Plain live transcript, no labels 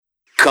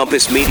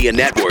Compass Media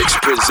Networks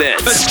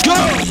presents. Let's go!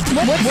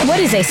 What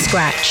is a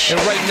scratch? And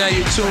right now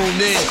you're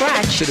tuned in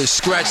Scratch. to the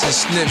Scratch and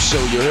Sniff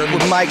Show, you heard me?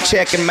 With Mike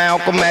Check and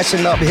Malcolm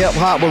mashing up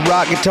hip-hop with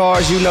rock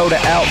guitars, you know the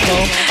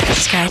outcome.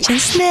 Scratch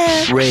and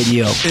Sniff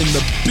Radio. In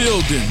the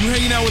building. You're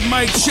hanging out with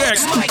Mike Check.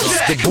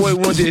 The boy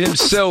Wonder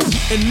himself.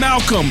 And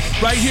Malcolm,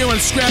 right here on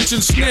Scratch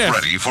and Sniff. Get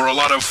ready for a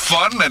lot of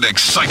fun and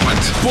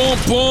excitement. Boom,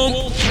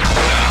 boom.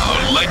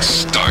 Now, let's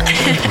start.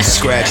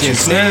 Scratch and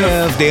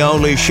Sniff, the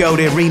only show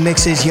that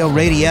remixes your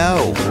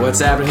radio.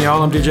 What's happening,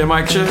 y'all? I'm DJ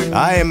Mike Check.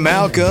 I am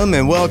Malcolm,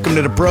 and welcome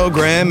to the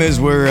program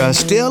as we're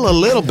still a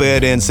little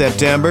bit in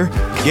September.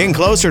 Getting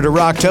closer to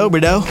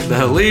Rocktober, though.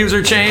 The leaves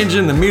are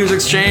changing, the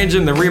music's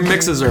changing, the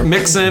remixes are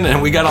mixing,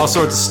 and we got all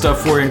sorts of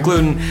stuff for you,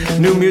 including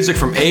new music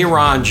from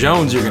Aaron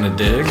Jones you're gonna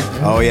dig.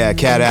 Oh yeah,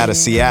 cat out of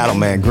Seattle,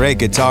 man. Great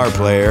guitar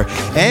player.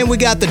 And we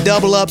got the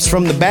double ups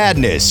from the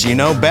badness. You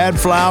know, Bad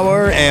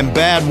Flower and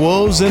Bad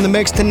Wolves in the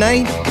mix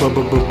tonight.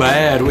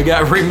 Bad. We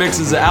got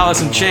remixes of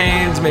Alice in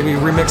Chains, maybe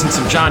remixing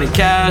some Johnny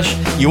Cash.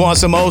 You want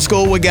some old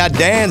school? We got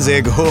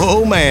Danzig.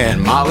 Oh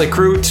man. Motley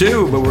Crue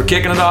too, but we're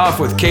kicking it off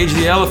with Cage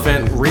the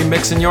Elephant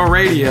remixing your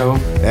radio.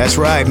 That's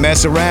right.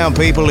 Mess around,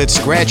 people. It's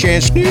Scratch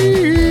and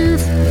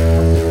Sniff.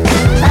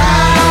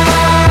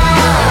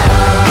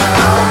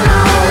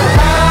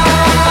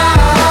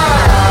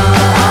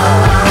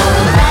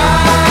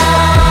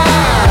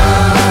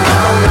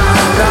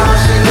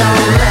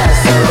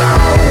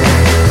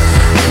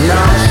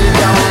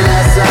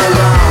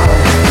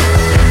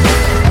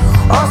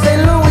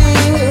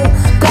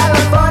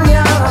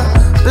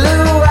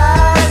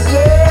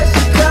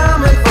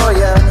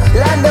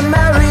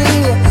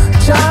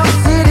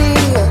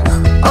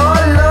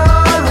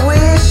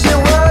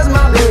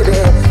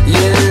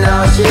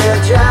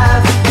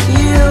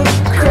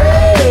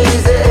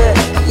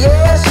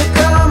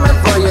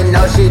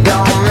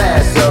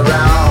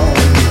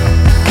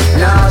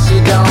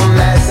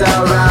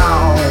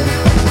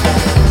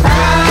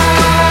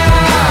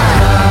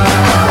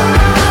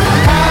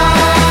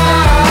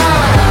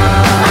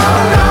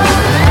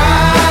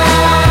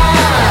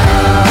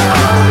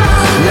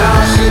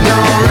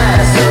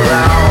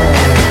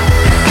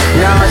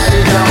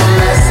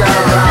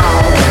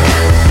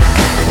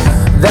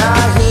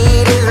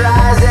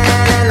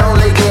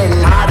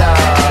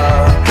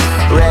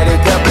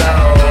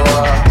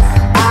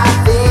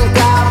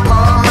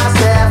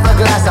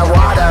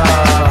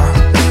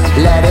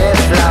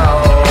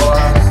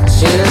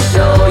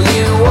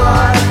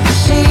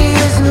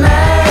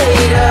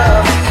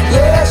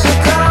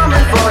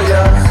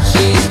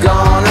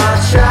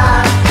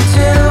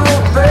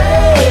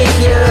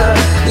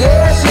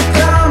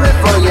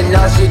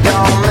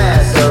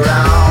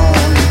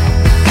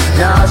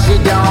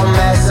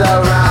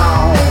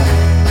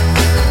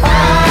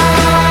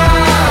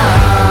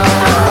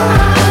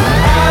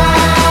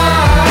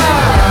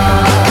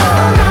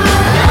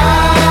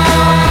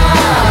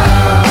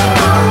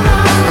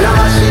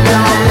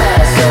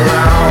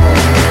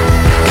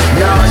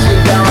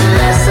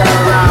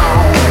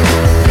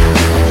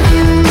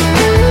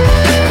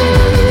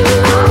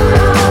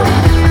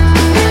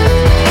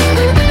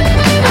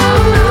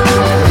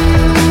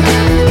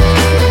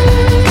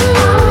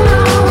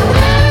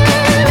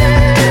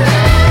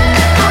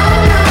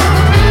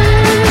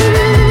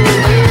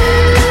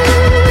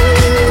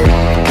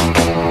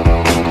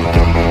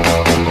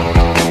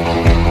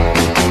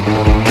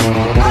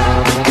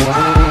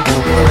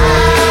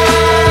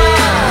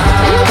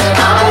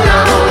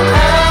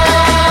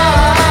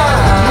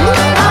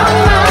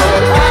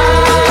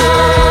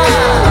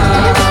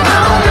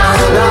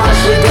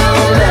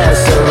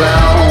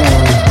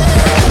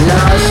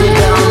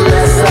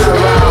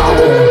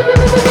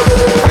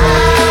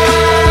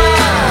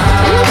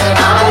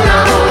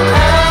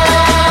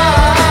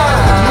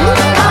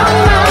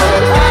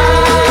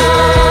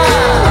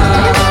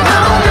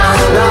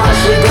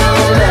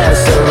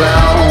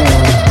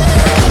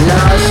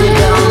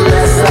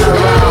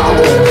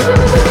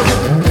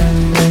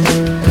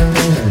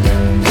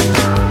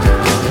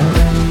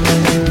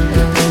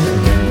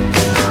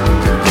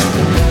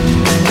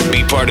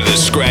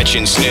 Scratch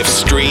and Sniff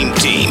Stream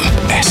Team.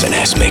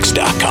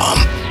 SNSMix.com.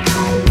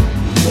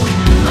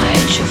 I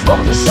hate you for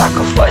the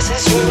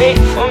sacrifices you made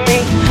for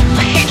me.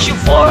 I hate you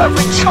for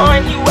every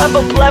time you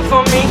ever bled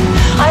for me.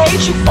 I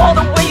hate you for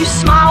the way you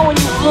smile when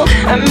you look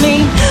at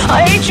me.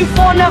 I hate you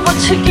for never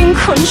taking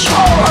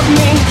control of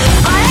me.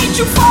 I hate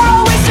you for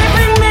always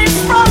saving me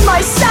from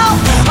myself.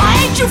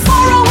 I hate you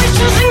for always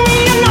choosing me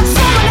and not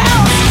someone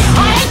else.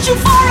 I hate you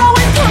for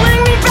always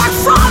pulling me back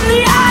from the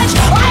edge.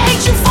 I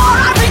hate you for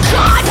every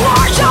kind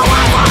word you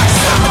ever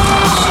said.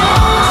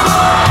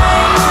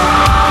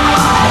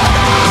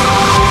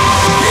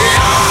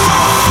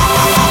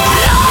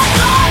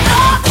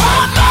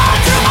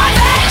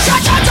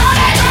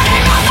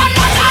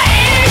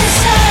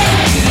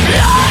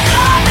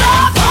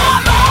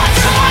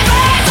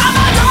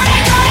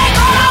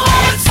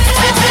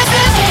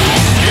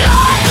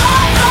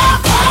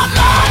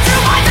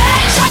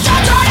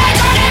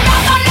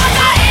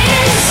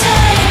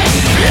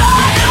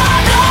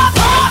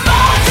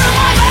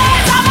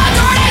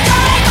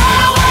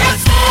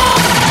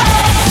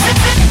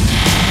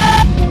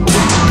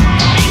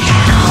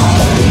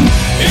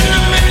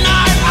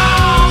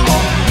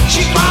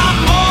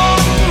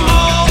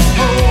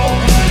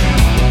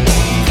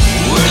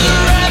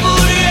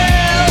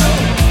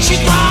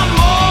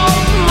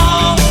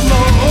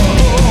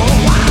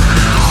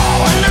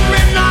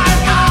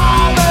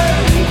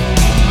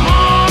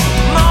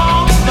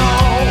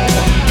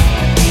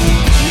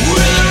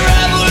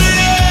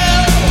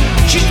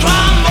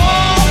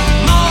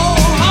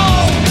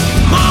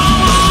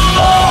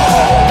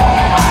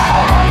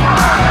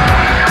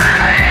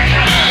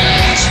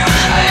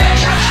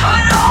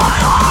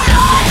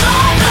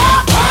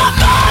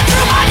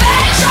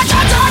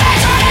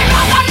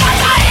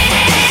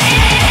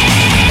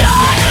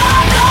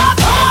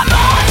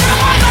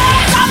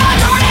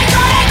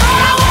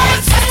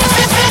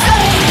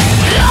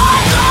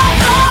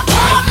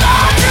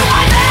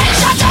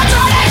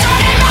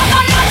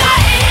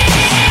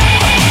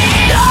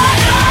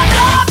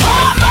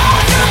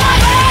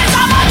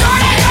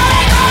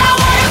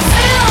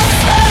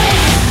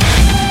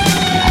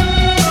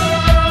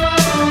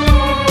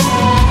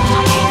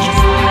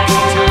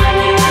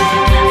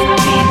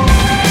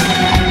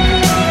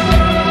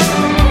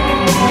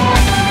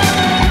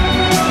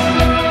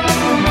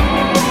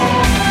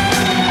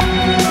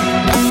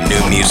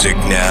 music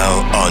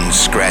now on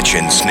Scratch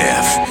and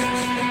Sniff.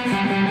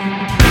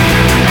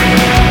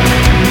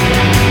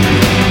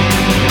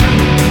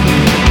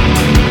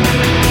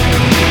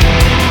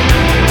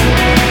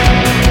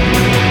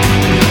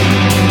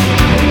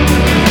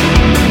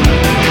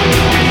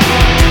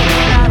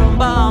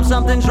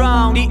 Something's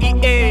wrong,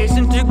 DEA,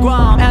 Center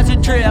Guam,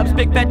 acid trips,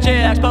 big fat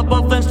checks,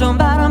 Purple Flintstone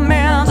bottom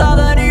mans. All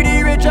the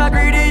needy rich are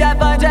greedy, I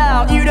find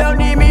out. You don't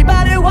need me,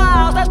 but it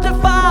was, that's to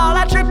fall,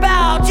 I trip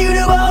out. You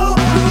do, oh,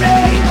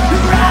 hooray,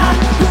 hurrah,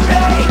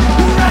 hooray,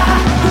 hurrah,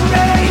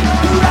 hooray,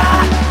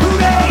 hurrah,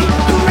 hooray,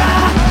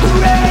 hurrah,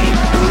 hooray,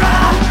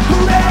 hurrah,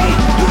 hooray,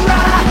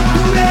 hurrah,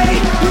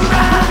 hooray,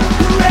 hurrah,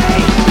 hooray,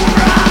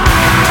 hurrah.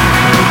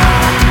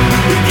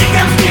 You think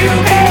I'm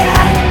stupid?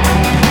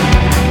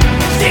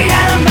 Stay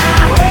out of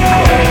my way.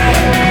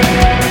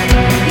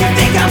 You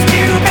think I'm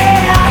stupid?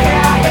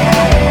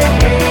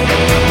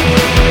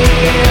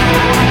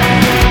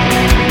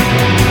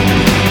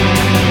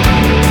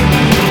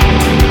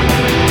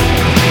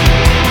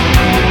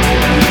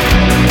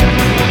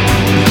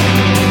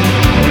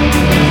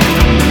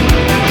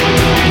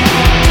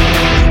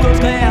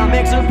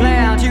 Makes a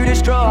plan to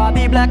destroy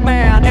the black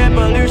man.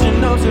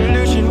 Evolution, no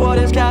solution. What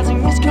is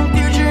causing this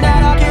confusion?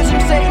 Anarchism,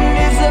 Satan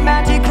is the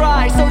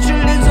antichrist.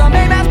 Socialism, a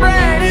man's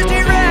brain is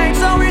deranged,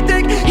 so we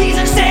think he's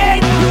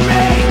insane.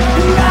 Hooray,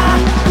 hurrah,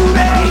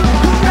 hooray,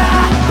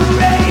 hurrah,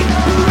 hooray,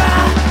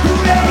 hurrah,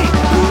 hooray,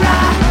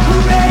 hurrah,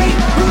 hooray,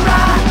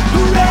 hurrah,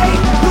 hooray,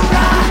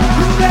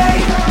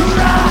 hurrah, hooray,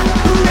 hurrah,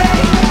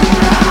 hooray,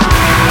 hurrah.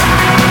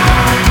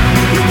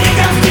 You think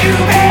I'm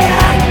stupid?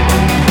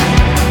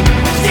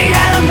 Stay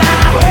out of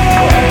my way.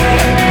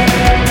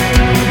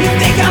 You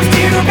think I'm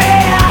stupid?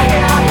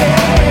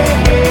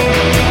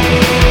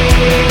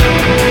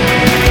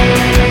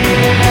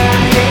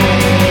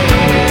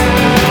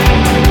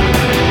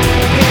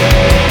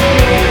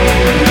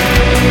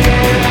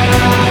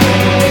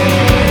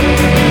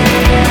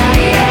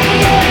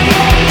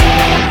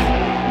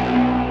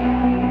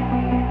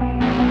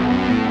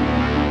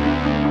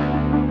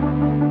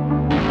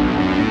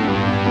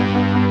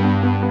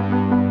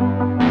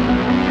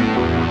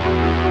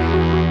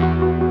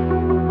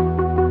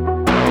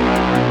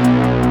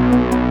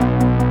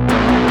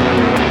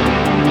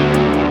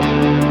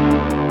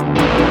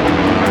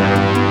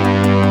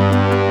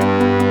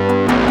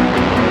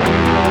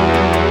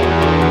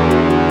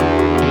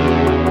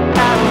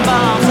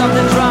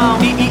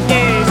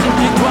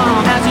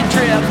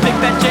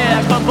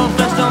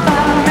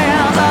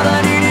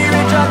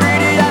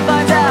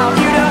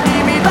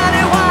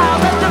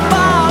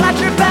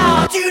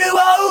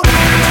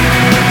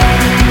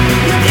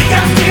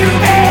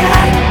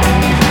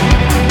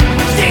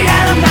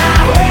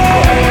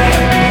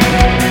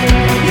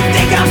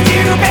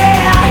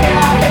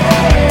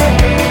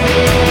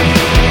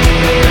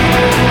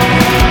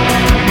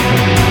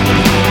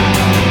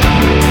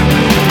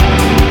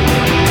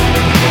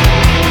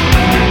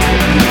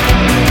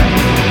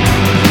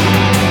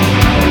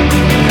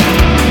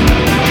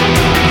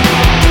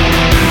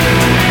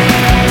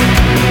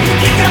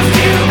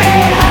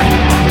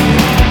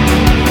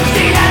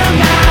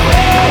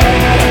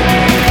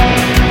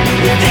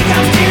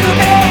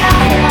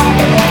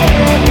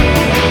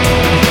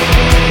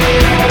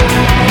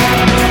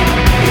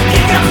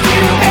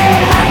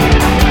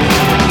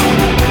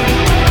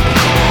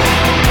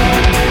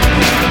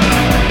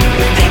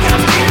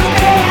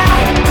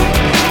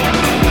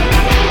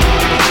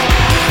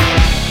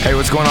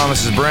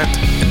 This is Brent.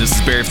 And this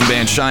is Barry from the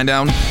band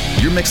Shinedown.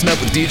 You're mixing up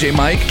with DJ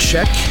Mike,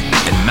 Check,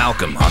 and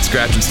Malcolm on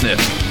Scratch and Sniff.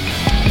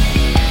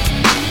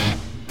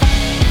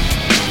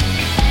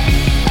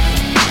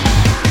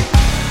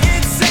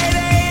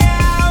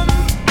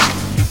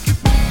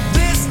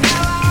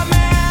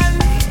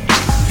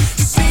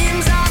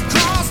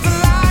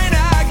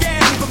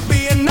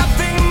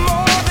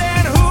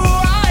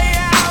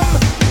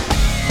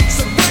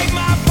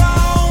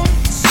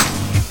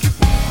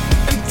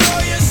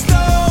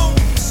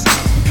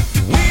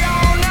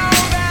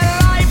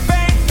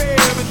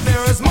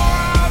 More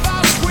of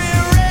us,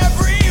 we're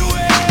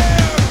everywhere.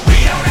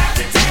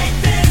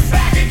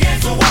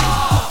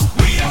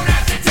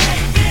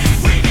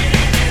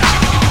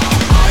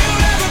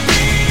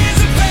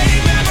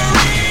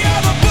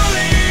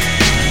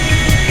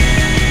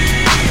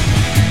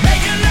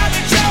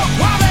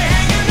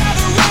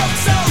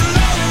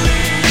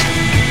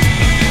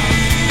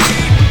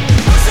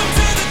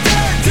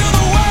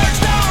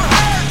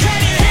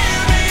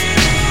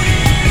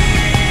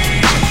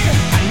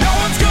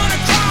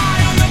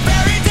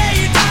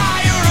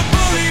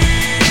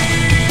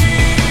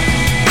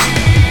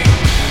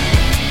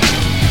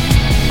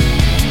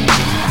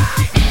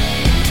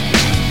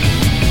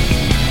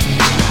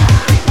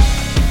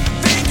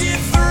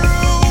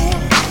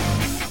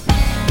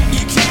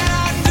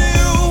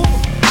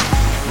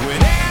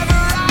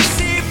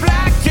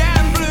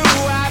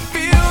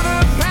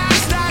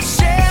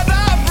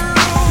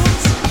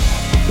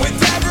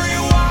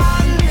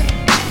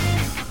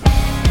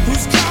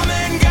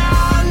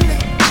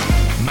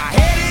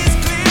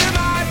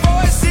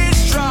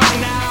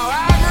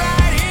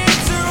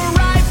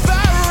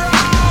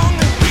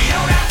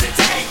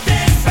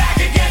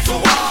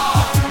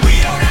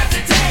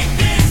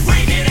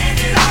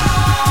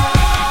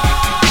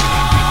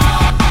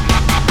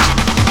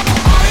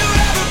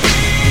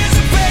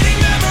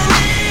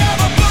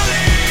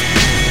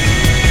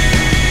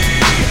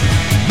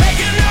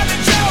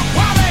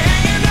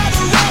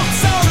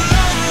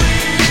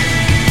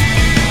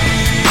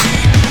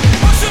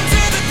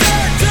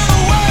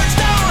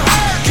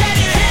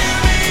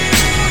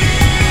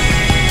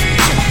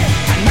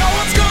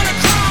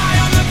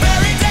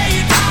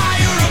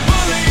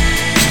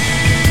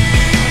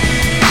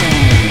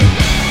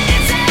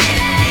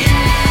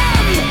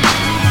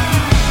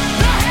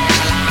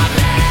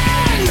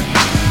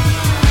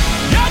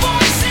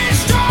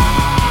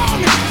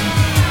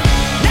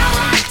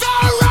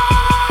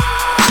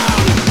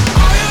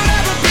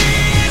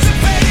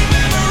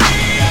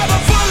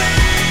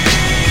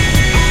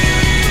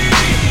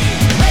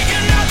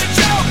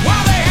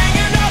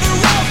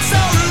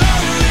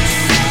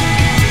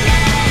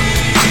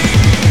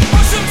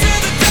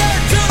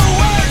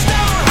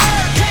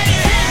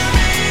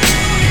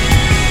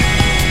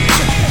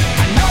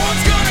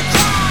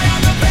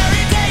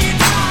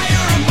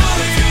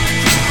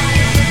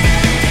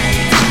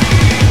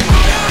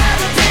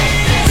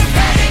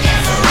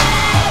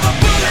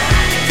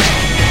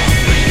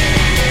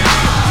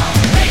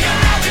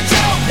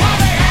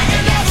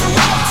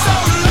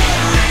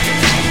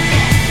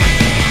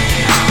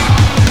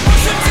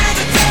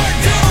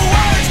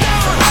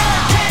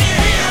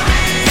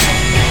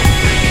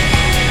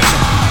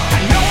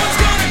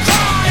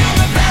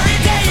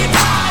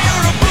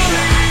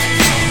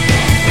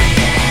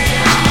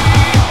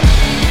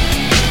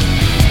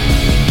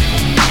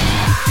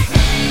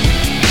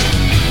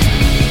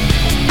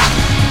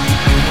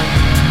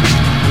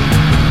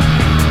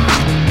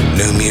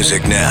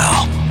 music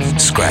now.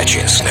 Scratch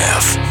and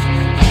Sniff.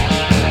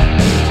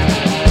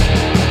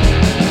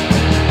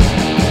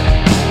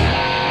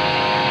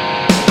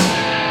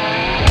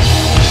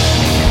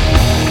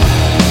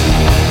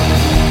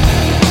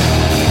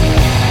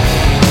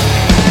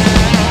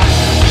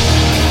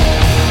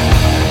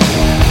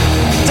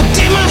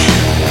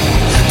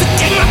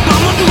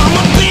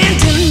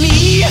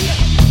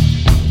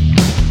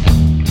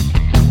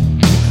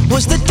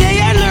 Was the day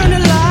I learned to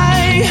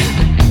lie.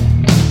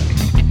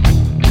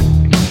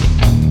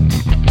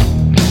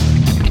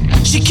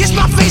 She kissed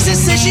my face and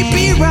said she'd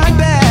be right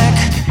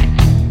back,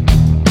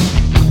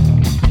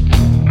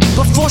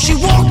 before she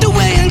walked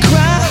away and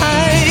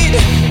cried.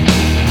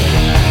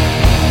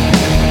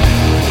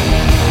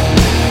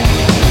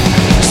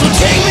 So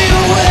take me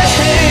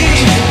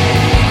away,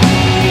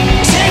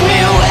 take me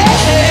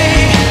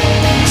away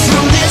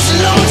from this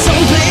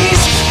lonesome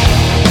place,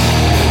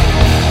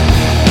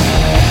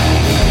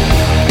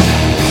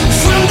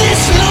 from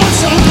this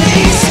lonesome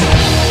place.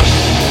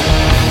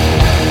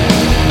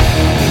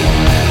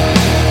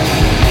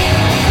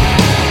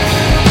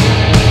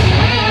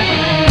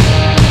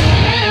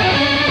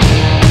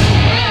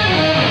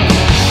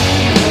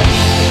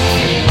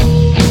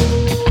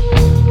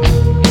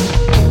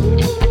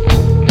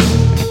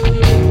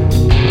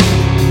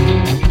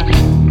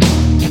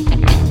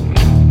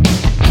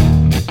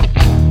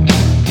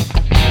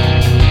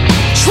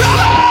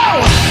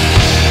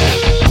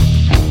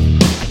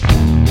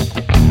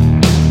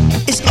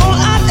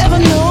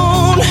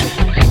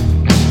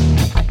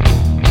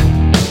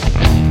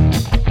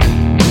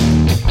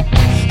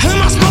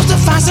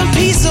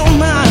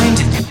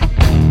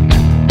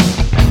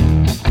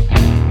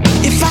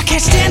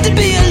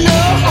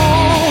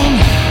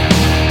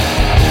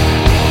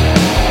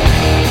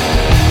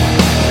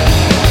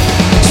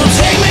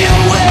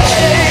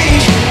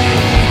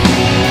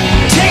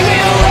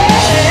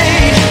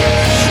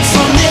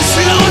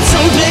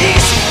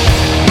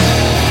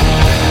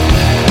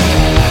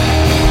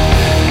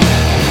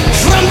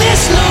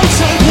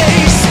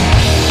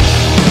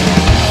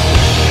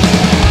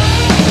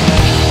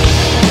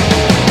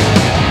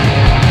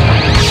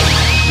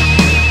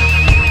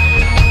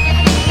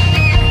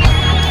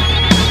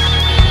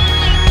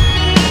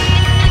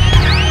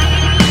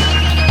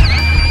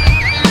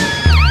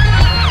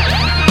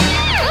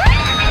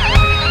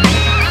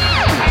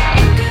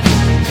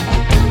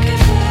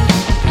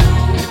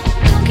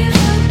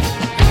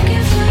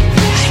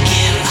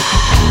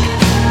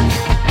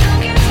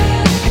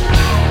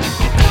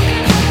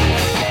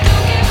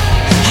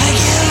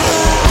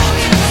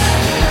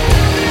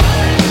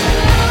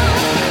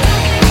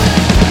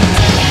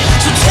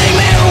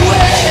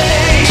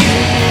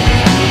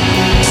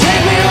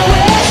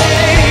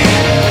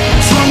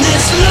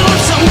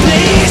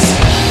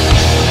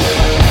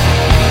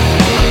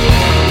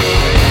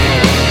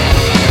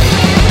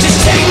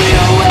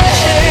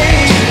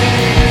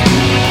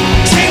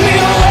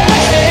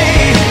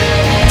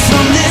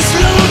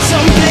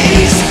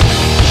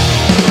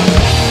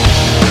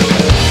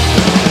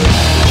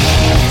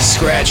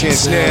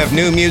 Sniff,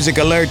 new music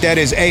alert, that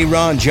is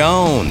Aaron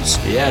Jones.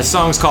 Yeah, the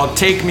song's called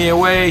Take Me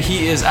Away.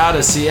 He is out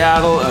of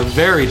Seattle, a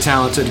very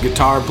talented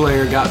guitar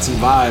player, got some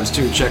vibes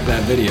too. Check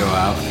that video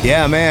out.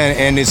 Yeah, man,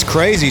 and it's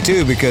crazy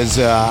too because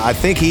I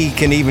think he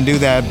can even do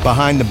that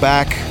behind the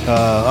back,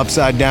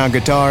 upside down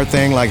guitar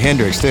thing like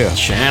Hendrix too.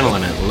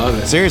 Channeling it, love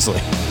it.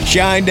 Seriously.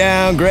 Shine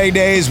Down, Gray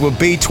Days with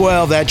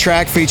B12, that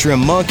track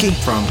featuring Monkey.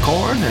 From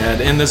Korn,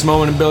 had In This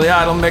Moment and Billy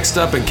Idol mixed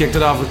up and kicked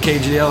it off with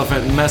Cage the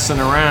Elephant and Messing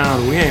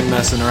Around. We ain't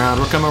messing around,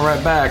 we're coming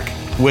right back.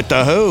 With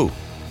The Who.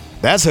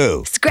 That's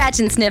Who. Scratch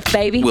and Sniff,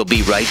 baby. We'll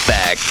be right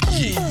back.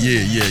 Yeah,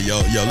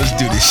 yo, let's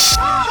do this.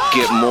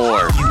 Get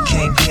more You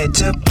can't get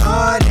to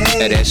party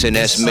at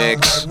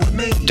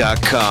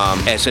snsmix.com.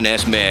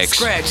 SNS Mix.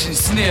 Scratch and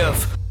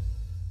Sniff.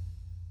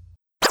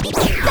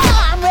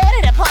 I'm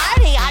ready to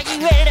party. Are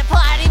you ready to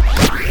party?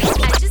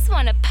 I just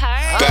want to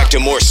party. Back to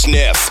more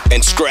Sniff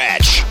and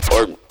Scratch.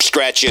 Or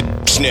Scratch it,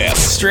 Sniff.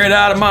 Straight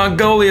out of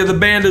Mongolia, the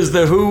band is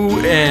The Who,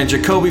 and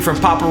Jacoby from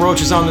Papa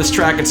Roach is on this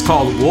track. It's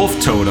called Wolf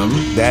Totem.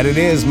 That it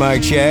is,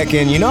 Mike Check.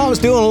 And you know, I was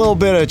doing a little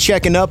bit of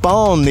checking up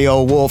on the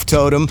old Wolf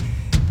Totem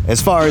as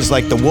far as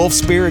like the wolf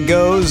spirit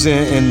goes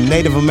in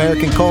Native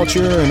American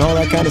culture and all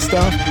that kind of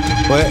stuff.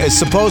 Well,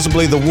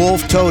 supposedly the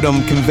wolf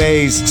totem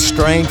conveys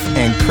strength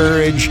and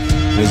courage.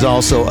 It is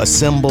also a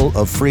symbol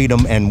of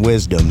freedom and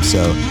wisdom.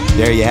 So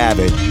there you have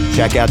it.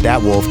 Check out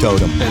that wolf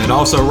totem. And it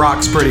also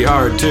rocks pretty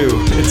hard too.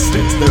 It's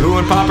The Who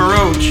and Papa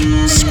Roach.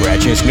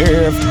 Scratch and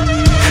Sniff.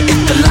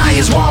 If the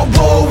lions want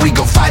war, we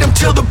gon' fight them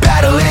till the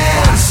battle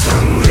ends.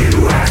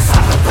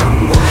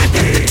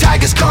 If the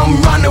tigers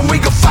come running, we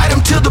gon' fight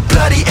them till the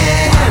bloody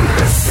end.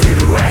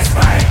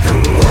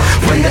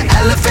 When the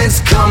elephants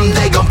come,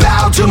 they gon'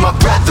 bow to my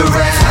brethren.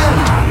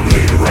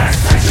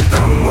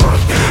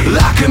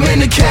 Lock them in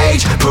the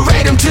cage,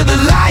 parade them to the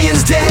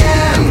lion's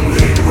den.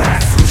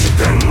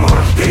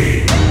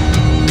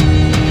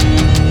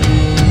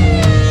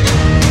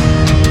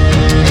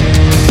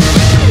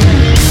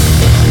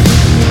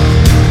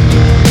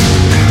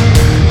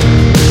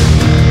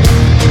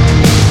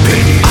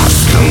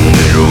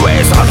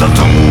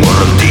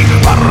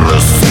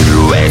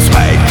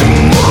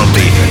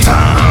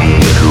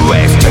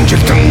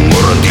 산책등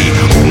오르디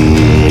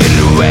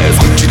일루에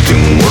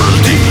손짓등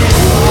오르디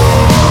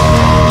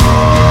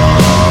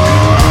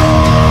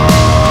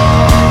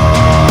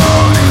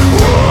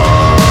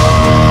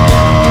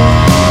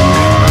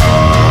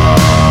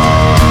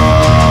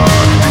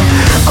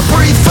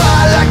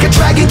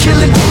Dragon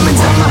killing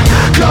demons, I'ma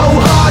go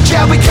hard,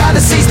 yeah, we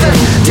gotta seize the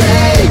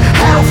day.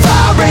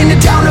 Hellfire raining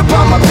down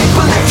upon my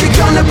people. If you're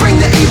gonna bring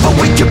the evil,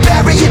 we can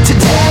bury it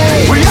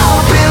today. We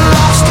all been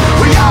lost,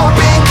 we all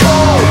been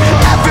cold.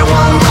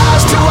 Everyone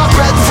rise to our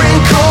brethren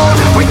code.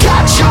 We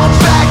got your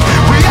back,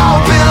 we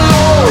all been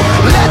low.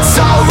 Let's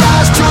all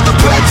rise to the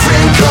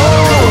brethren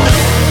code.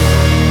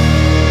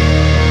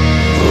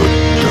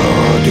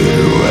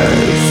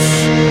 Uttadirves,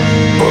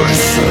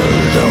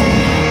 Borseldam,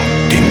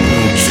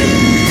 Dimtsi.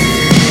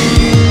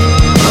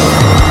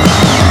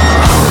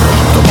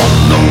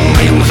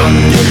 Hayımızdan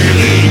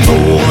nereli,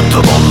 doğuda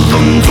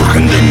baldan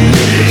Türkünden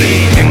nereli,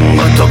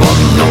 engata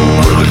baldan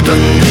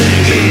Vırgıldan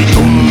nereli,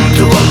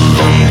 dumda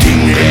baldan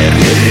Dinler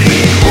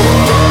nereli.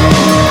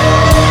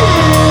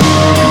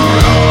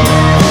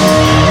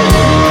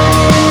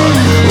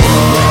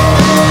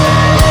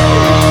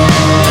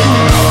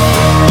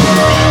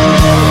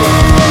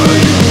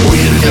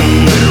 Uyurdan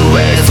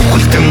nerve,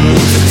 sokuldan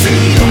uzatsi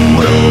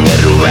Umurun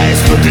nerve,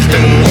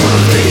 snutildan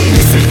uruldi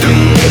Nisildan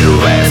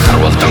nerve,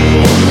 harvaldan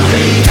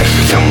uruldi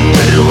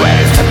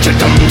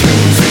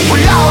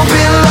We all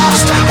been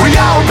lost, we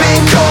all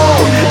been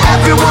cold.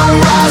 Everyone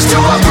rise to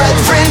our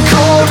brethren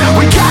code.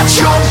 We got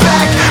your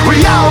back, we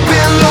all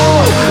been low.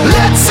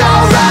 Let's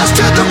all rise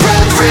to the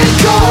brethren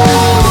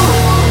code.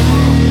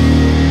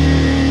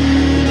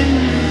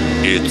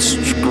 It's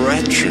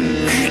Scratch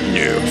and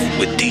Sniff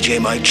with DJ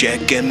Mike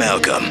Check and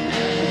Malcolm.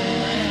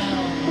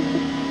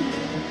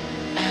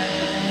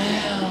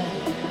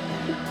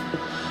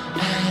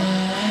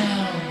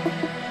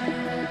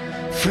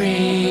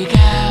 Freak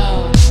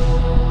out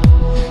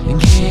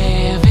and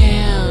give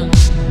in.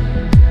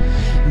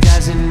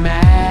 Doesn't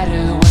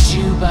matter what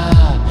you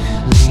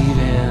believe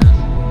in.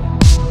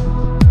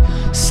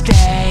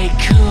 Stay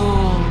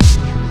cool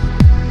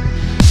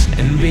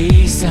and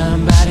be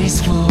somebody's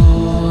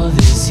fool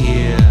this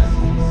year.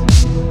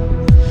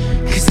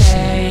 'Cause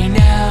they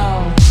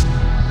know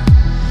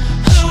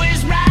who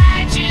is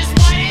righteous,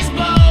 what is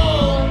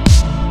bold.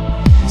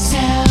 So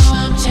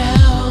I'm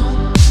told.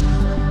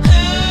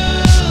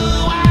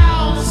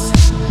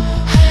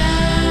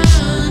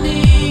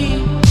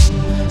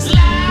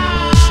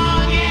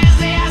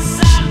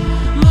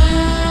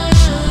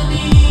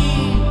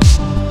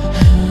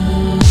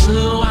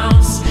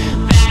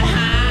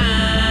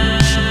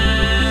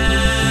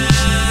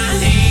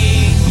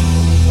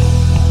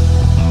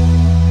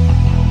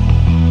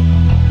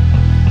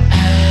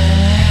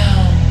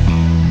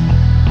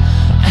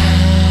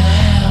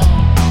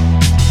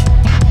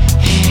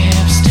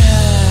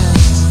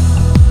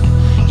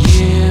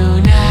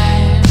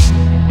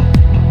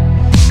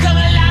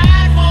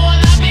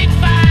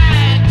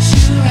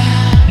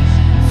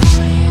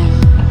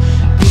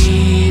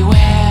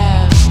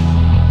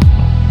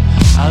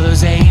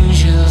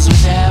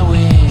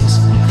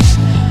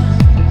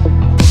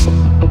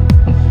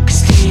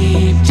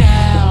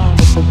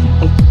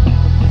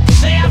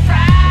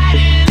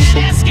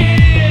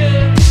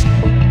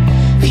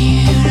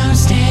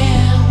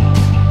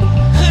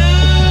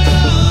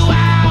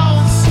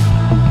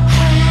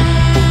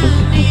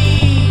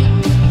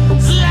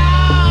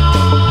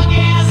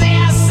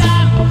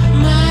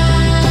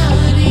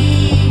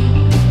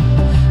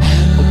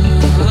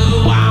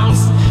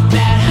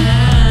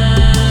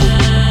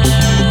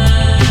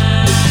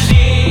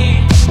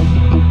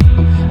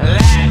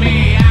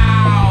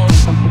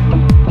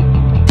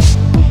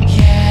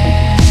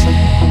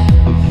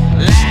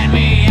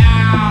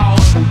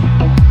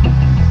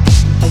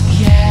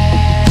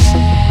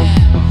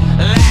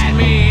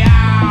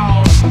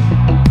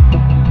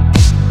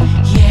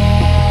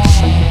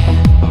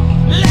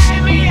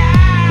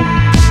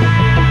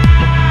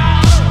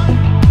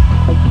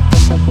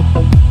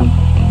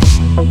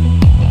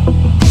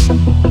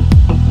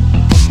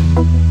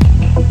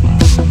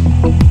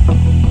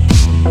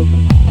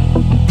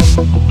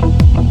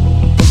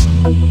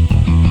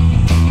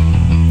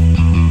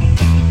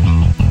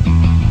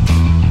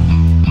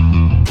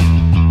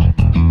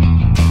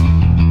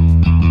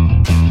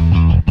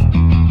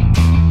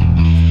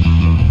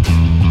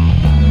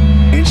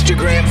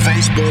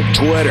 Facebook,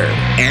 Twitter,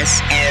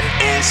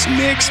 SNSMix.com.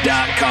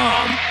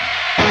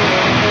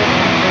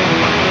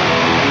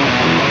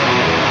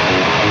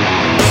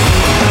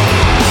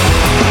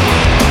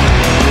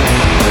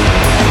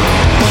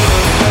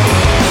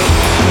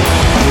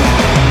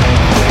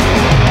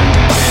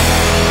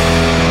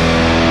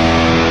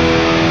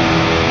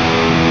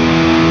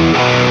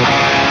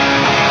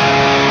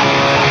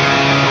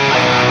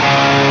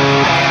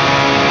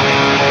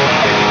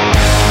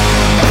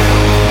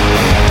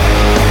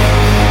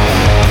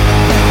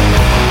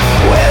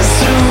 We're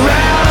surrounded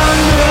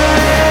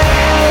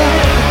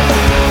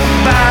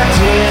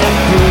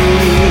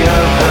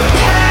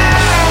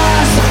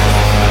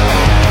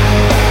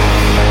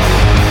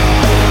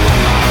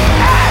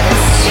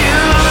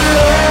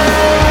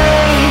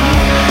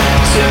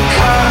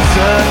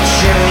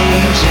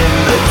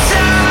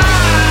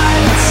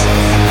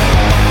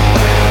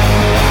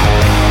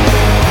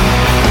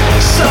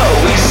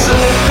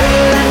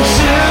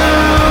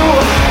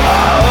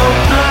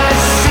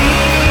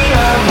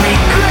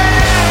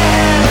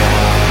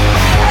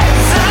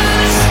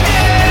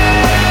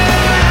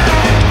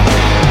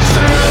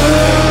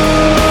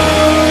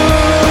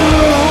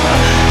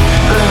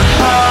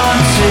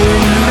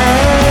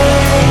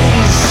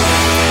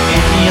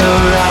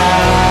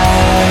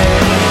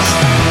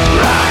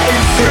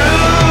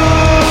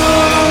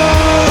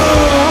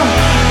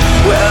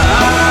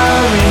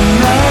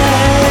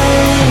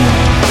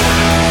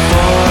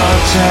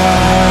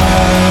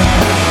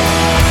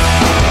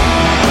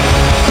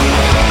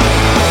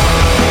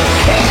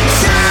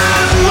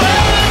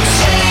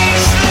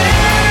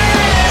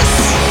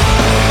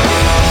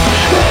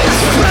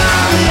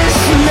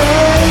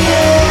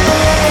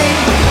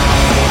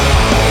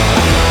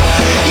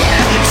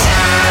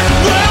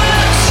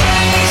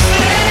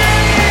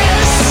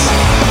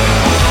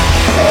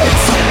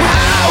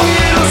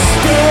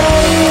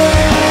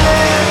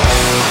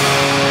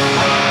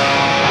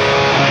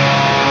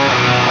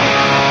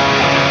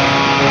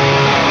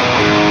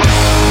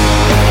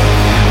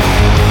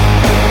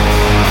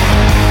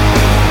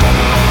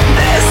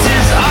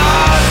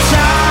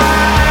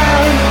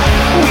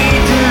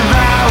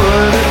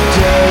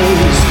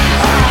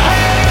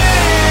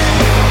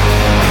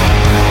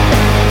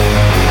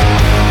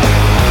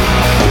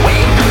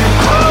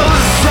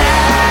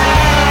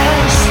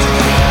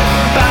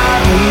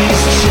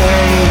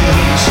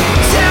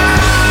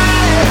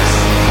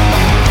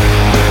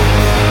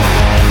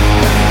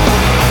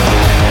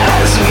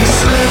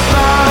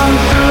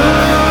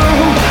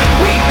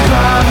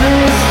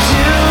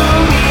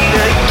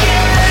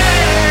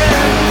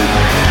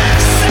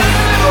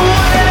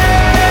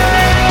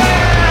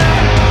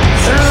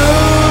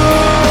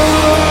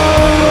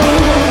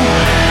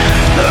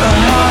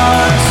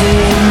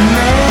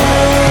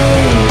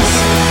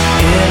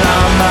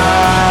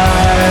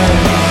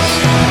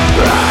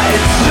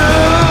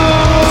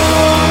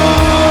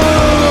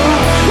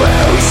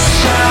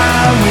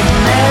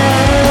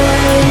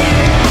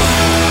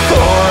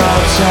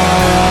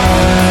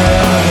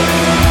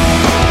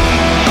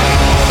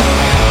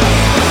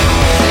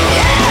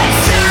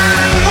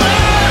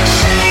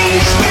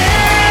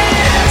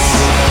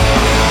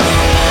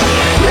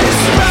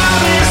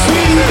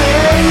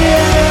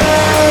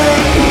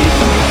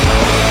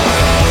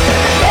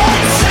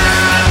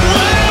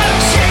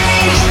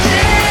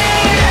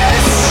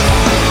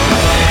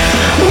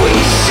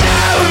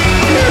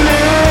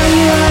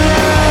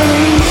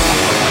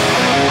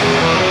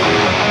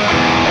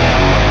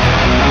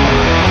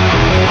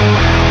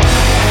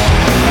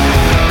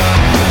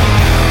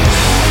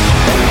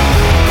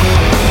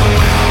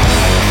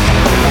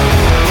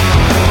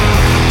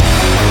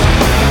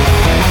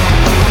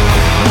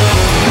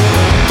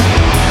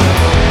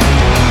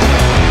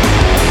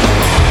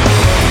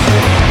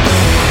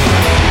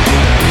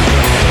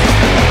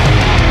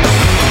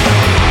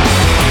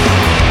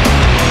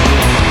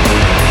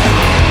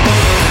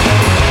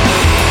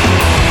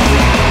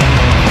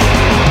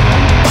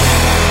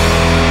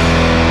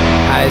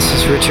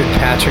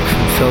Patrick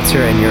from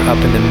Filter, and you're up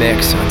in the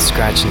mix on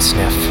Scratch and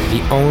Sniff,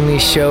 the only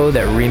show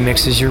that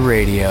remixes your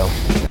radio.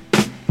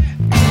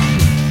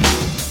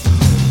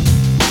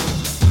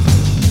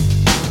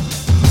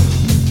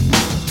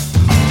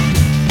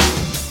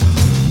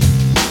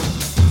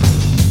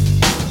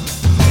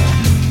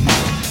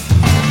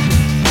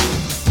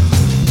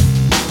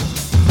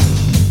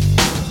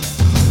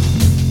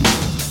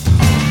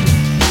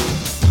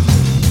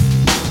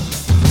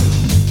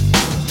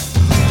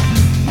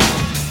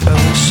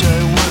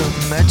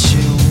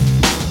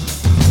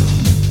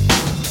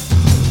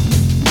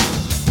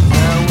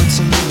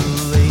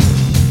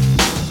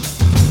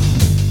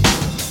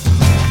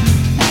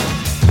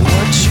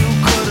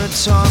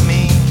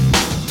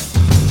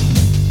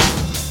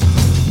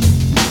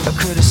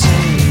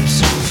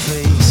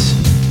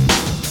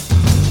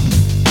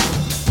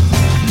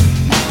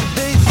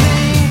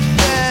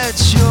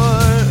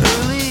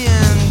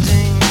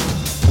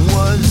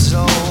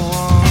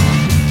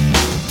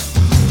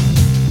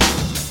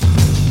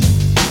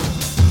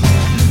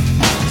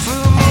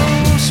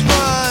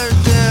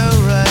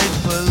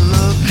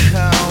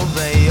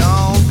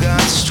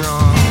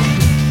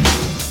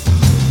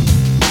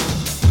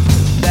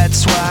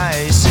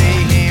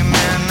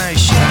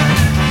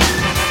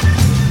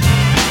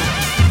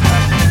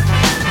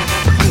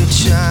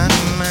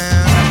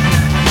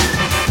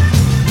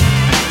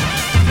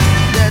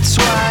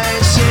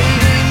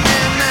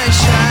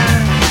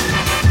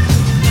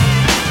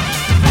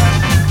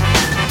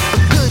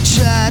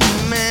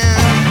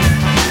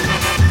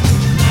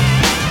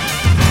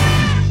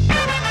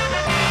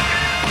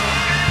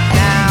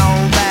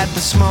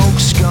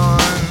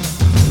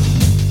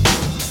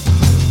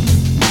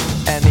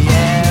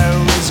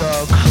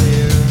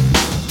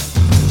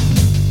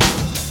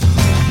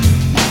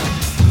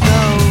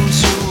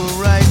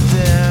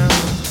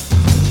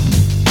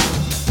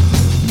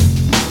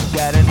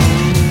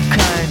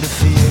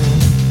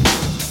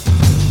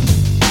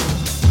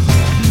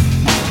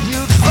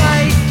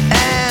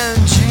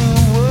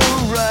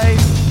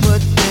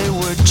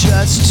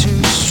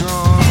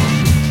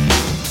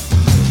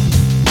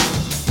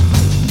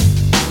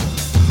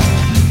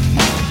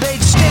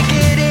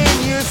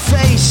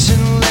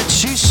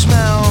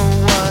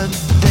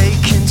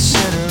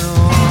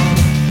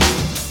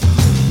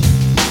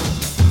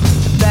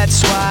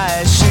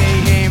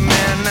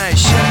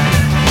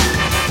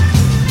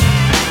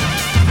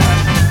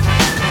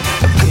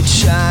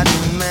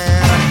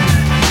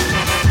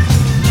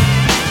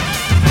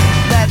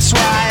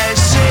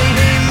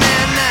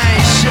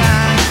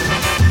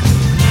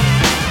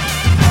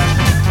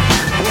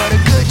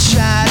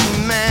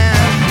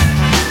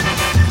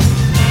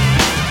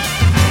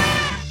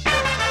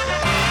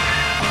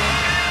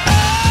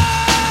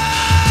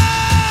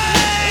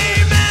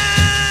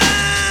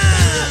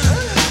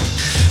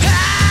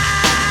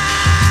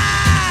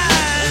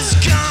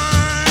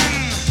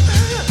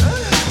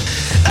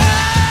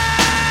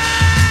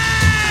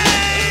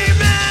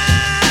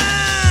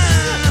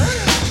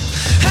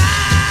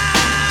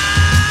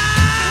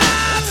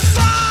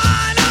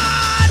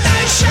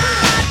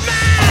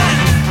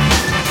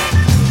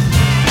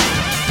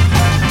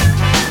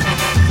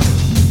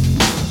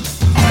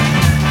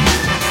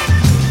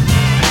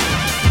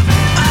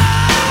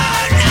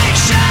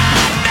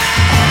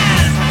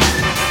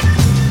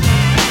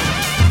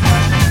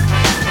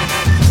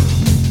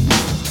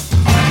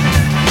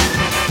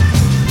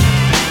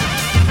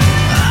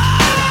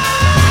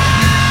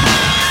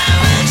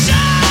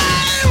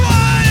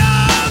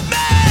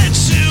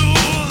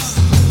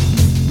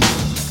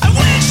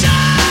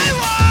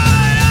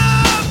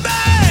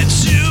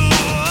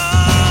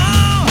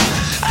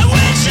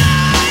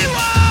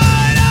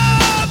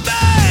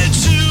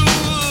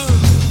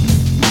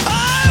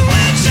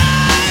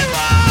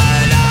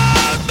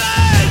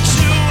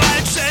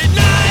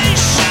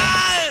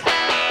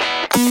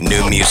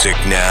 Music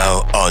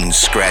now on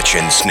Scratch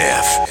and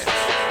Sniff.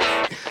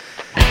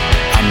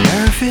 I'm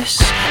nervous,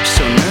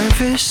 so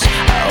nervous.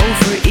 I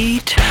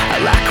overeat, I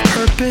lack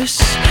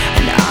purpose,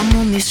 and I'm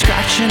only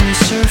scratching the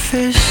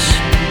surface.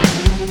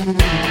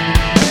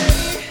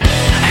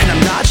 And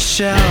I'm not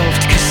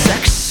shelved, cause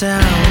sex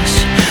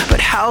sells.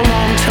 But how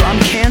long till I'm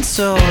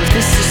canceled?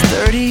 This is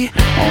 30,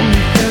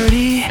 only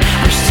 30.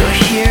 I'm still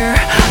here,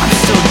 I'm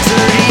still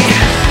dirty.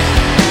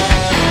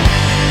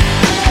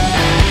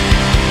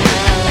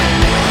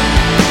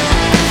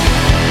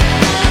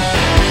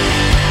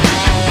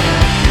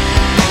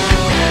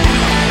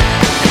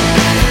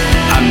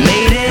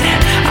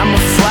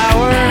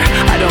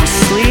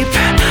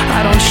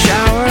 I don't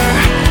shower.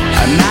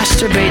 I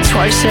masturbate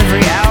twice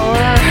every hour.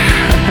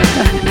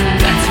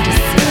 That's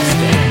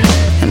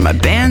disgusting. And my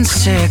band's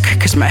sick,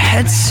 cause my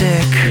head's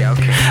sick. Yeah,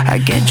 okay. I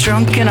get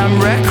drunk and I'm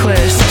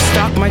reckless.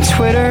 Stalk my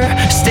Twitter,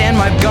 stand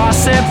my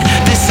gossip.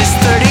 This is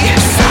 30.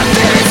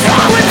 Something is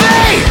wrong with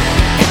me!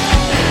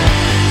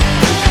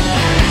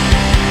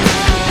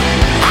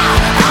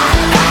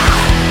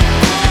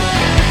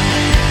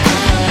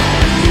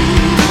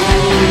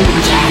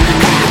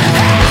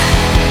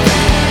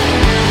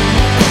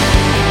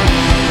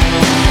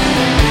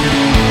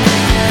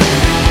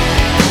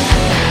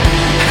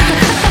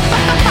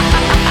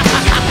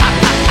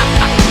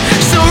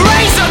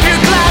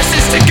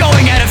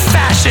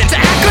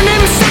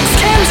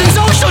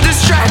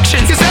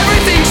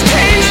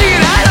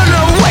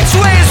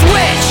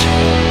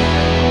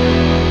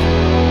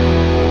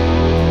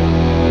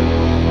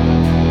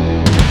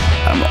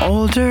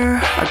 older,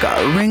 I got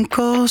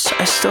wrinkles,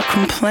 I still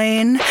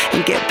complain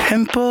and get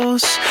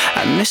pimples.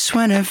 I miss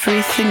when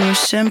everything was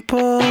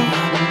simple.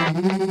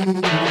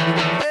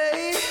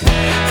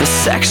 The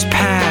sex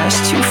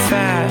passed too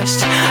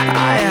fast.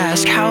 I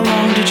ask, how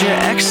long did your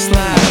ex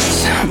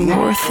last? I'm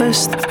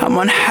worthless, I'm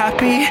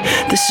unhappy,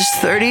 this is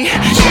 30.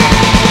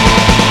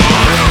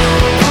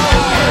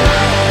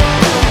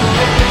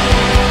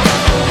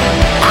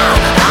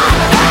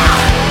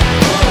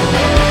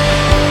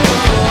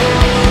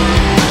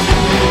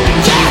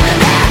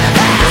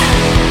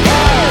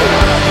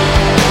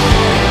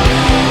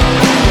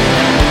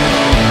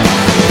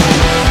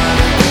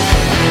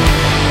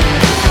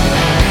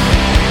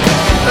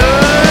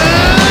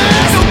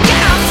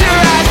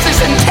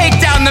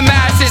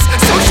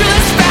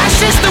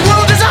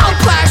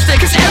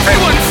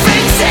 Everyone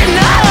thinks it, and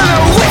I don't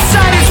know which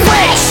side is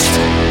which.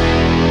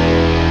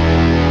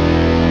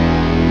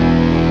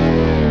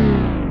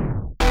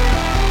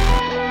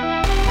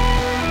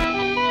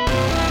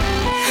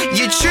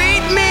 You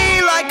treat me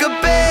like a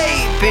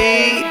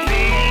baby.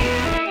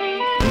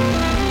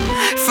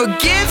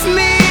 Forgive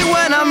me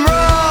when I'm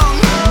wrong.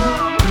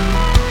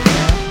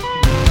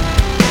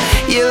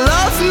 You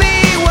love me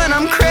when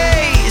I'm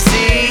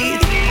crazy.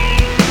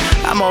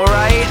 I'm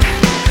alright,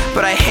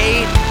 but I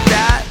hate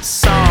that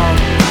song.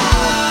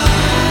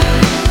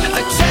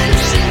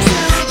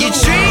 You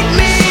treat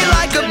me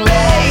like a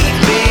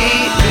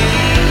baby.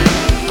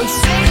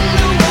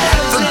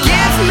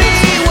 Forgive me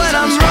when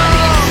I'm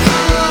wrong.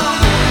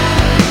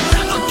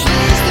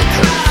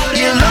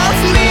 You love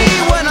me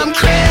when I'm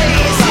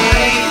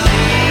crazy.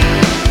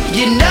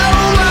 You know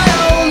my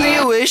only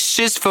wish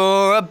is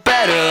for a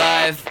better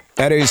life.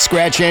 That is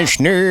Scratch and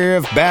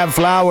Sniff, Bad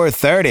Flower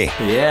 30.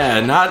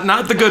 Yeah,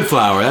 not the good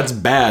flour. That's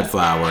bad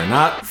flour.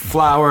 Not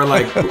flour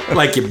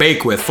like you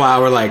bake with,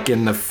 flour like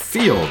in the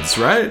fields,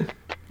 right?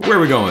 Where are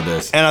we going with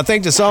this? And I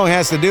think the song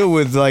has to do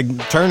with like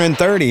turning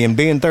 30 and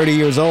being 30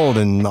 years old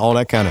and all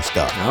that kind of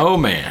stuff. Oh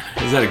man,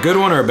 is that a good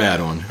one or a bad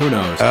one? Who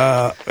knows?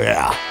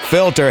 Yeah.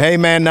 Filter, Hey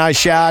Man, Nice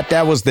Shot.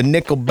 That was the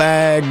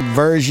Nickelback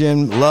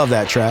version. Love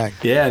that track.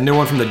 Yeah, a new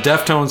one from the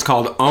Deftones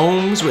called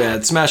Ohms. We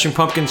had Smashing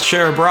Pumpkins'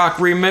 Cherry Brock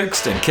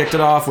remixed and kicked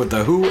it off with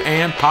The Who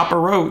and Papa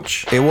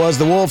Roach. It was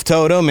the Wolf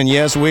Totem, and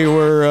yes, we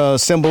were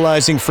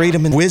symbolizing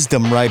freedom and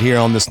wisdom right here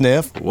on the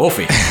Sniff.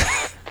 Wolfie.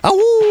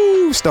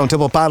 Oh, Stone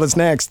Temple Pilots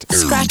next.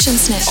 Scratch and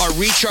Sniff are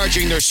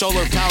recharging their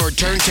solar-powered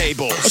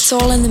turntables. It's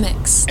all in the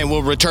mix. And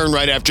we'll return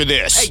right after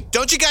this. Hey,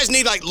 don't you guys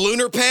need, like,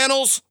 lunar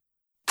panels?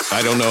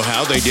 I don't know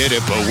how they did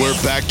it, but we're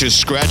back to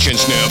Scratch and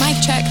Sniff. Mic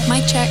check,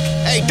 mic check.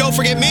 Hey, don't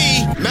forget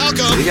me,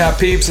 Malcolm. We got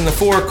peeps in the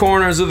four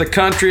corners of the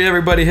country.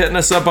 Everybody hitting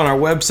us up on our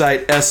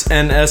website,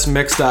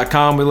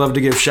 snsmix.com. We love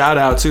to give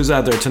shout-outs. Who's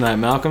out there tonight,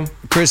 Malcolm?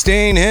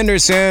 Christine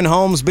Henderson,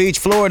 Holmes Beach,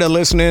 Florida,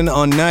 listening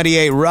on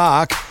 98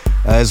 Rock,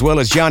 as well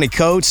as Johnny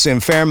Coates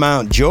in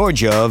Fairmount,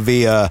 Georgia,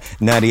 via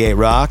 98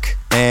 Rock.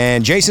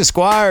 And Jason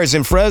Squires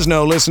in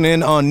Fresno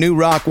listening on New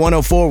Rock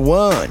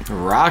 104.1.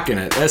 Rocking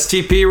it.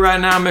 STP right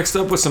now mixed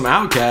up with some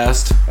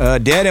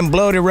Outkast. Dead and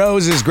Bloated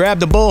Roses, grab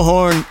the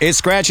bullhorn. It's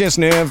Scratch and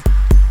Sniff.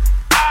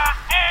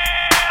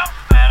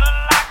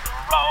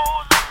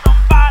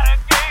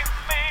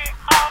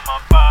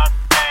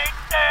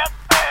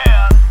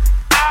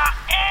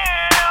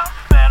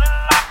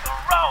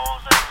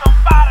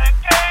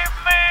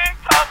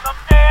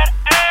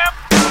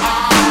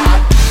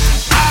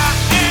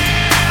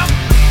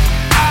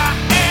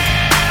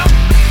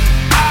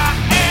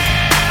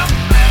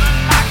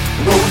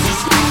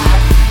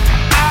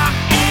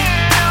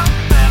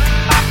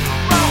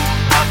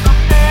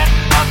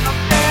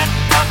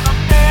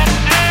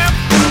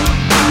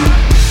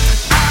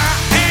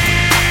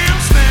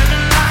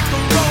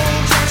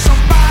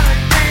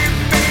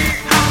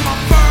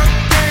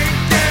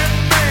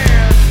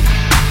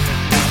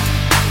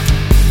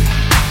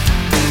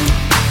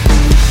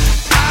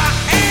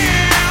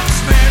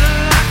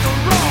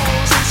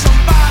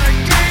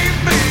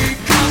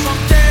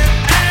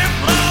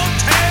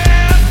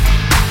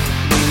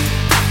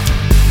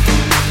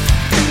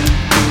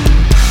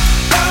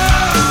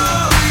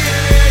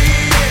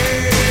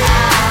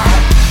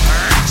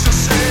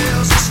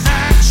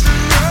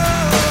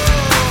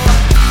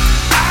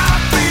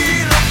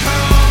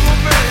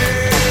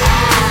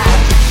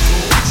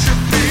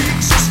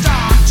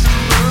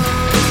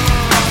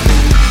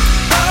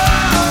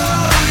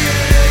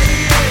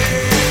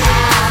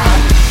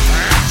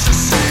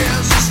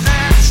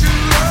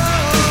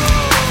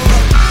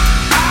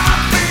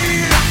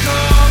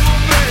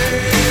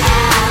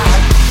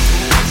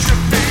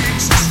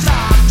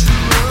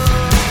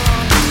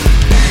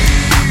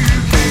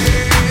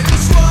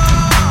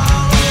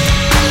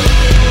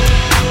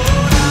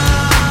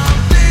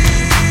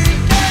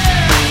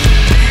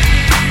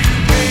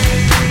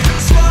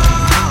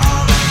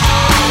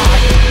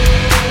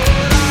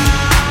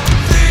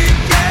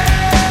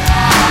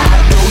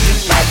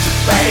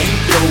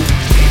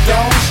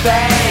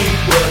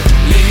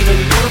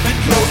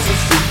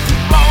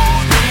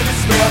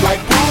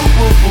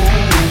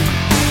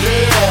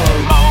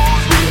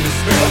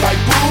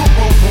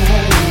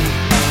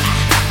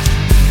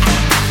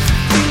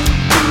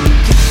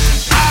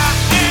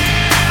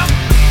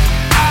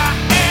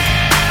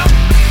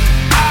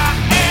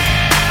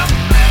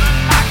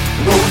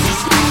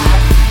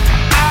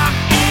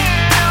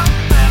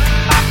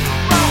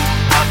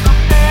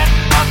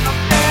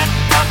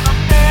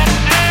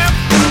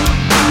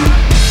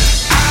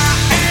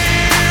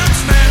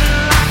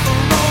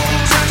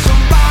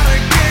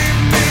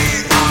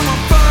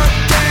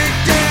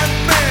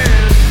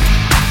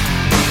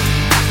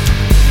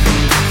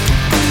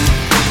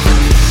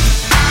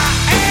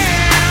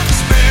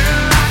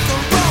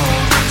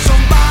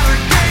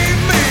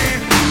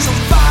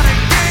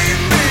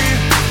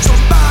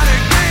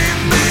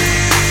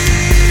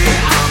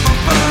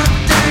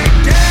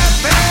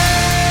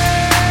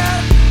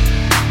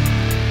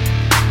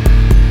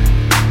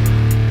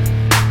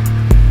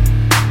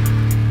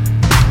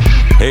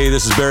 Hey,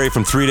 this is Barry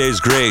from 3 Days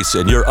Grace,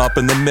 and you're up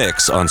in the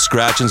mix on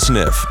Scratch and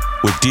Sniff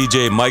with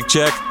DJ Mike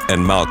Check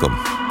and Malcolm.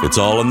 It's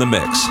all in the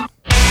mix.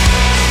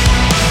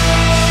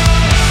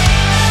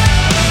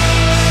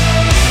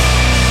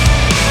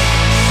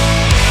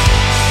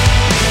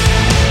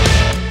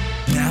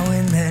 Now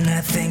and then I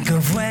think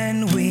of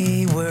when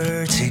we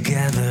were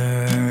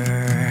together.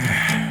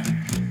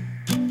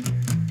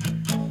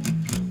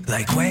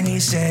 Like when you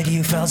said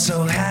you felt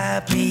so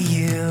happy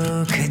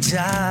you could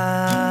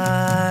die.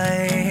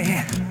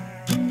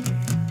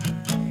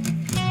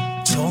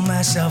 Told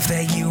myself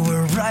that you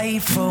were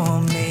right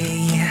for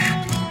me,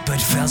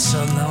 but felt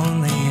so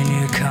lonely in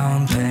your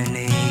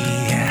company.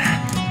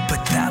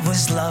 But that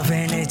was love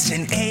and it's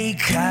an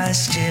ache I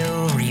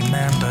still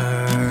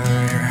remember.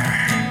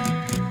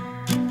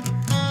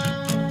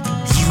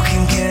 You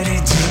can get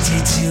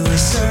addicted to a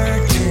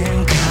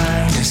certain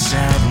kind of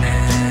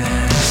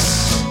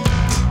sadness,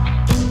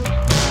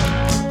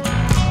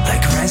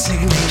 like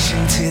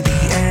resignation to the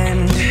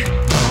end,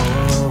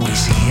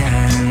 always the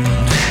end.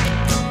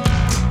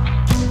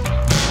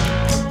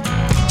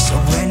 So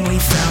when we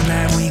found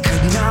that we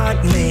could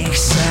not make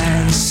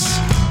sense,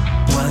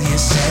 well, you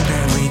said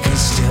that we could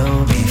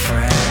still be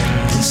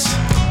friends.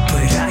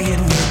 But I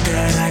admit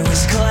that I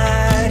was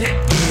glad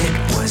it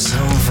was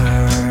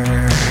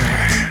over.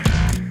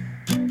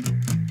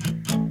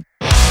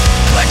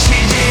 But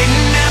you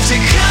didn't have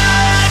to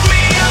cut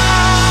me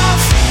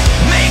off,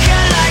 make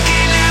it like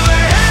it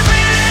never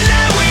happened and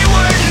that we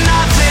were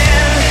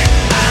nothing.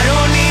 I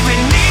don't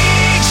even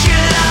need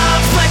your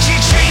love, but you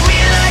treat me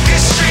like a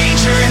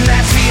stranger and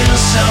that feels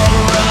so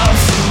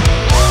rough.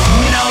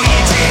 No,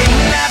 you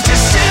didn't have to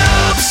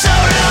stoop so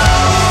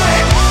low,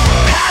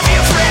 have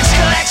your friends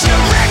collect your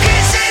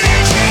records and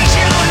then change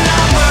your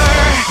number.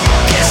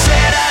 Guess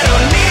that I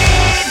don't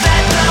need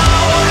that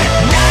though.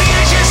 Now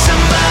you're just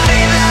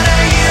somebody that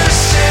I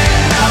used to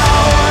know.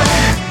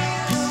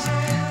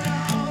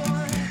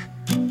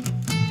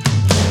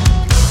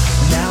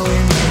 Now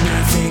and then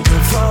I think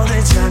of all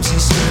the times you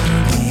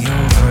screwed me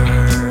over.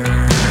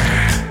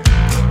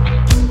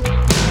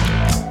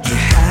 You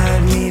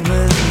had me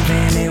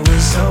believing it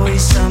was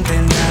always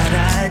something that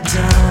I'd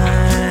done.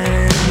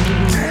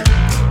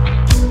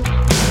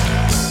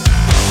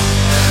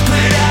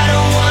 But I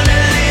don't wanna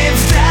live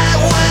that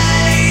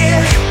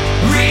way,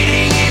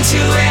 reading into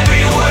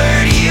every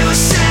word you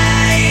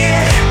say.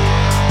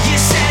 You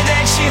said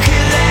that you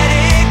could let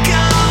it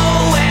go,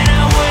 and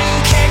I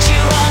wouldn't catch you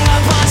hung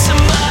up on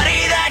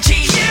somebody that you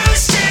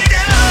used to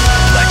know.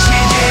 But you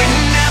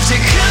didn't have to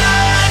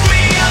cut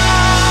me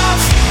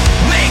off,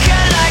 make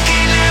it like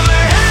it never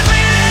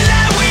happened and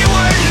that we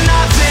were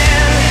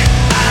nothing.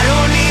 I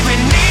don't even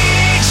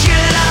need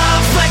your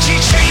love, but you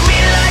treat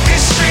me like a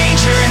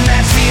stranger and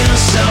that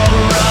feels so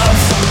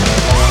rough.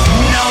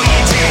 No,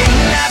 you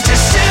didn't have to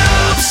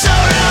stoop so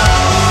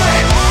low,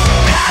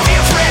 have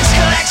your friends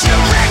collect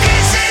your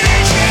records and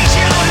then change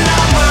your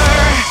number.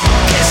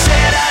 Guess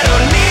that I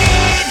don't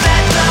need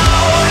that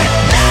though.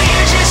 Now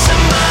you're just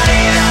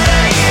somebody that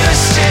I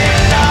used to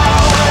know.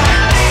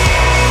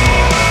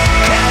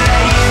 That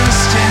I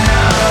used to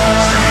know.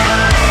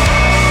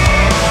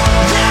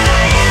 That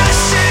I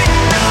used to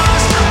know.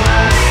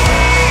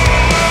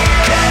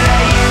 That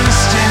I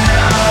used to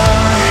know.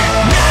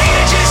 Now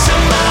you're just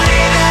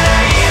somebody that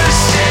I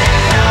used to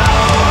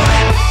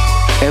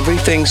know.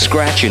 Everything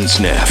Scratch and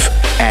Sniff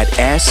at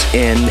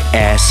snsmix.com.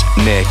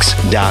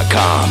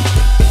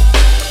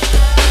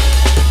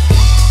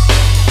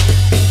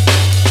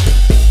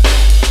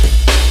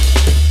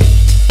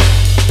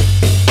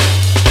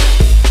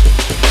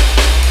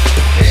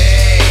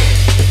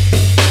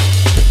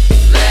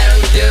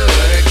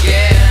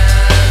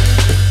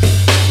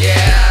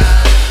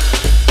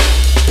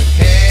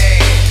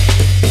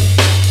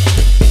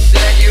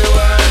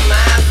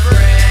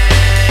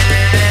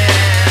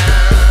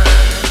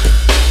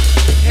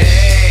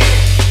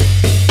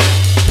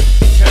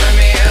 Turn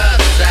me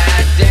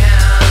upside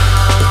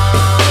down.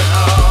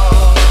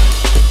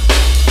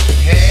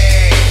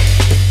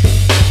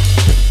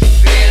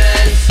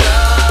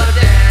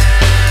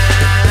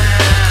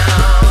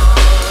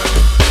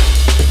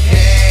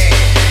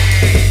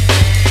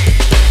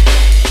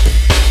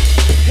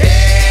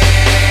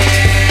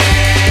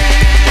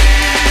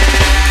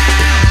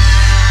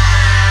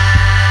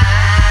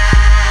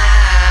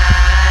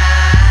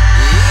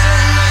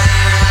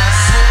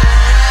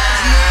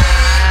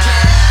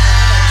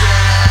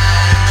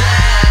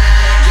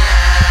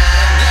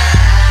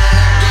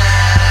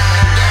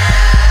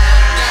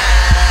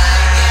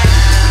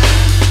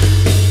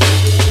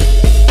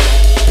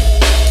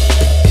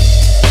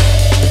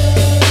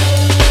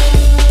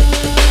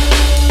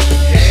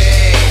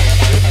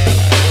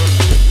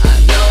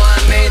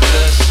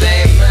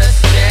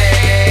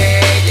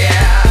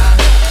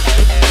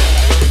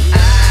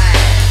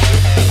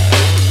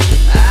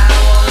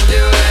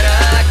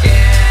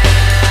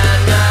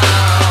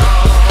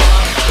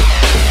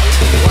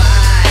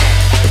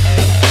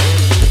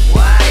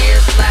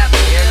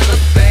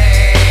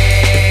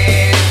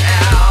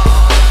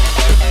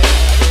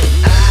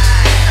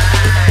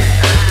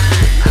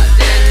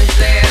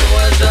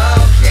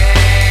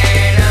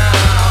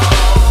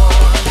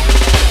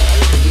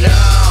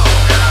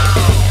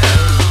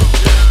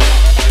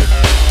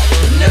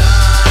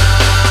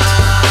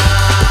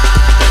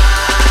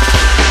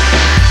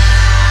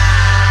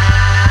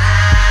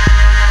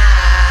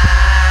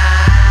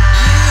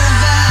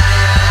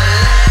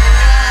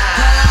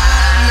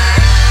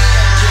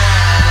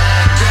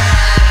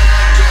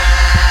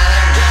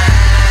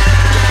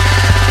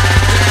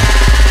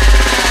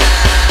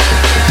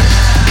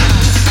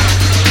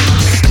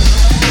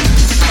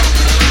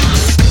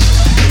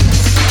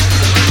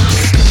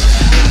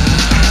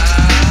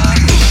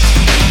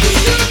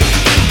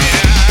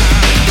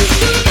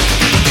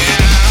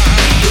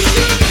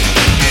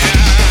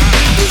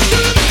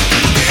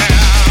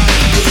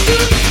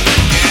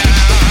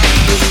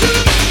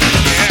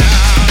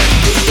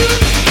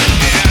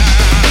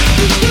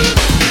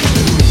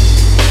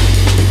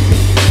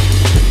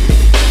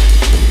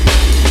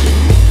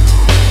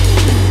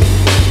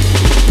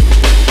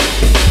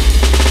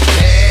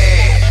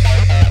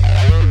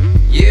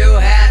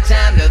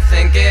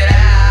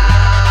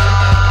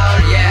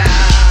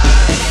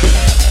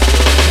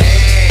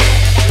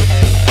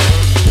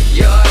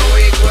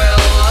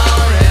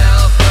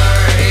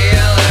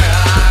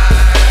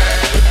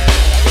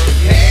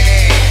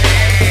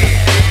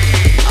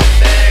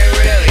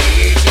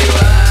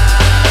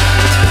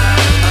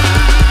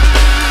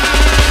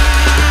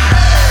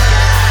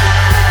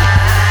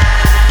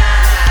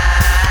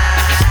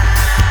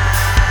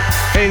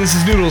 this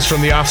is Noodles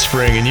from The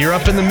Offspring, and you're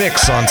up in the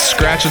mix on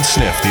Scratch and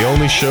Sniff, the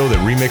only show that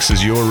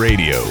remixes your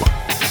radio.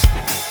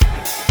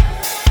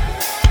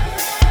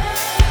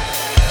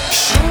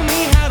 Show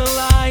me how to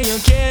lie,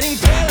 you're getting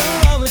better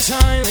all the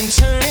time, and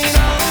turning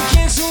all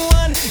against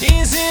one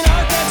is an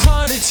art that's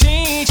hard to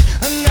teach.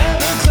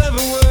 Another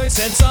clever word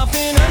sets off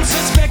an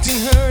unsuspecting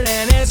hurt,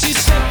 and as you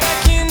step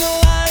back in the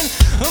line,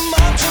 a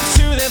mob jumps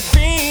to their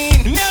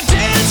feet. Now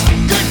dance,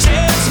 good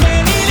dance,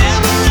 man, you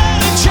never had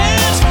a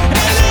chance,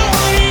 and no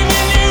one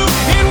even knew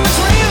it was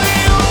really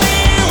only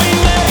you. And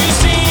now you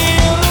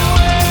steal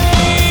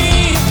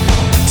away,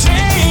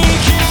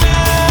 take it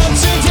out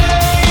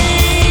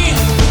today.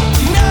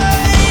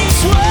 Nice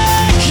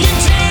work you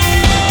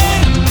did,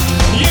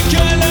 you're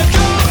gonna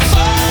go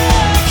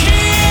fuck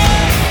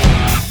it.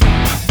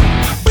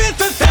 With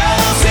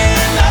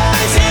 1,000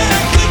 lies and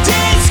a good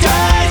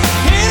disguise,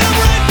 hit 'em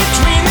right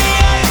between the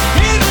eyes,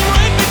 hit 'em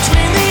right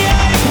between the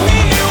eyes.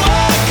 When you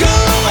walk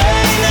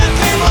away,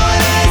 nothing more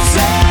to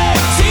say.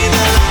 See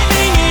the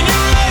lightning in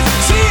your eyes,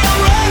 see 'em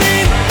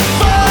running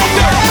for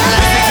their lives.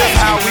 This is just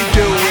how we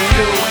do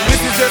it.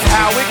 This is just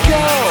how it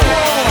goes.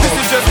 This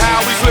is just how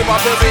we slip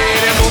off the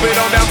bed and move it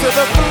on down to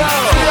the floor.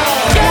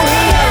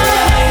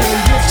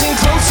 Drifting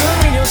closer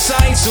in your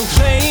sight, so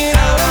play it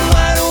out. I'm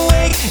wide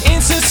awake,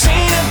 it's a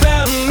scene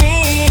about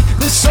me.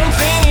 There's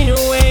something in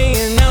your way,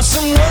 and now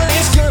someone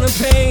is gonna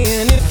pay.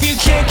 And if you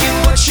can't get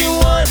what you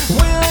want,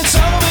 well, it's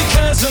all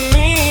because of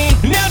me.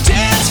 Now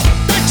dance,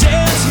 good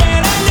dance,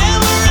 man, I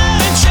never had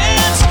a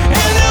chance,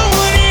 and no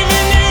one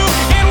even knew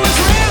it was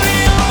really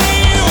only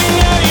you. And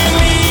now you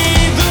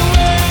lead the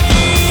way,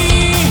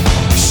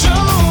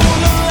 show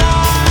the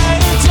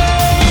light of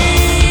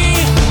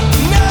day.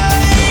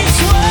 Nice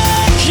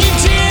work you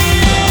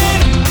did,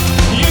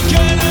 you're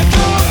gonna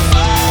go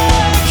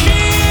fuck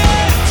it.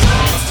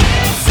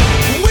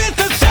 With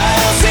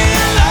 1,000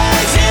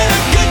 lies and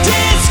a good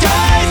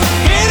disguise,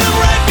 hit 'em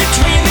right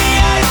between the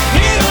eyes,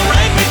 hit 'em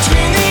right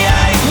between the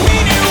eyes.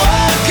 When you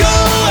walk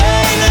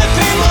away,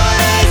 nothing more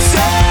to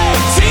say.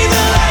 See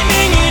the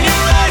lightning in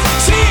your eyes,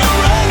 see 'em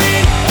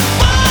running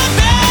for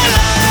their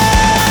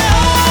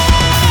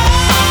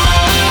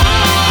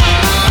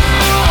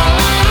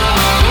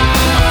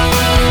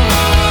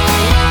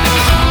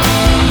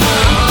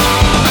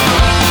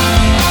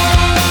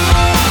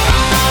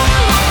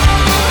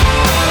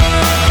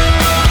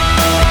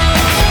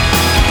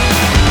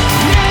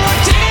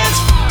dance,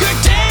 good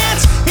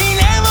dance, he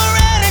never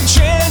had a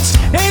chance,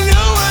 and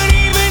no one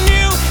even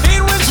knew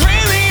it was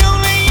really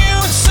only you.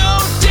 So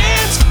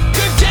dance,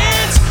 good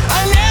dance,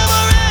 I never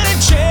had a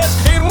chance,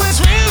 it was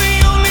really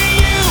only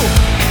you.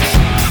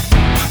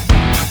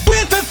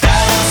 With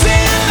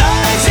 1,000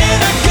 lies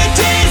and a good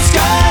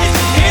disguise,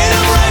 hit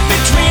 'em right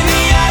between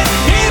the eyes,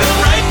 hit 'em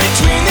right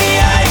between the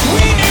eyes.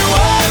 When you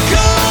walk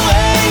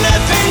away,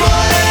 nothing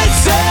more to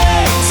say.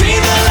 See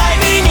the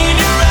lightning in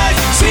your eyes,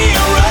 see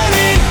 'em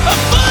running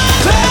above.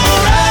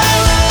 Clever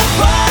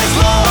alibis,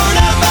 Lord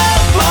of the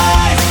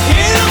Flies,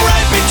 hit 'em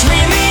right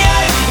between the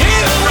eyes,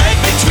 hit 'em right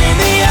between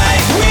the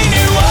eyes. When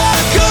you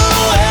walk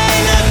away,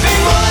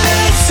 nothing more to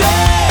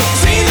say.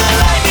 See the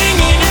lightning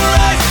in your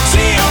eyes,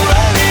 see 'em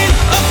running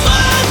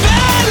above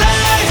their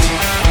lives.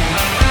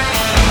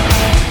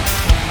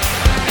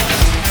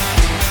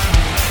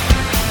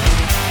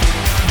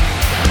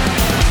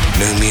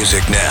 New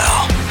music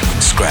now.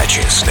 Scratch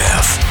and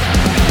Sniff.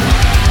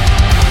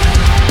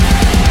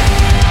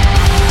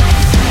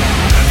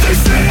 They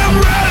say I'm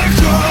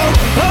radical,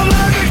 I'm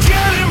like a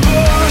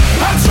cannonball.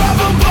 I drop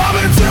a bomb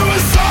into a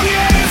song,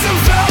 yeah, it's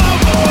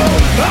infallible.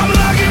 I'm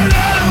like an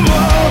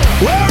animal,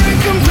 we're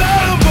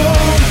incompatible.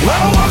 I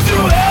walk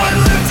through hell and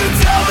live to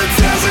tell the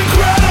tale's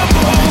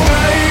incredible.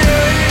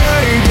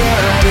 I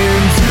got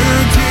in too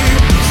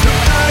deep, so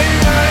I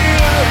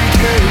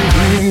can't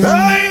breathe.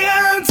 I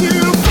had to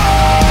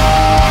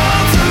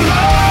fall to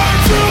learn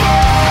to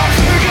walk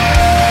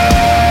again.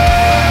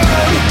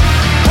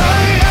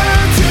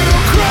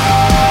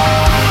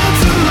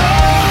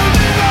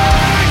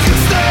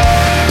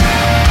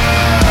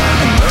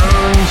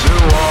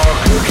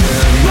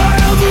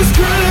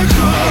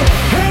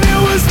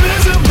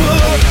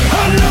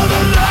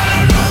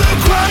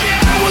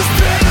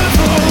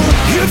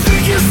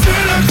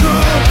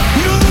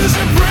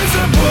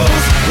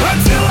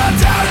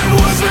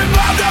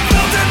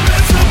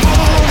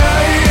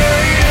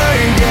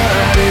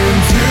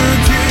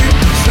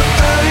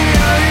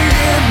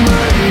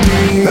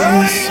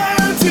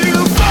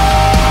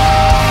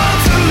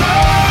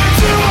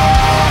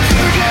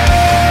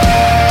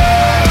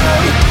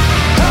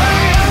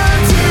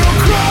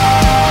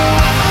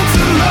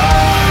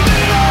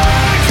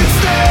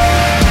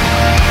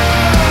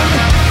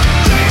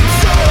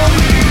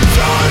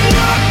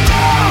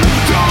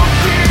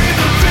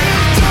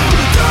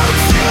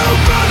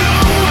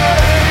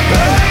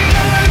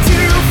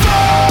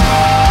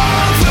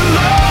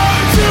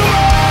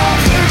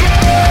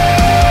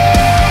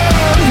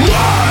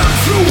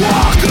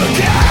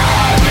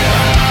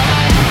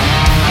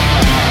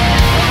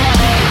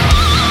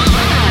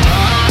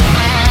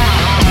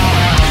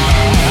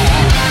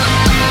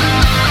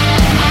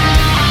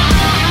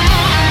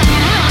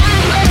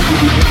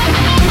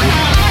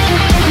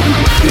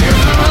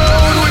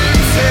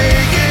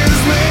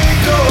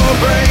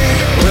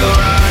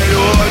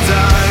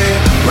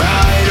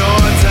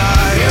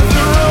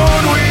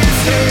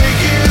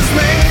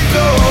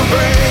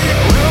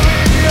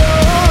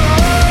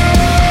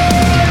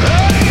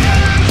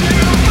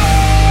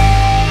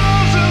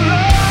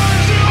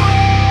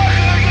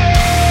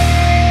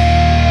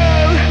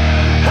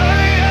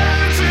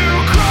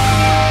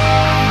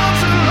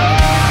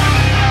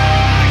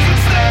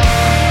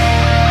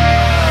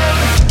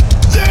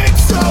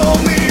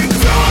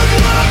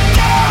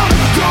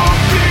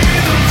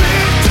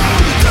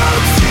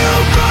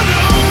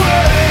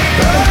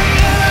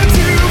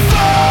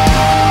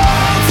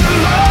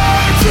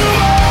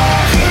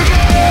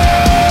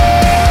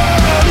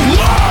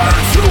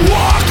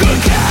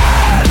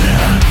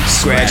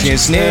 Scratch and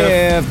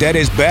Sniff. That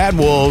is Bad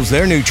Wolves,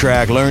 their new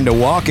track, Learn to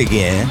Walk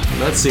Again.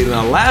 Let's see,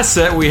 now last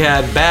set we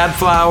had Bad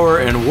Flower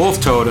and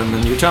Wolf Totem,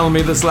 and you're telling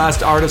me this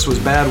last artist was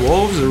Bad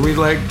Wolves? Are we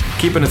like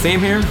keeping a theme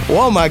here?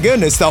 Whoa, my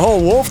goodness, the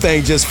whole wolf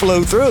thing just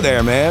flew through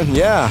there, man.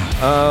 Yeah,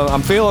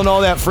 I'm feeling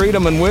all that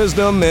freedom and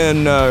wisdom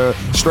and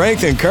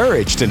strength and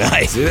courage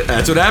tonight. See,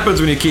 that's what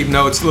happens when you keep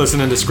notes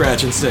listening to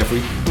Scratch and Sniff.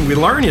 We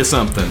learn you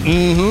something.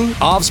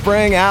 Mm-hmm.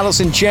 Offspring, Alice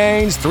in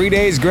Chains, 3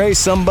 Days Grace,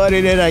 Somebody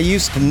That I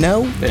Used to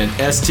Know. And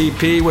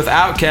STP with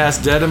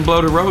Outkast, Dead and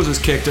Bloated Roses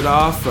kicked it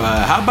off.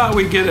 How about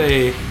we get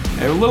a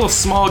little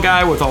small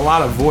guy with a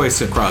lot of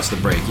voice across the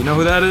break? You know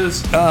who that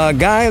is? A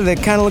guy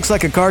that kind of looks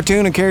like a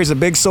cartoon and carries a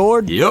big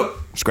sword? Yep.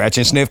 Scratch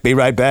and Sniff, be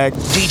right back.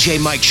 DJ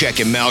Mike Check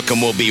and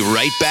Malcolm will be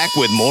right back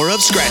with more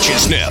of Scratch and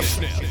Sniff.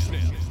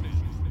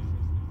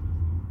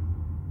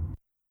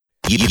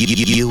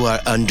 You are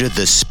under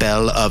the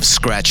spell of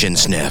Scratch and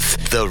Sniff.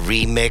 The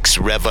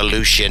remix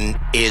revolution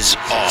is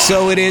on.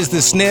 So it is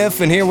the Sniff,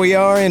 and here we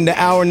are into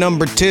hour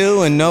number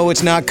 2. And no,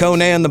 it's not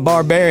Conan the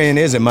Barbarian,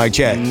 is it, Mike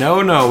Check?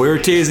 No. We were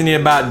teasing you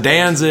about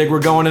Danzig. We're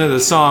going into the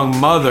song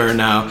Mother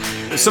now.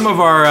 Some of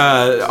our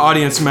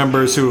audience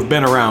members who have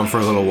been around for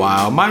a little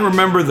while might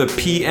remember the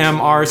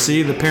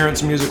PMRC, the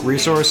Parents Music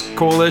Resource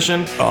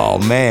Coalition. Oh,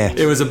 man.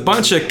 It was a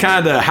bunch of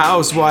kind of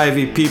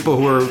housewivey people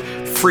who were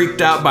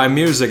freaked out by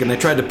music, and they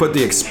tried to put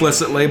the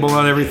explicit label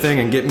on everything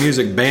and get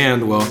music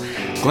banned. Well,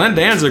 Glenn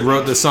Danzig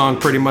wrote this song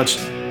pretty much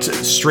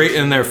straight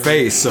in their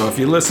face, so if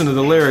you listen to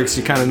the lyrics,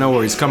 you kind of know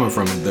where he's coming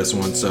from with this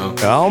one. So,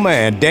 oh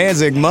man,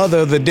 Danzig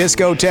Mother, the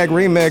discotheque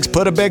remix,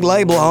 put a big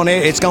label on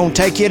it. It's gonna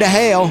take you to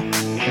hell.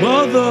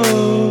 Mother,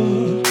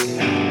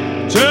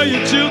 tell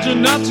your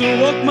children not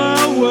to walk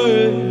my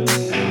way.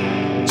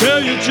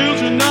 Tell your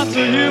children not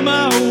to hear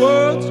my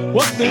words,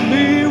 what they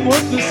mean,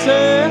 what they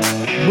say.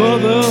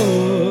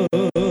 Mother,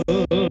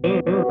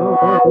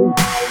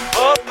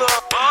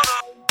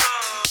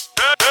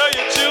 tell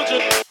your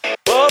children.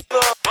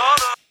 Mother,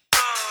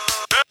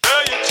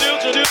 tell your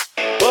children.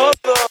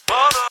 Mother,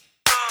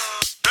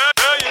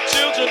 tell your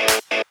children.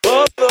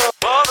 Mother,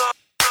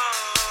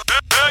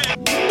 tell your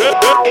children.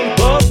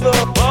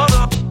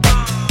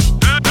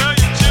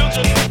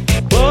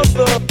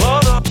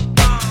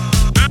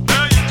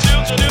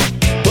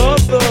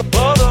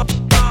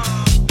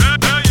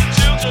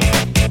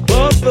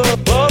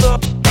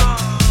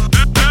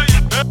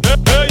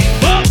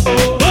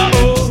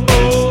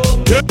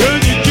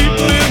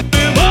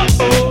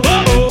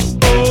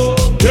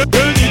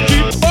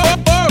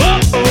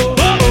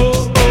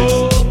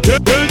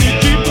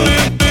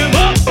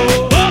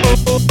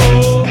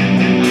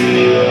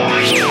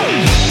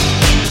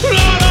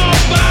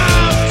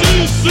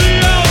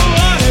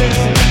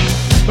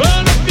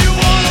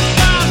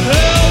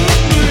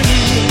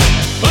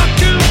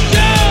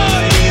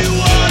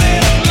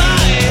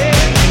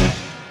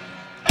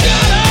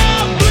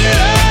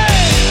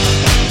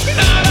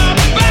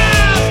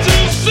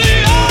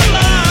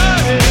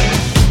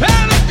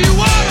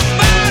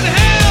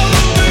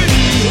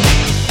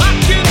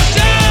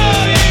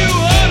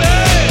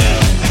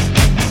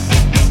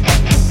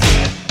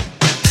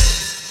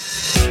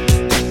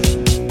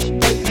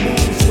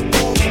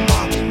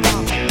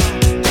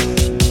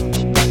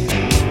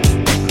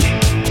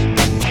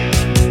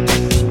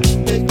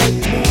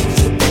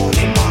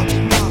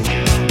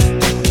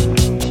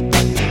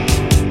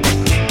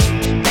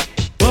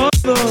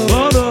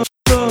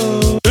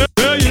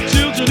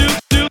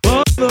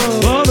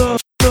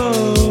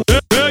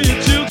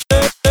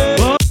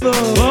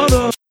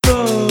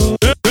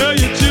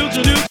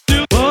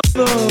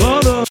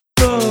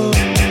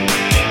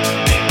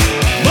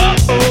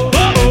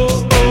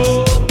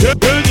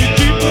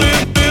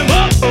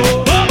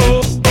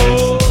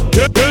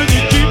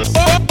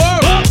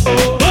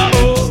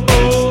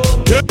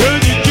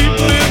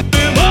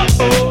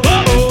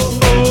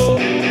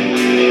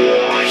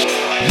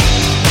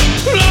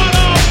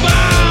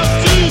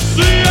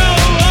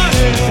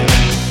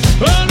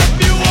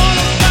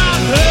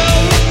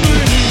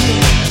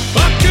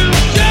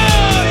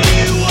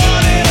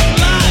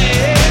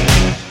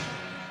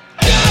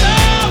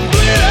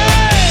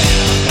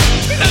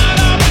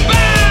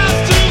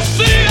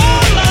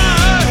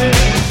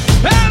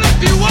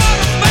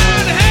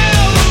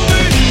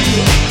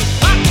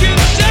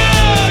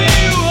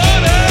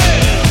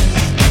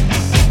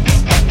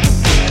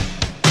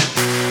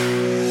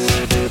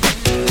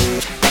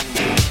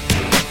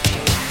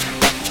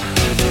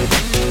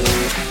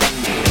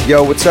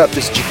 Yo, what's up?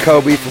 This is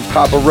Jacoby from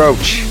Papa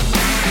Roach.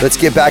 Let's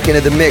get back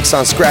into the mix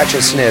on Scratch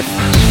and Sniff.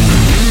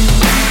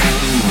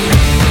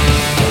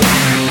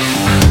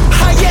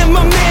 I am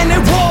a man at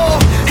war,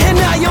 and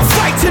I am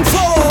fighting for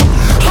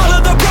all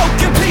of the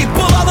broken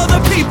people, all of the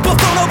people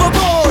thrown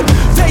overboard.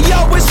 They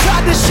always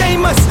try to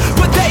shame us,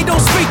 but they don't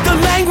speak the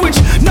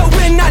language. No,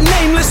 we're not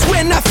nameless,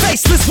 we're not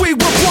faceless, we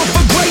were born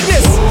for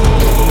greatness.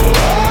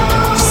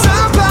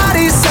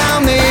 Somebody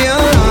sound the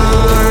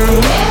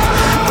alarm.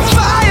 A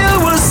fire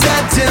was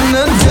set in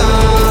the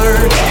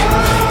dark.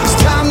 It's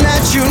time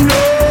that you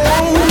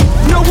know.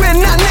 No, we're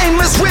not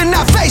nameless,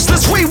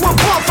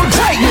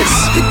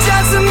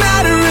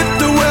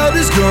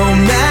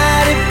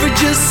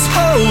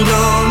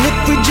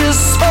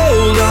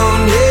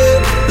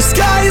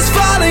 sky is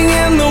falling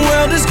and the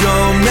world is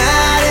gone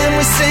mad, and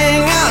we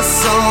sing our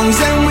songs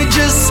and we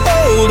just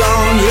hold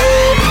on,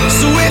 yeah.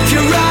 So if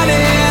you're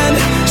running,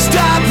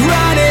 stop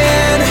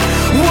running.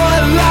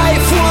 One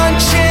life, one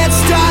chance,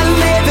 start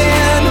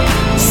living.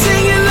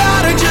 Sing it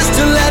louder just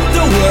to let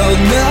the world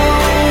know.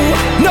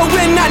 No,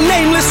 we're not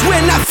nameless,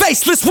 we're not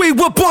faceless, we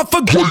were born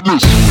for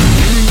greatness.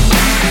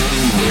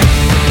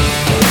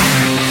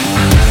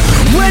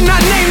 We're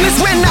not nameless,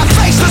 we're not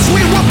faceless,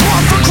 we were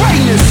born for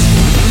greatness.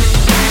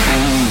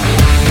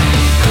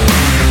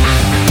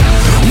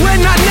 We're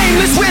not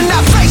nameless, we're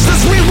not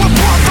faceless, we were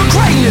born for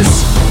greatness.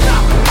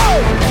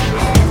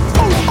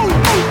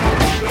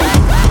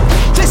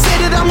 They say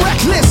that I'm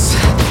reckless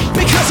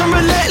because I'm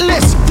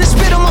relentless. They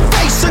spit on my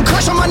face and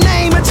crush on my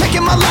name and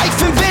taking my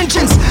life in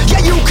vengeance.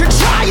 Yeah, you could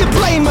try and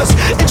blame us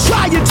and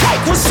try and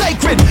take what's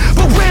sacred,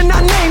 but we're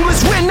not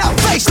nameless, we're not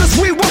faceless,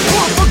 we were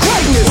born for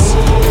greatness.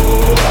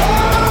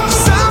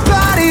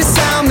 Somebody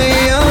sound the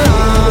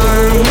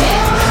alarm.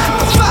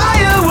 The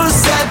fire was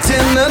set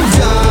in the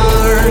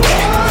dark.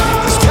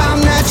 It's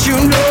time that you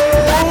know.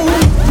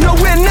 No,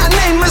 we're not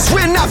nameless,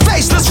 we're not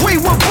faceless, we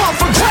were born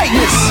for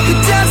greatness. It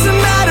doesn't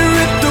matter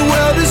if the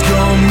world is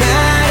gone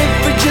mad, if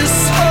we just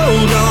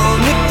hold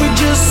on, if we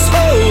just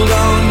hold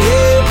on,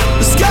 yeah.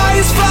 The sky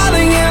is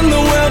falling and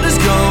the world is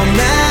gone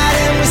mad,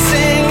 and we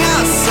sing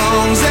our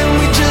songs and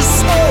we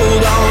just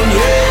hold on,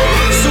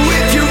 yeah. So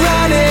if you're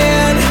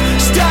running,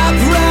 stop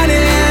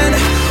running.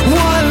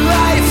 One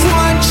life,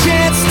 one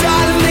chance,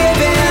 start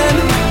living.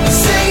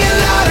 Sing it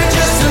louder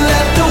just to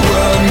let the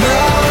world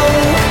know.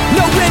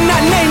 No, we're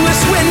not nameless,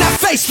 we're not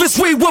faceless,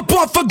 we were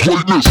born for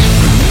greatness.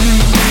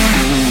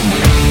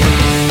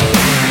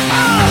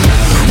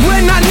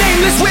 We're not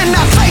nameless, we're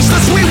not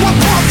faceless, we were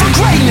born for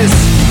greatness.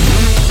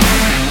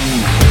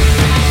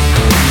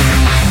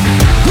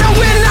 No,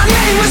 we're not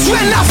nameless,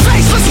 we're not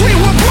faceless, we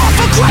were born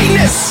for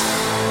greatness.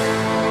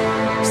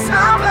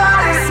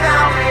 Somebody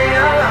sound the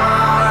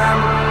alarm.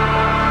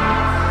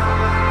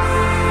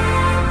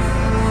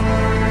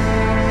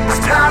 It's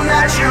time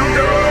that you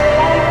know.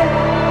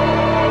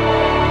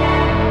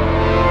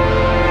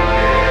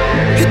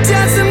 It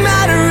doesn't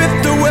matter if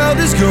the world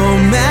is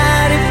gone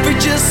mad, if we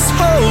just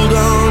hold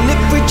on,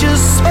 if we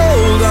just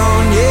hold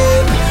on,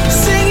 yeah.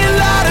 Sing it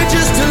louder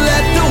just to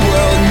let the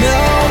world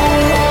know.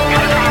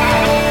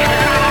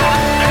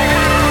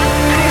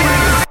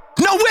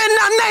 No, we're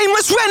not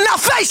nameless, we're not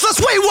faceless,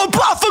 we were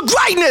born for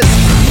greatness.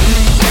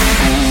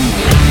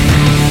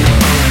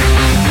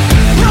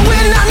 No,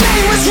 we're not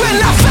nameless, we're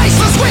not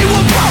faceless, we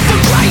were born for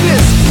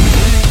greatness.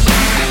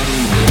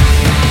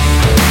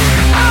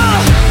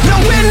 No,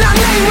 we're not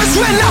nameless,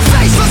 we're not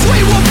faceless,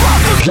 we were born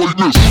for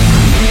greatness.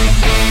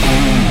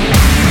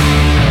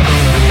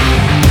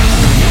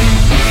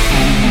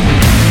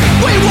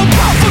 We were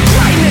born for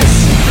greatness.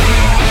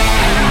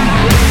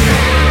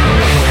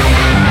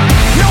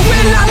 No,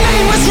 we're not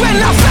nameless, we're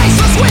not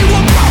faceless, we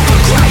were born for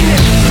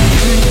greatness.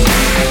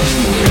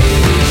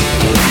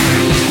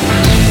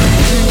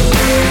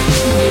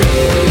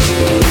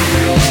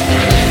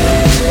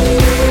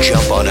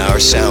 Jump on our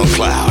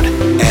SoundCloud,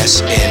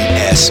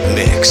 snsmix.com.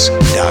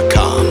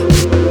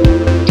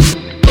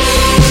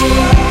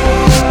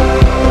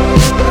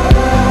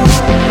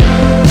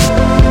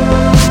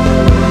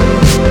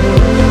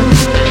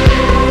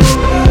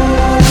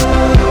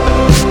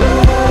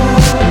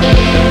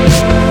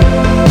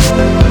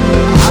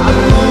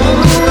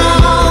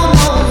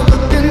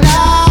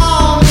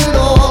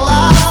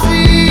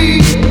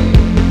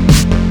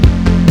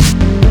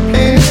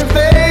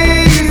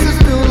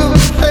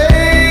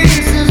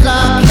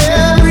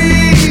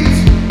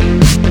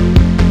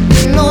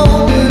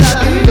 Know that I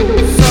can do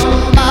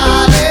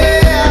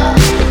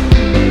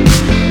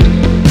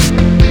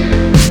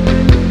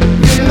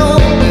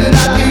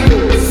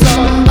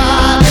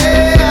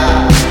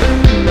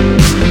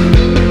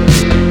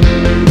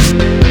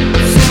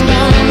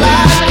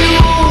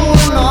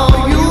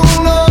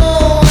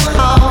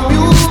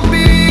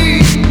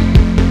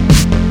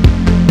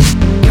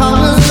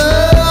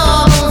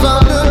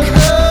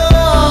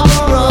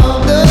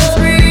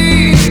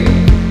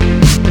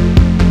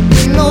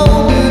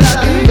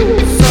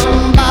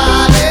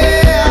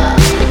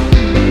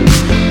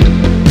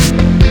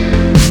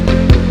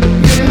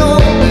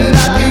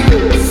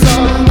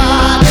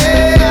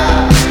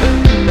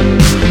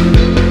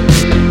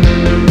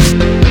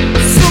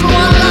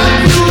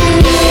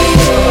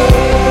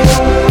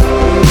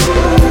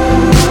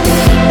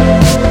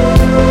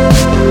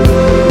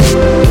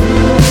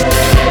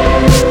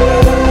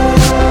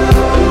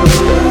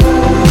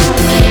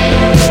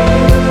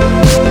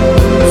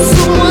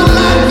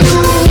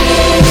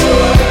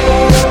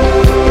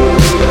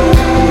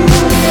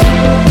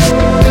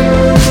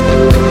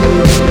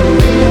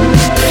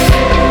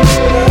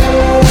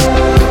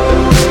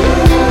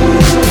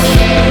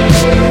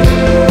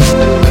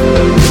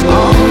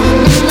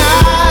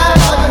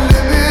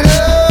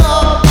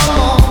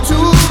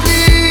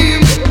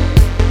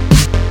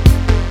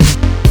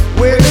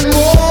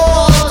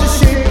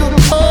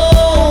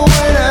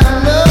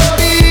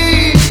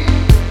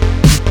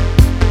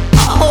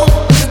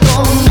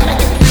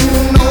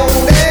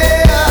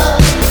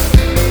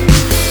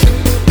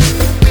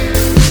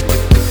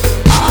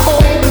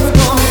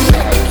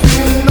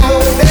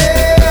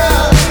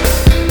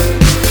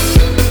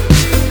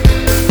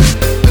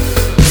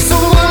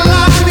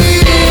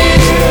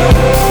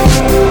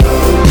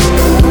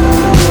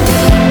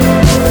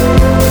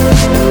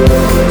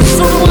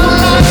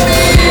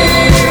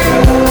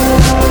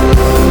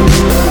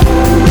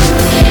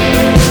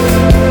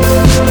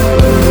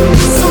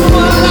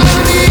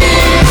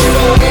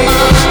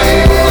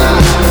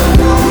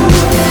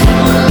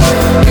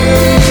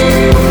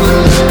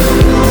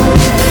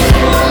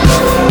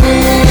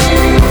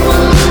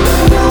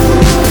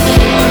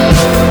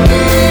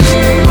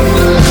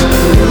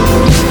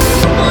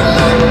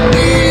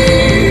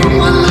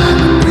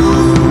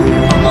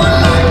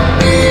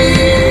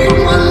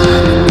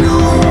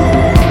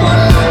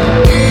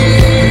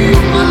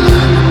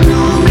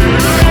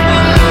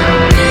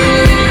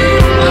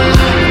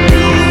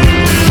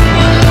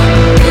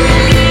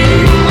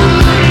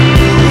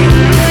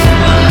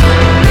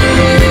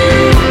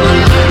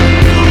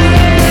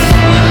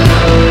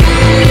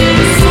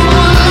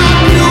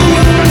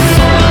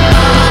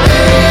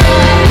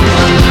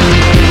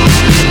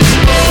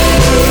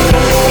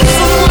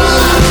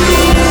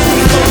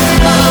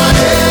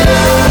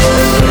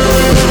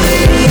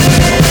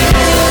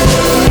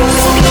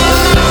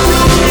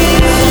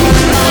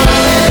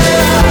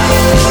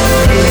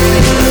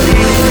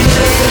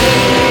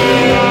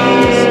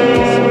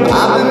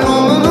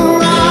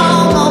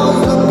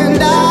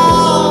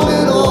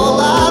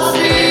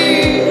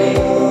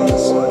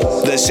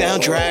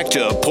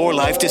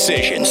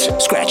decisions.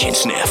 Scratch and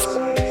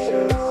Sniff.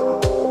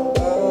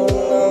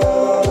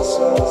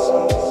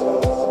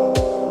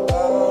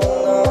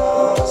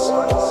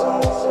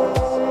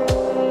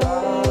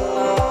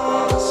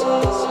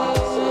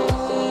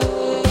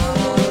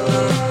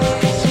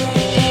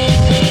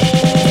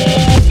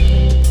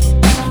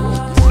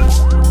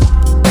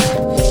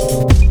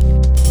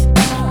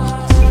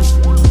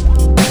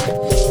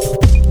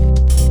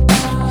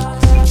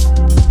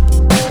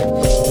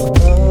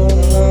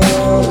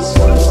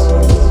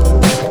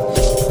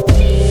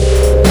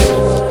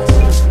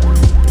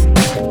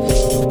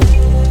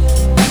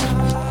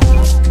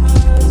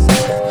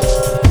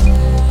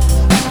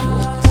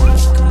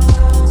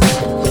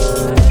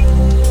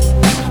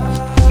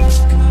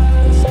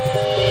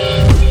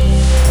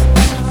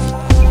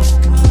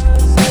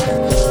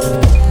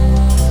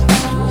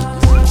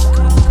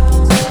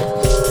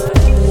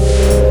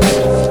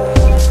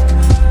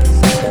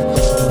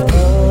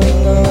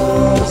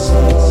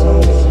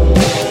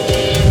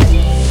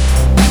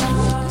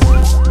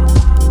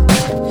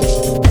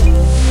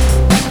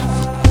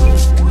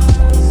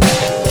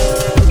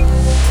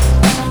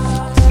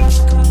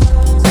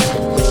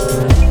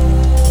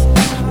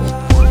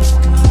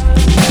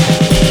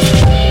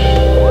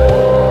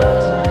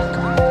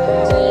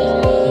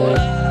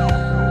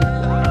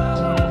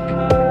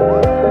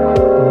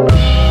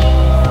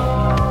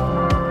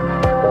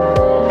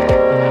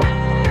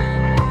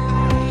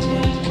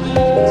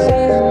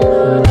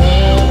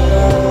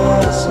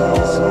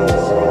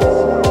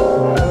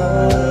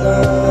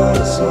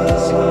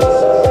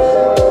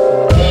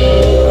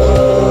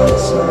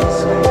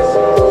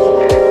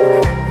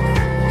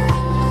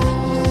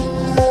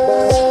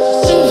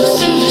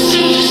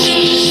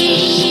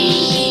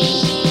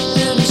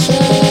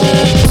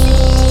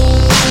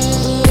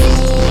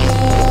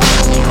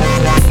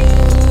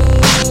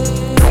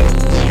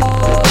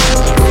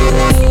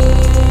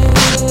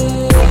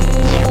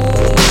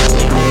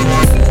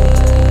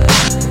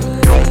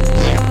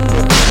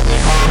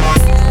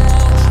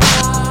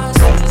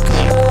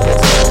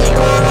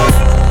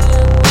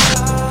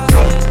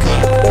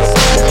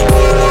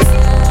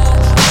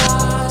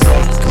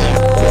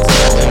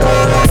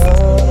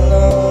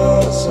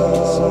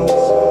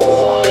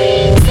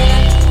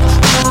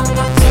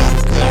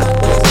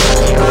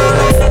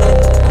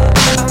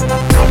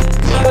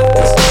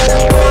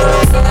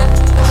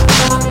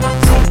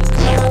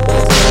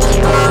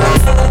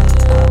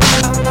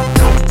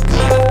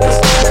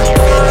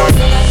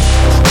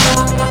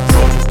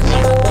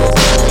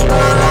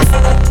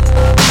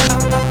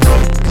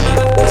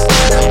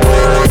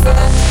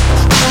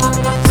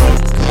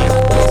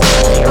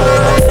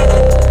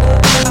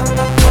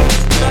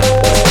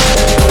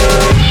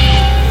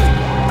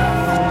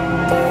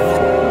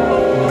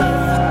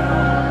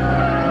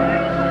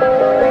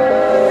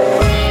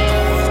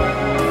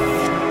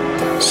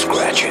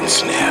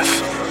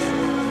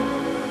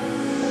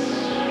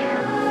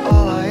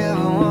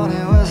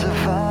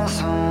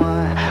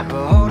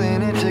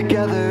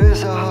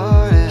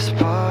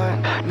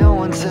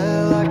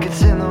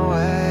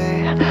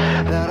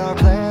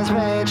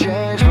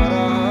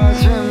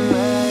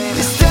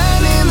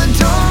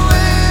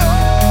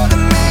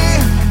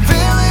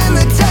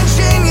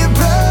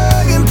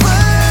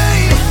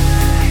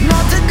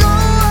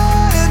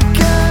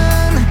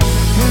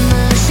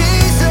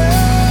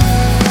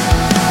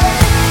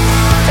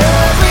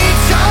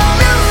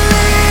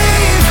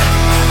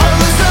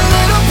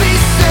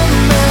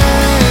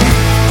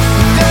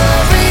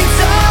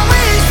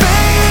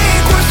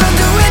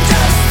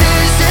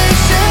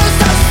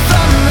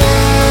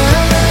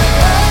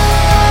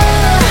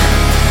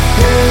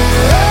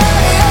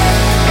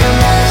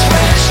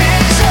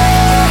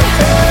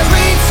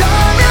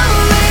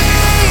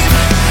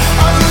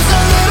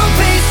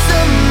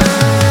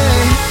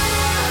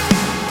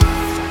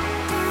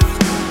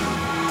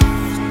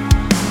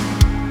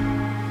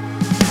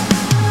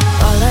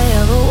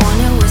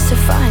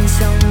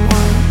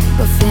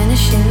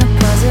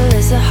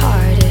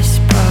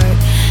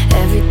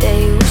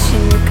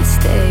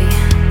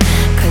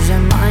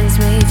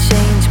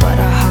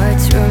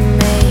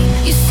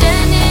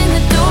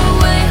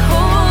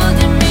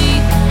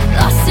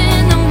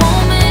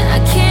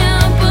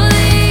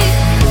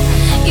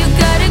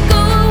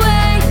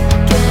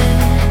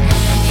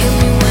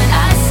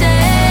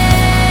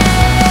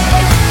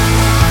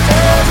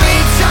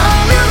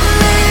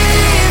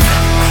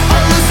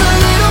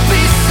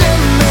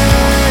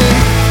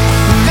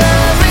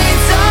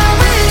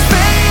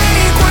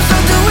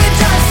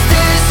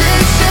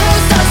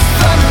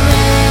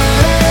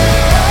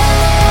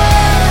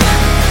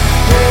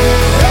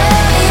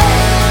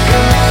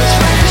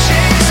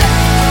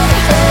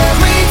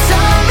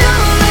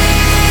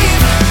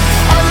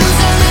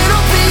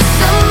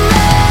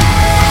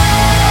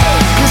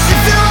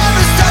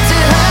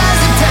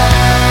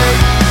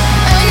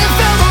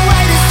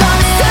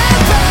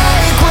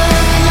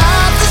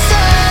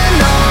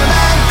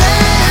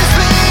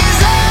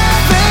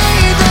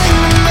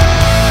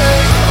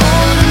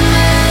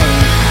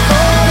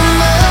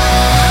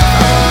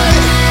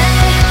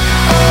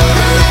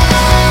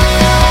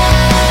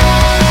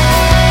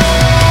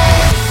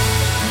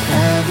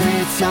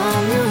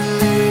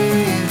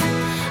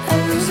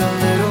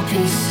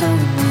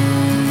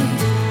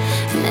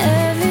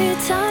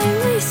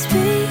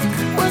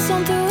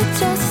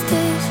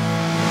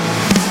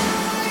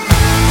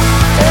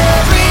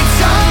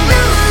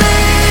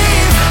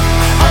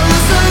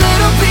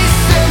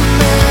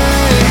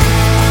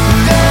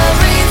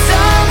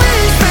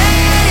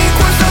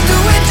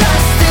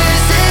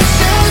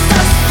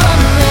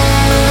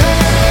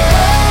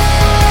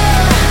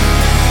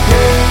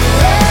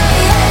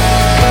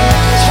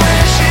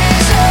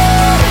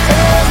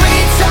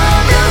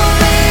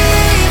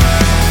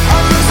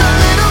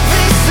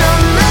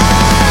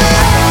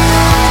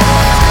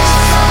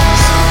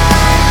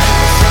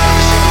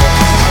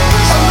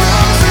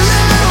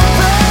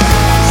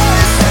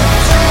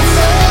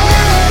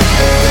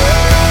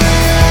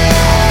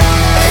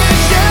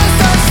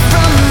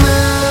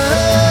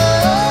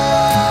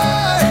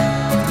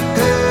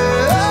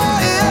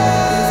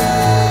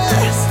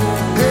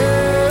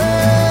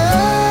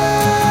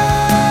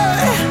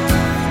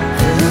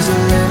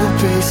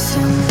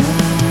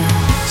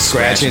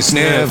 Scratch and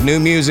Sniff. New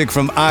music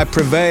from I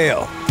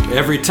Prevail.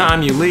 Every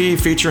Time You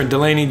Leave, featuring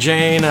Delaney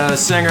Jane, a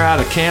singer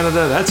out of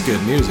Canada. That's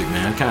good music,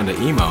 man. Kind of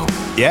emo.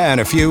 Yeah, and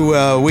a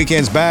few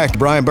weekends back,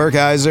 Brian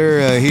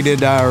Burkheiser, he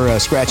did our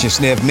Scratch and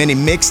Sniff mini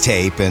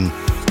mixtape, and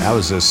that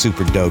was a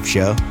super dope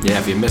show. Yeah,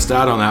 if you missed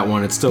out on that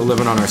one, it's still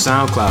living on our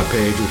SoundCloud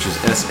page, which is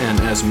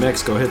SNS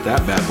Mix. Go hit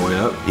that bad boy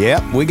up.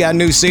 Yep, we got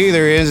new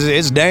Seether.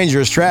 It's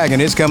Dangerous track,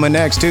 and it's coming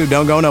next, too.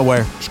 Don't go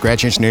nowhere.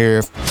 Scratch and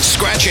Sniff.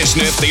 Scratch and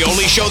Sniff, the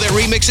only show that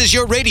remixes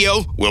your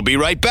radio. We'll be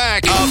right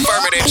back.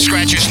 Affirmative,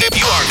 Scratch and Sniff,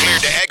 you are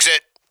cleared to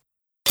exit.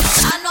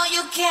 I know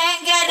you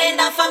can't get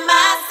enough of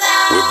my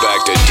sound. We're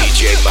back to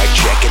DJ Mike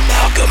Check and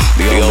Malcolm,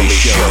 the only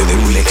show that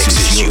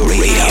remixes your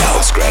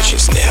radio. Scratch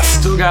and Sniff.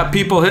 Still got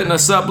people hitting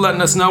us up,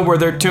 letting us know where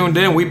they're tuned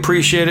in. We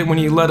appreciate it when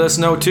you let us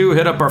know too.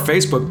 Hit up our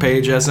Facebook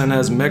page,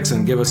 SNS Mix,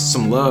 and give us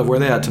some love. Where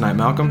they at tonight,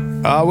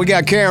 Malcolm? We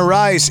got Karen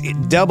Rice,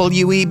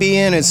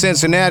 WEBN in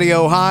Cincinnati,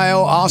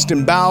 Ohio,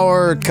 Austin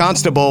Bauer,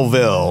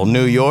 Constableville,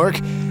 New York.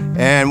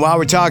 And while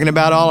we're talking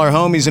about all our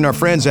homies and our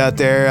friends out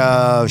there,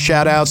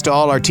 shout outs to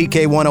all our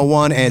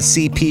TK101 and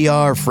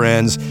CPR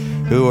friends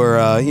who are,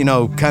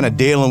 kind of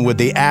dealing with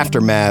the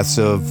aftermaths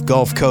of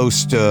Gulf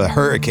Coast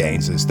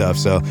hurricanes and stuff.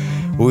 So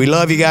we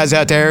love you guys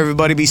out there.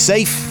 Everybody be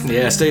safe.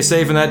 Yeah, stay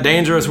safe in that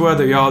dangerous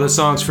weather, y'all. This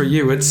song's for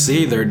you. It's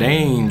Seether,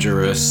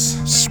 Dangerous.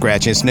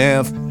 Scratch and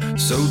Sniff.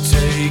 So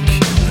take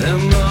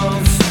them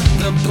off,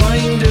 the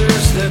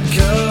blinders that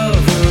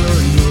cover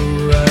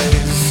your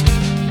eyes.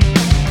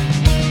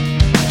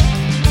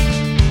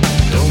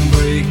 Don't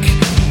break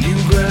new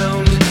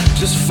ground,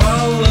 just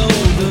follow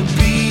the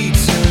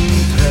beaten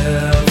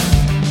path.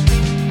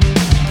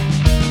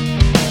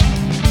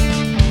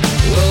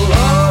 Well,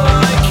 all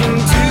I can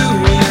do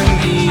in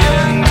the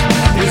end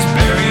is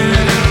bury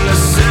it in the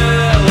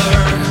cellar,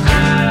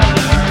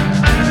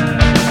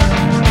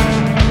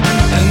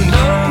 and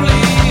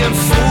only a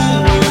fool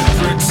would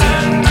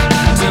pretend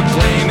to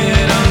blame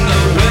it on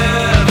the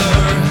weather.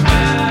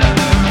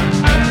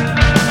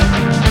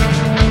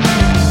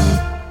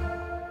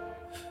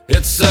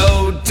 It's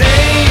so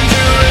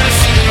dangerous,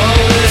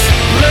 all this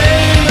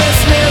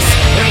blamelessness,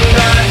 and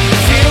I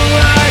feel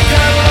like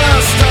I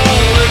lost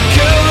all the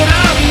good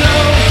I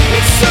know.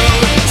 It's so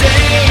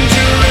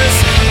dangerous,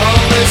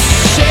 all this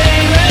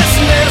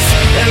shamelessness,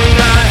 and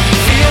I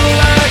feel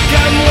like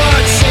I'm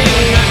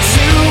watching a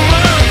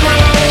tumor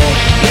grow.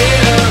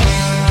 Yeah.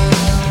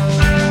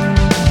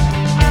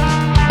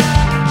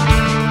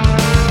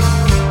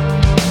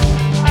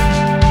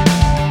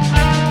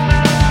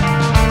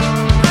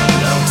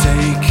 Now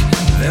take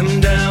them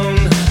down,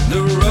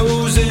 the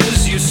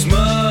roses you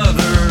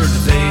smothered,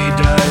 they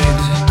died.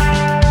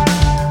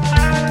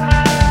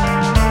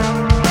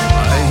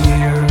 I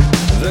hear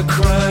the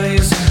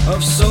cries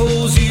of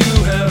souls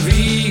you have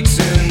eaten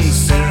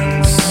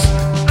since.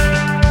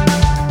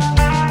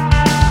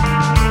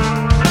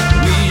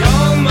 We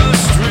all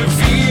must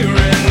revere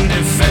and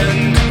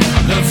defend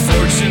the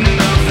fortune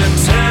of the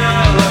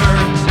teller.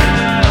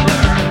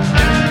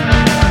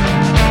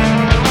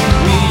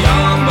 We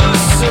all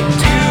must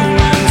subdue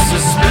and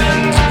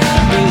suspend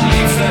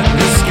belief that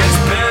this gets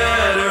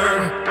better.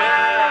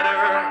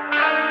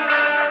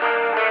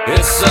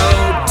 It's so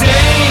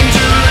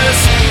dangerous,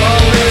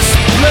 all this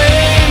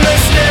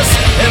blamelessness,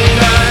 and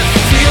I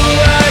feel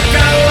like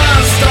I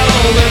lost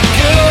all the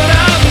good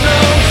I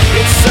know.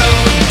 It's so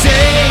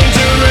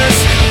dangerous,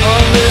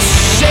 all this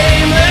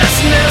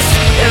shamelessness,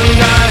 and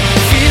I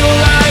feel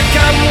like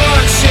I'm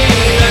watching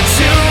a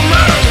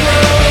tumor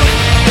grow.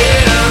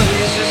 Yeah.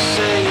 Please just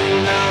say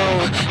you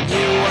know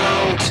you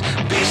won't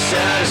be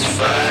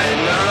satisfied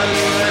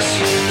unless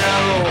you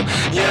know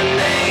your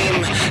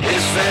name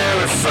is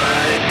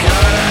verified.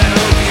 God, I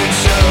hope you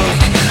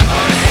choke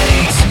on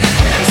hate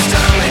and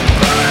stomach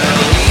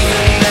bile,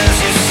 even as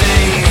you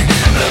sing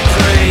the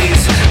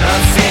praise of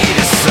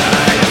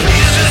feticide.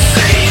 Please just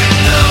say you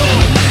know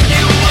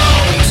you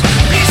won't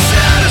be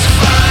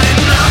satisfied,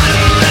 not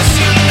unless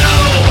you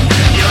know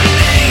your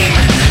name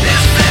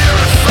is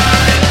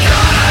verified.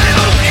 God, I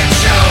hope you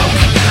choke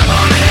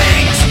on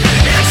hate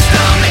and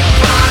stomach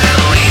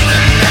bile,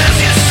 even as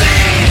you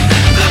sing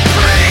the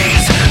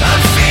praise of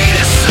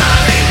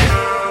feticide.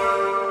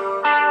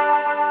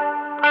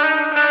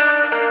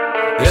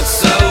 It's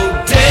so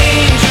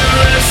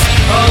dangerous,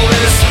 all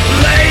this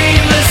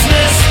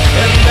blamelessness,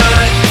 and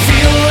I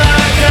feel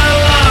like I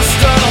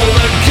lost all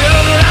the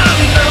good I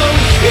know.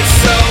 It's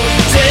so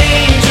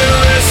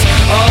dangerous,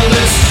 all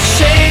this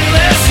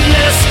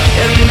shamelessness,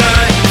 and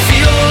I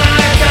feel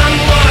like I'm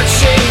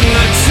watching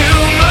a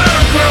tumor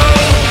grow.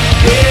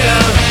 Yeah.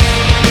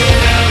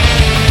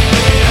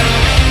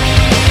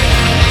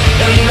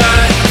 And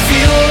I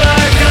feel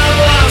like I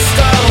lost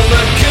all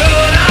the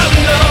good I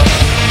know.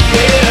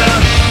 Yeah.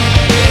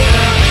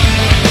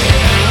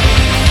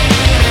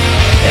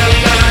 And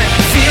I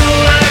feel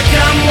like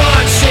I'm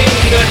watching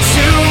a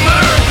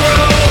tumor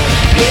grow.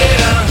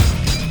 Yeah.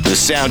 The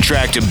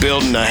soundtrack to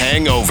building a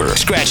hangover.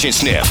 Scratch and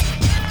Sniff.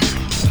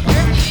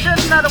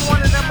 It's another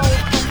one of them old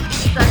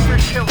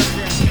sacred killers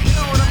in. You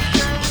know what I'm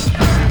saying?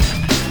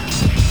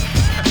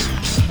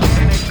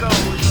 And it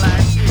goes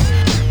like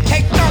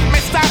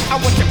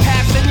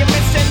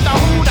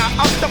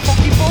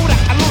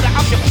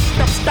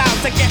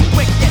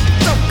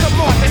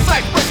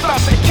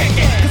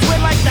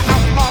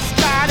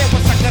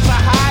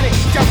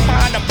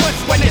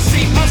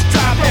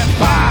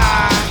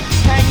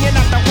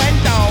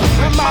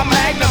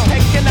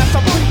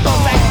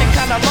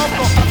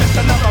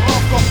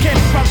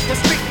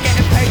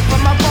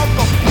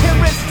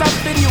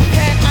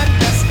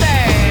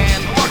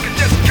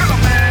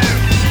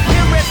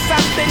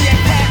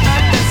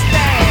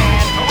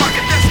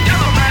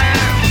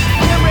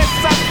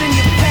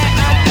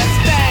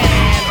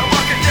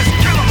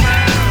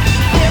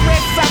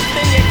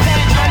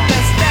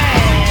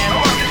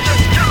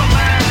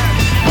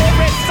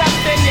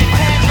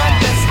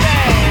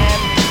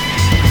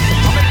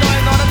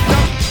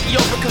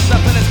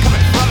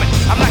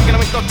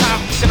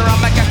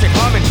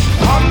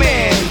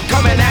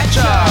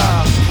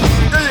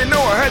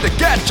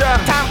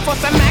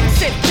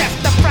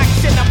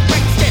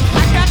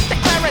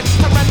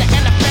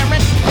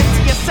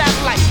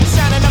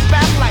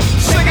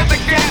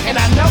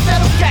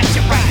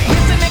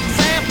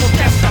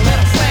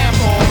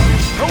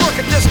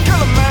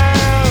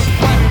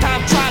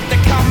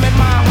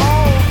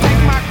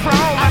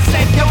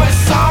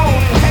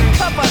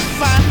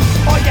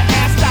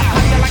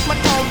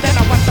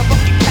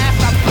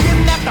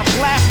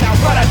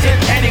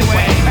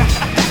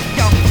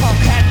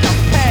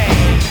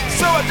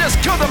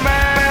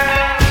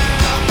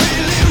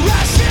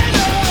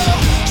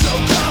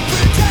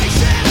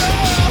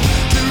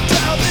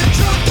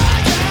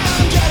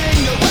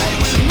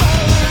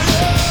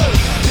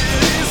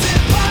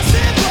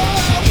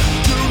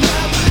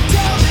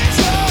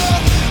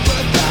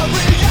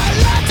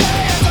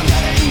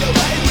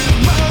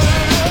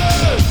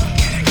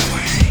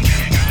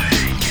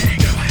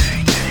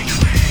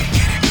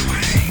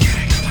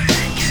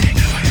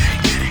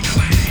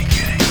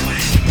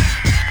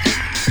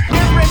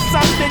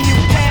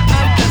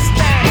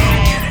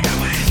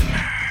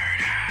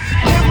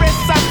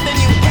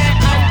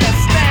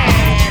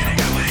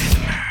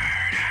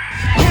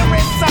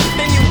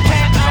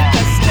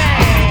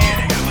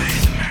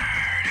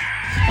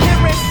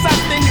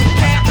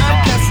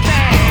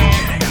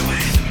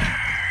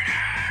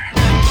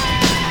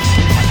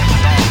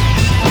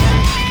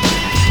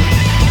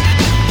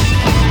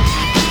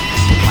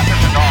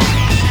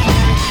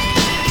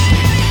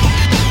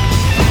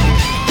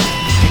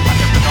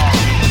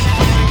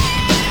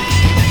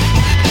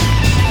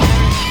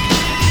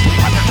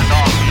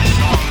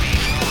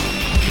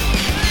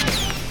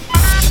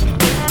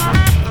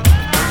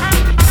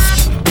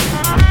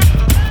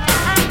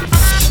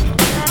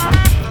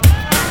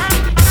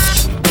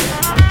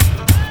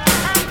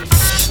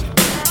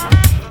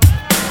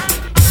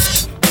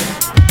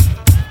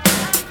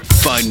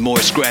Find more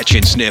Scratch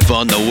and Sniff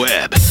on the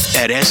web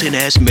at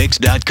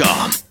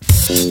snsmix.com.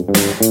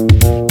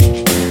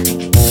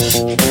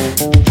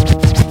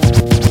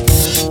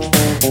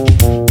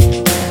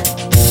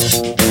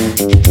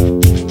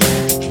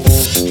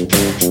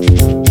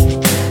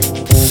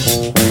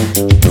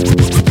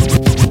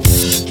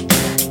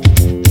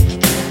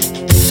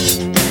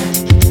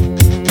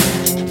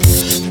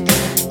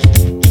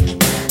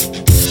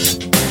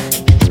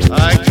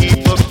 I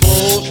keep a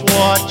close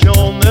watch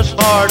on this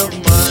heart of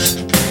mine.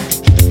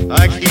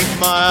 I keep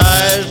my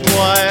eyes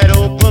wide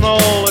open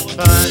all the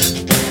time.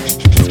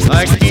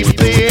 I keep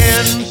the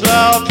ends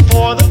out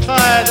for the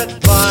tie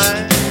that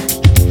binds.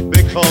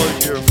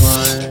 Because you're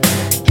mine,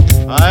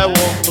 I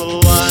walk the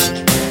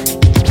line.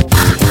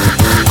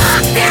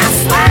 Walk this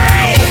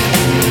way,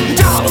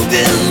 don't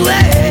this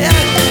way.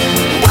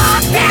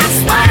 Walk this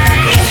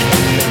way,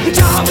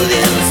 don't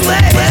this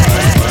way.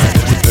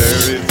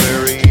 Very,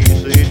 very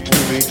easy to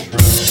be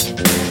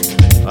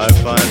true. I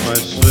find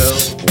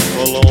myself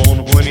alone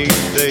when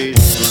each day's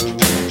through.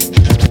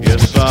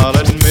 Yes, I'll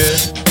admit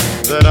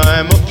that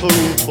I'm a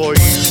fool for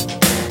you.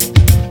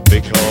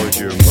 Because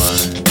you're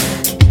mine,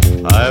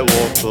 I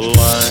walk the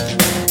line.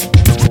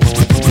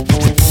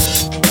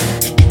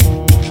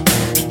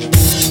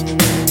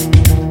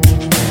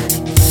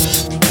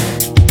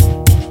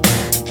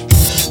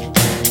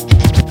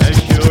 As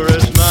sure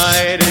as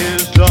night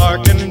is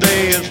dark and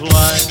day is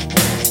light,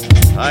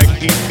 I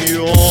keep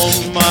you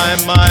on my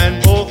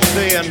mind both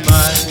day and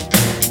night.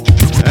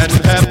 And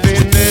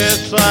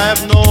happiness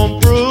I've known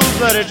proves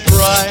that it's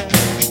right.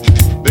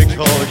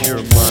 Because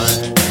you're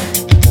mine,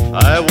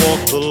 I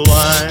walk the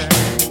line.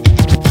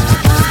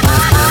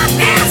 Walk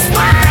this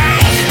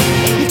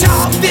way,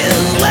 talk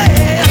this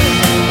way.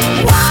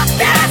 Walk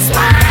this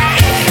way,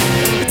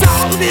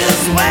 talk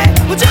this way.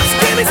 Well, just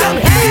give me some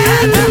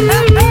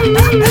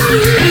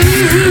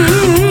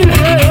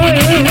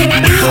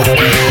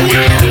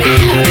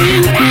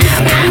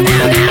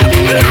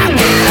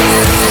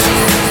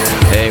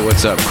Hey,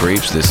 what's up,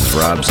 creeps? This is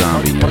Rob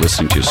Zombie, and you're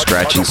listening to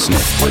Scratch and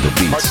Sniff, where the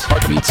beats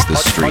meets the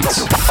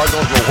streets.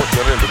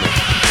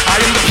 I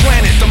am the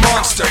planet, the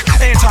monster,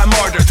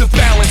 anti-martyr, the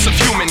balance of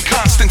human,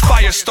 constant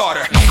fire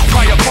starter.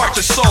 Pry apart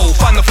the soul,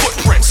 find the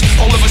footprints,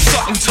 all of a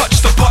sudden touch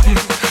the button.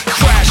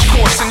 Crash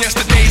course in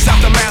yesterday's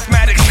after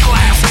mathematics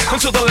class,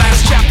 until the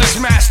last chapter's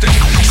mastered.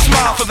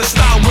 Smile for the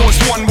Star Wars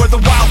one, where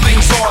the wild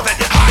things are that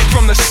hide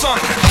from the sun.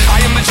 I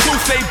am the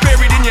truth they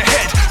buried in your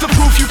head, the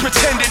proof you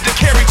pretended to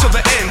carry to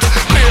the end.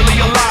 Barely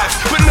alive,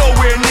 but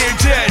nowhere near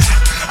dead.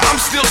 I'm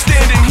still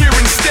standing here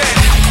instead.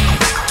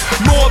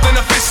 More than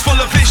a fistful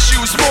of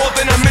issues, more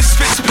than a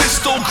misfit's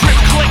pistol grip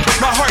click.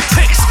 My heart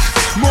ticks.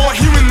 More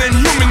human than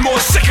human, more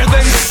sicker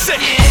than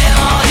sick.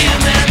 Yeah, more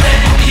human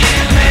than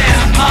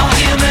human. More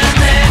human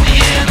than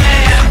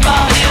human.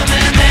 More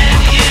human than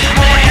human.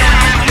 More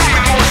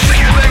human, more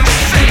sicker than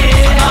sick.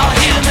 Yeah, more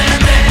human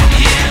than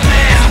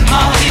human.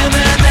 More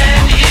human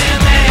than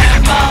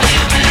human. More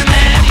human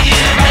than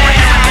human. More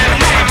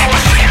human,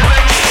 more sicker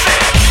than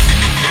sick.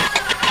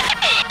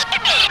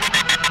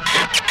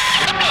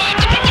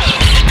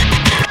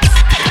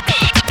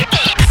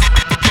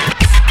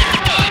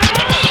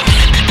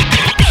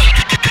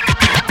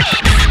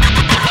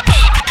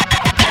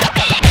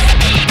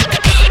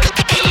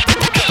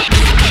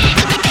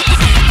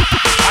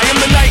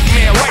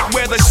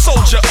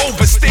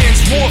 Overstands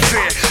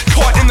warfare,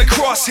 caught in the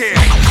crosshair.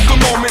 The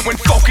moment when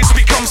focus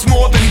becomes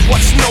more than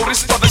what's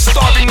noticed by the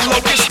starving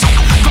locust.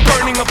 The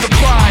burning of the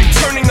pride,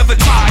 turning of the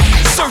tide,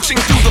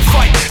 searching through the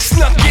fight.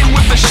 Snuck in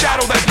with the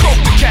shadow that broke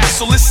the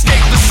castle.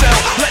 Escape the cell,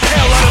 let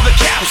hell out of the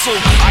capsule.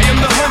 I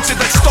am the hunted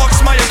that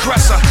stalks my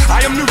aggressor.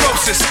 I am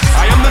neurosis,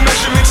 I am the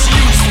measurements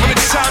used when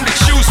it's time to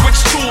choose which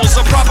tools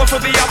are proper for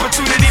the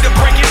opportunity to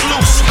break it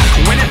loose.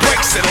 When it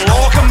breaks, it'll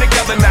all come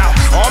together now.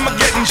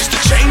 Armageddon, just a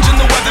change in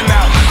the weather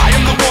now. I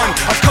am the one,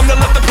 I've come to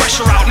let the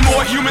pressure out.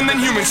 More human than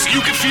human, so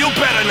you can feel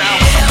better now.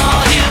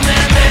 More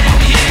human than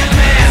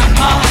human.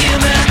 More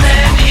human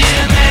than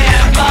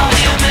human. More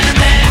human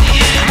than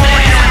human. More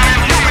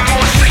human,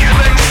 more sicker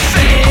than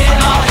sick.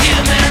 More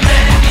human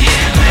than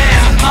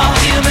human. More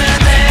human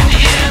than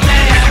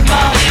human.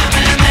 More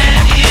human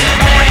than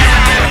human. More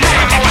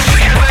human, more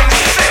sicker than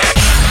sick.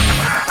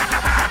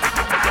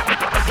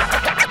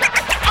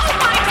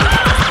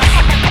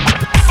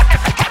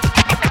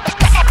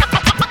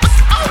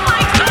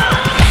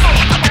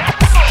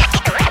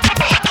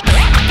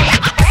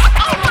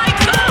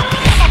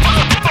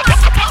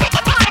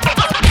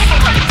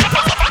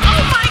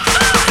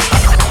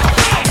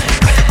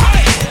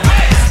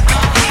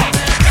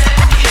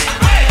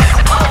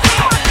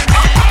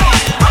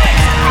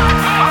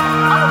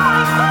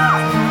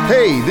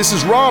 This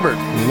is Robert.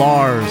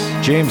 Lars.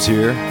 James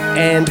here.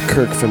 And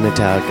Kirk from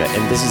Metallica.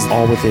 And this is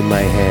All Within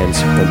My Hands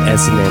from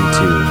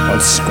S&M2 on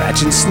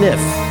Scratch and Sniff,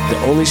 the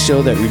only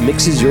show that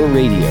remixes your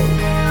radio.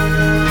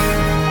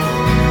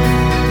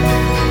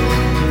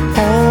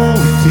 All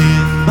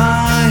within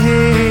my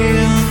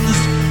hands,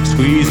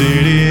 squeeze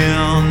it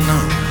in,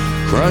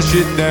 crush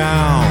it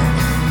down.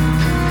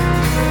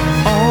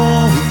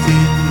 All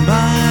within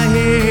my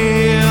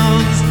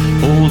hands,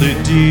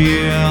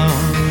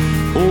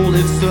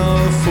 it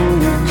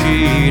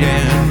suffocating.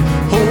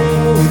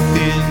 Hold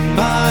within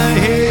my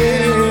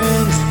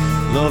hands,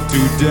 love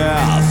to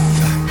death.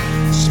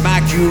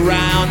 Smack you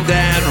round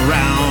and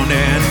round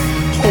and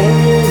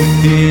hold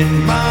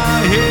within my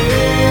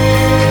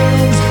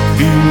hands.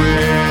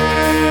 Beware.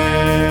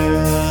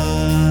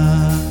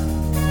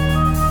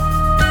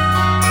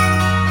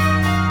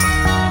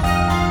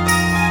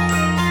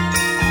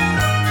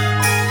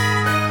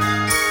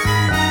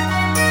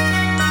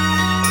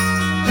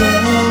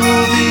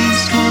 Love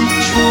is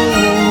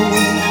control.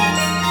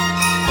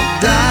 I'll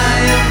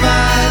die if I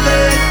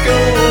let go.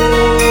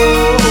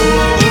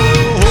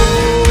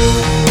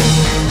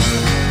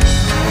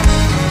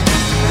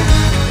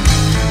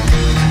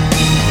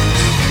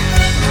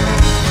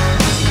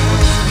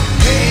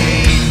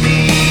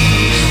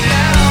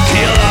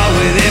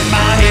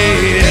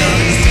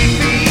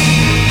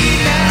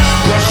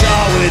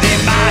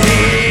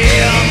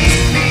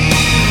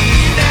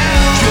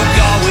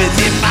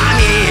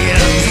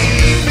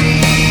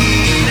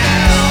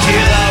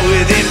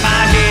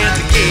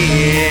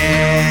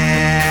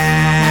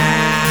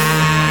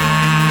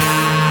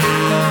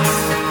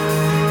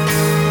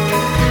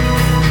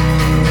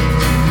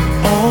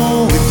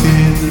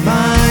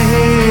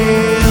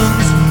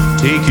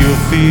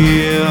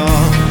 Fear,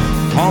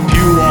 pump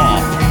you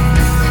up,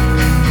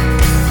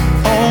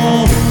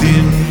 all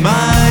within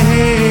my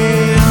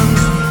hands,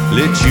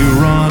 let you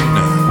run,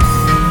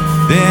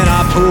 then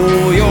I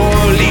pull your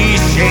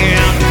leash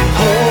and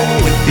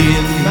hold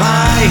within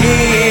my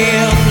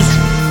hands,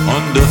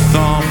 under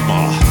thumb,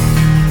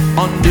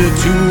 under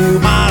to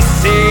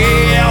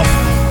myself,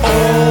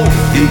 all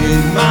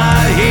within my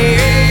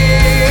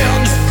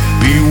hands,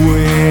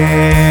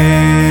 beware.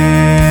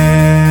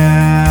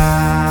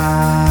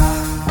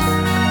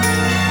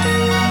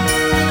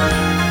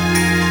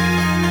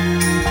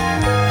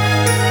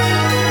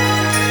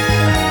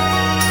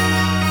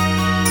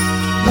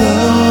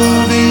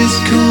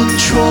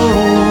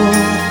 Control.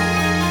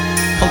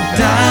 I'll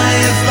die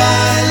if I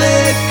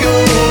let go.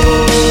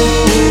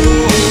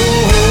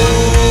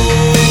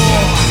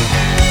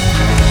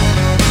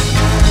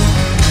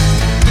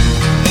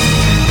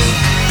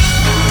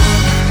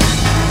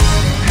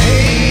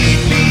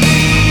 Hate me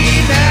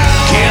now.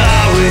 Kill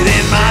all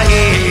within my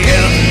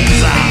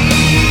hands.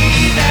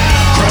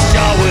 Crush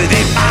all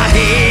within my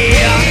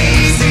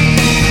hands.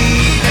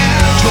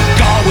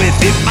 Choke all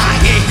within my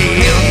hands.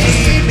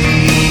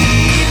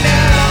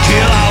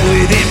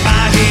 Within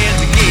my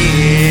hands again.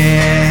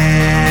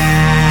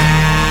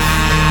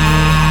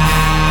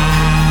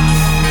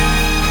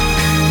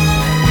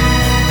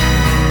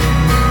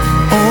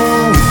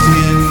 All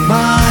within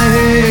my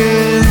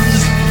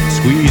hands.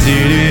 Squeeze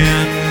it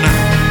in,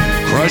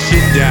 crush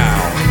it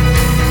down.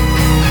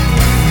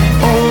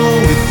 All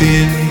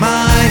within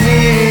my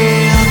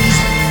hands.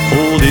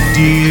 Hold it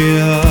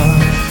dear,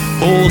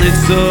 hold it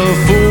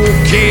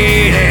suffocating.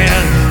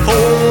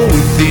 All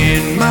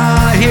within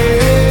my hands.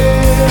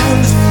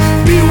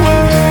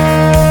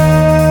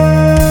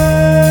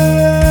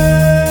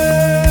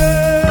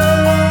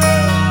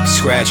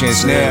 Scratch and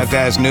Sniff,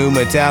 that's new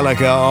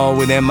Metallica, All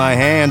Within My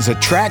Hands, a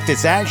track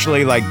that's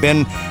actually like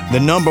been the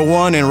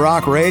 #1 in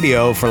rock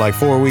radio for like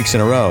 4 weeks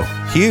in a row.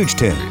 Huge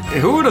tune.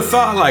 Who would have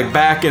thought like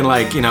back in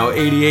like,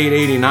 88,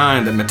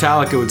 89 that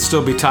Metallica would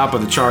still be top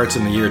of the charts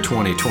in the year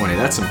 2020?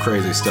 That's some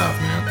crazy stuff,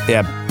 man.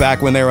 Yeah,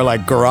 back when they were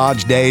like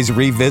Garage Days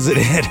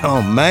Revisited.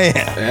 Oh, man.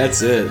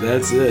 That's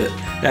it.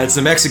 Had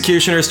some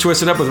Executioners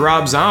Twisted Up with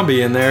Rob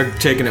Zombie in there,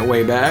 taking it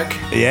way back.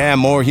 Yeah,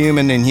 More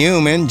Human Than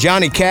Human.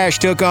 Johnny Cash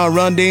took on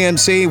Run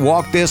DMC,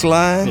 Walk This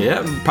Line.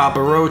 Yep,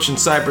 Papa Roach and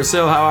Cypress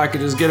Hill, How I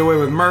Could Just Get Away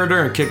With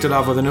Murder, and kicked it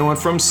off with a new one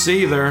from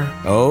Seether.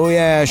 Oh,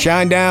 yeah,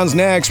 Shinedown's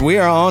next. We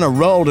are on a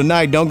roll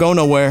tonight. Don't go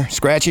nowhere.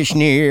 Scratch and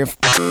Sniff.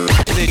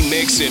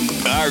 Mixing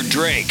our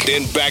drink,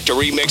 then back to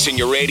remixing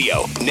your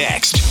radio.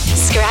 Next.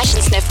 Scratch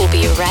and Sniff will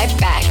be right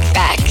back.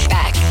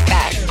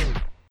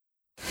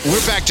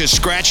 We're back to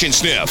Scratch and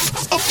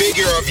Sniff, a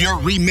figure of your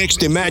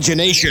remixed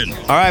imagination.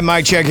 All right,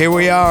 mic check. Here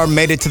we are.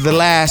 Made it to the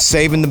last,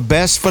 saving the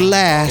best for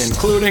last.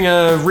 Including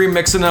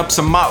remixing up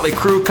some Motley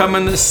Crue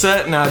coming this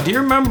set. Now, do you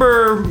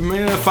remember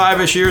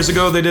 5-ish years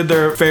ago they did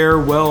their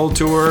farewell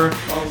tour,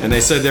 and they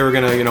said they were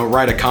going to,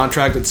 write a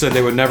contract that said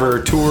they would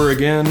never tour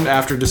again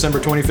after December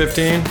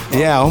 2015?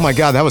 Yeah, oh my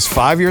God, that was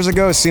 5 years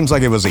ago? It seems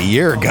like it was a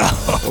year ago.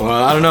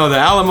 Well, I don't know. The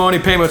alimony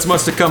payments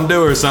must have come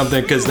due or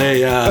something, because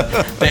they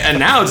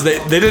announced they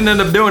didn't end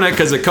up doing it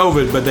because of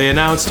COVID, but they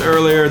announced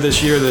earlier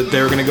this year that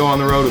they were going to go on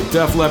the road with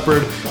Def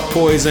Leppard,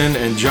 Poison,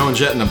 and Joan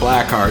Jett and the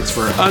Blackhearts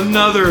for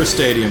another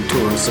stadium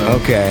tour. So,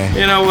 okay.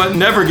 You know what?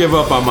 Never give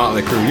up on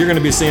Motley Crue. You're going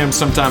to be seeing them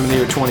sometime in the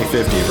year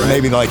 2050, right?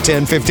 Maybe like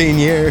 10, 15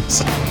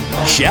 years.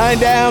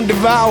 Shinedown,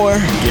 Devour.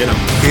 Get them.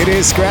 It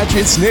is Scratch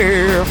and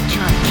Sniff.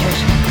 Trying to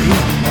catch the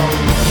beat.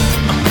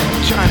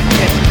 Trying to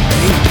catch the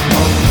beat.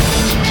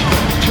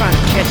 Trying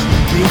to catch the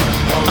beat.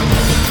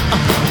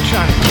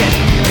 Trying to catch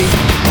the beat.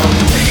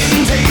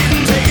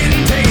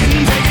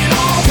 Take it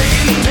all. Take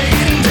it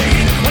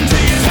until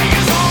you take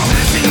us all.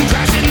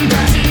 Crashing,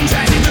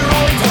 they're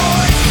only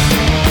toys.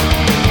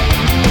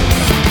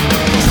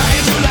 Trying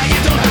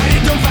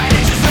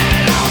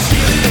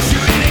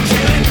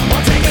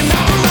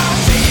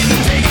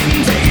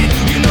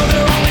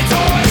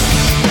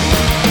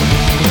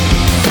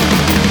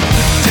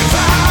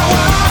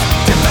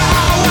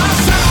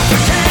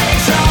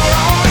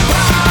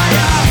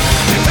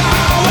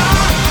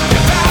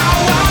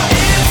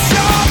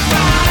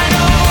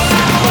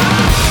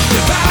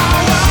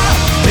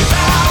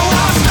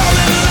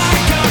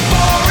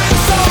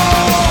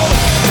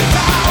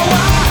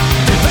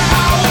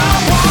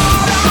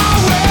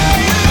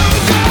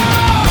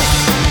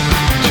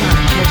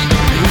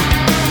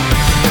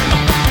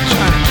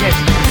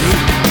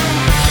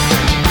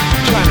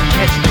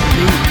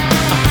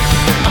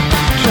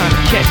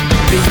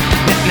beat.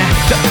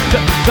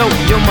 Throw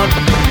your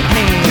mother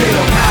hand. Get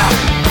 'em high.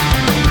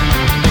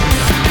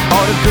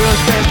 All the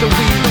girls pass the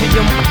weed to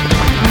your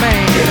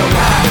man. Get 'em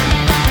high.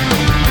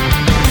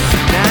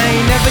 Now I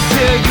ain't never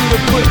tell you to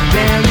put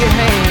down your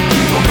hand.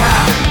 Keep 'em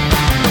high.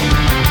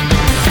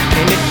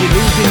 And if you're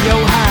losing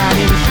your high,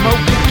 then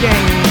smoke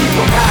again. Keep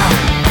 'em high.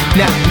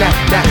 Nah.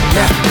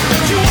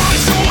 You want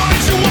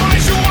it,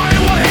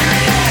 well here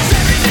it is.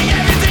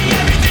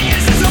 Everything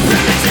is just a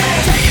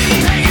primitive.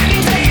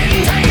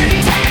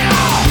 Take it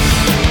all.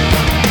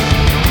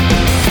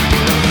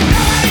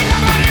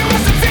 Nobody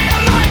wants to feel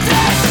like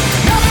this.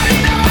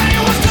 Nobody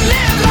wants to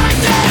live like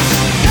this.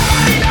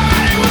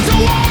 Nobody wants to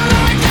walk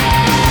like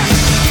this.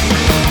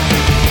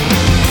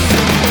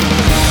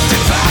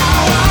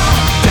 Devour,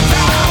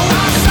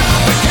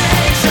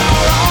 suffocate your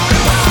own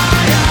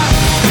fire.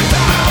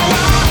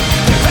 Devour,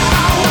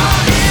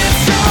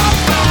 it's your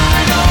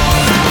final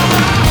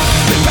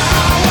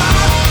hour.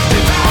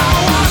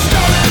 Devour,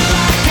 stolen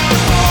like a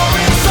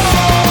foreign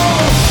soul.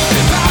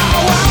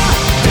 Devour,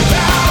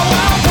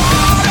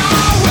 what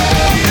are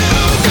where you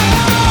go?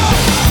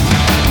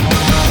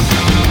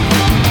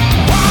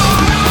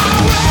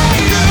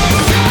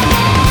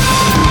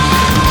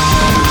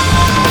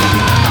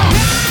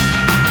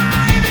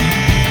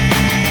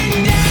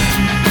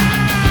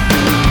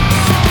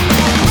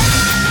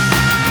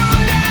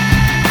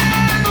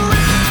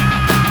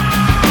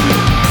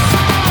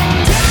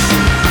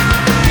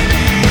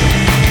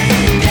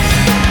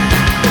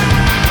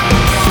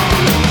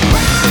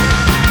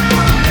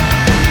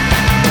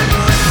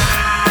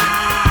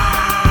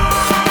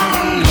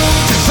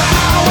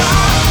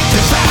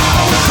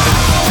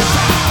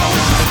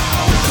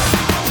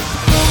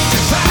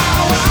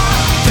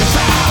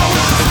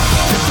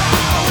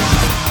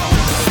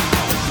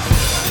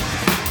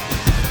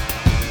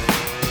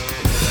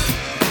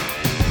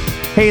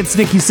 Hey, it's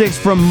Nikki Sixx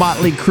from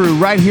Motley Crue,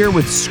 right here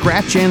with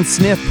Scratch and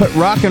Sniff. Put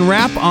rock and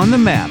rap on the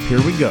map. Here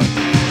we go.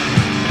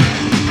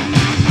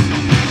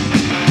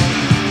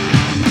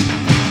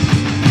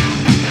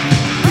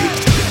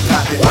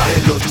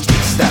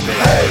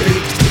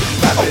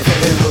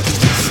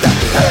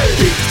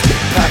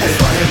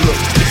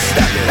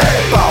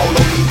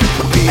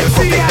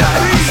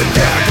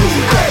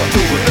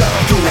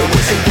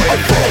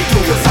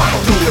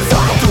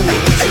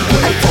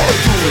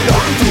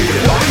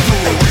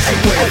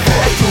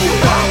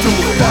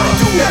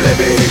 Let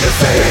me hear you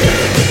say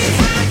it.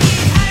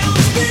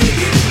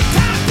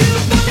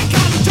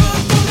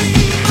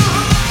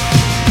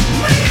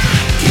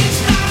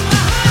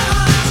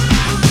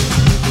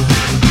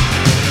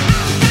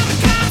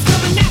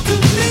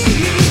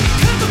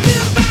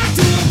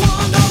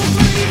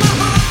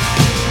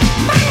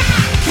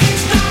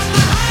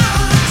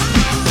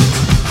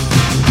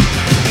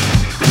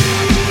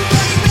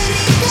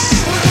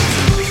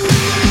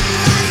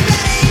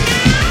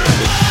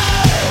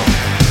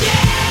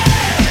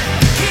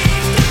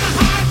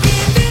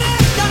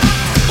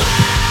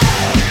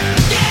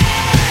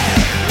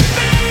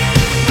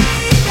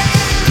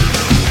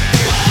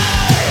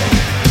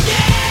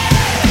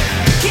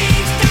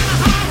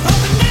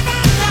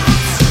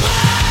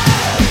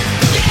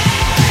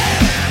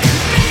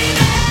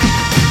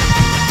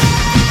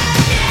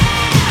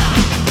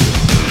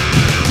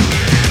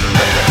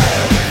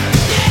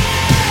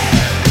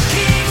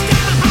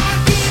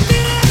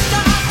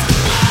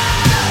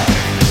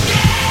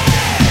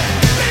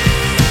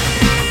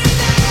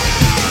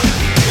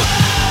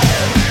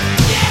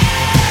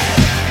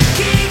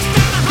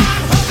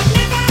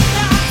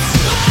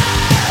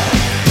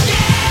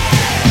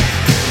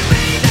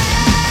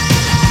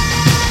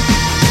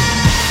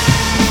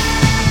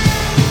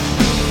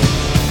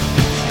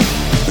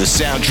 The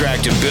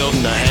soundtrack to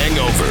building The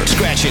Hangover.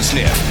 Scratch and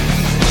Sniff.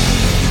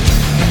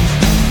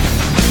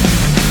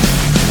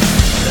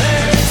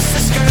 There's a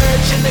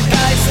scourge in the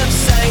guise of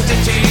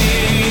sanctity,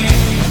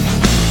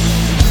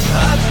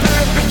 a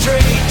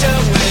perpetrator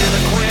with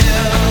a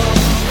quill.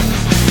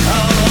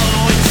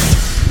 Oh, it's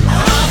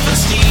often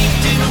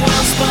steeped in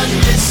well-spun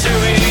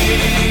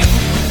mystery.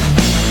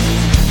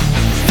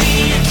 The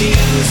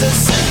accuser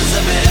sends a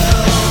bill.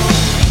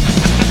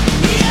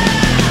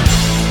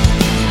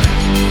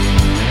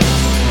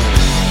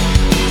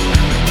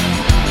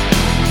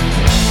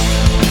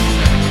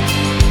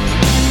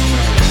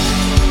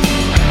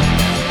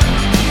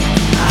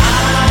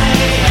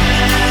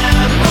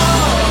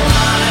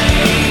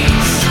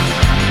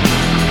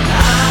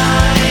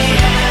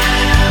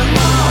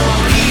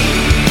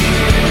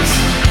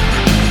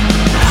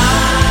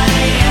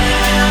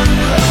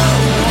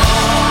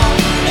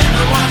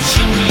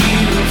 Watching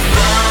you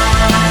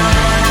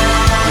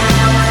fall.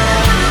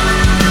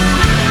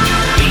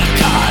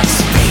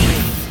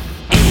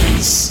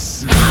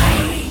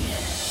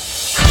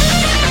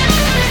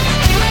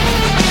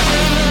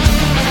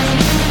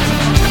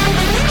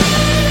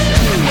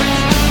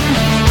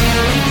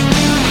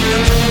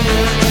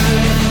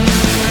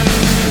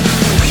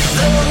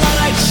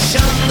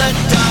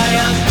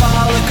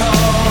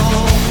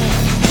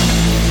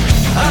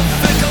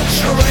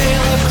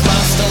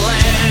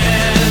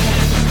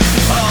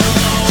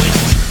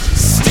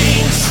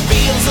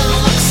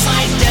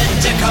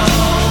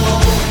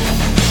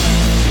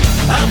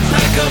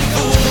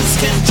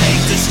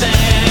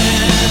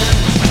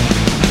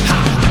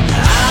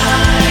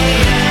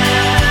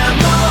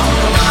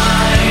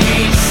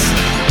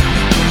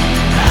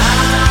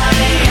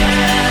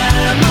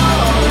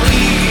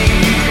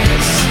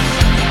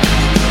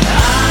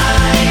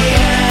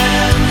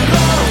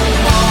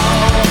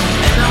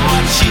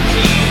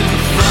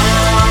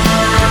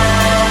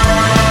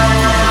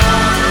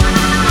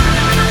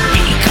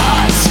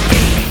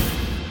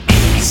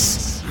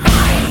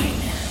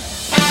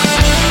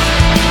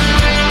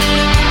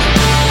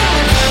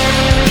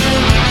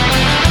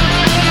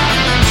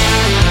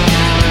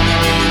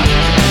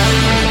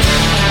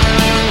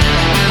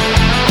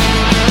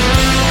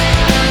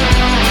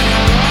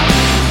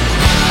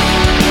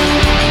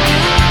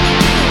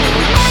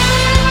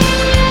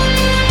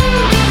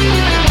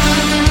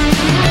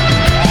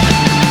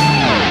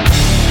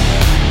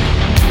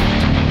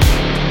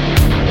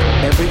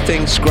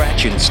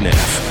 Scratch and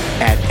Sniff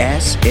at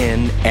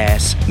snsmix.com.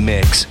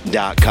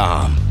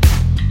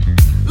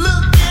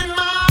 Look in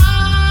my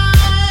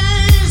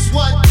eyes,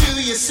 what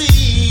do you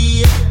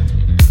see?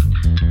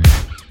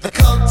 The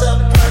cult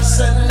of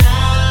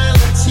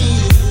personality.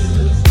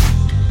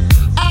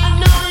 I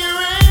know your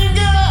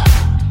anger,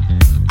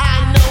 I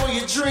know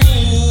your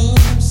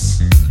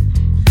dreams.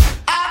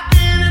 I've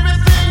been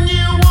everything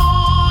you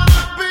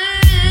wanna be.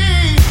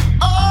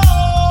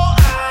 Oh,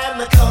 I'm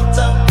the cult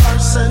of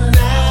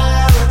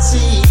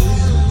personality.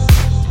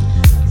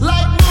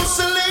 Like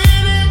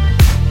Mussolini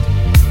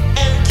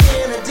and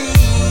Kennedy.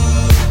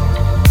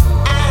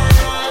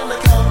 I'm the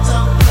cult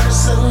of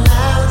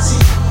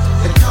personality.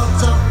 The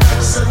cult of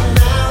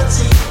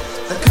personality.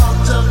 The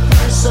cult of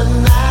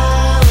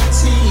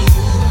personality.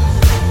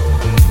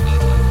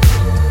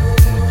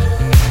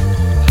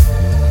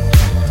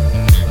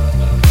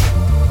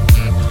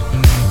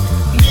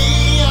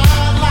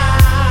 Neon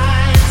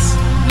lights,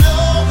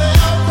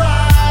 Nobel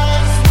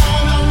Prize.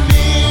 When a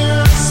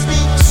mirror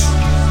speaks,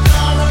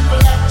 the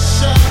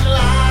reflection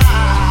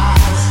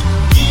lies.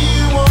 You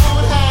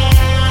won't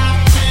have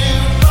to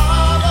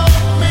follow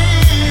me.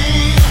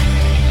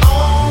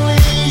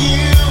 Only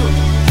you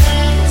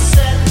can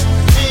set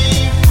me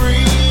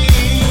free.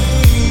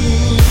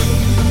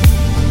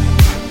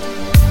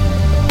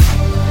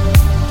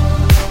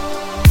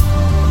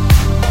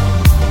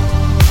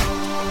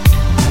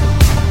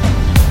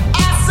 I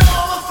saw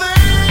the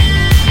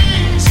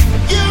things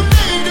you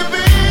need to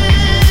be.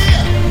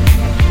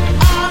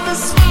 I'm the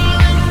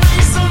smiling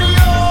face on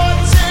your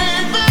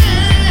TV.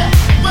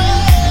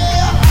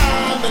 Well,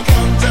 I'm the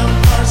cult of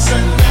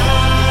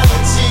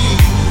personality.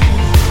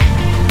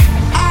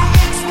 I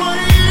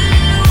exploit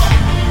you,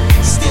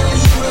 still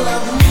you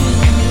love me.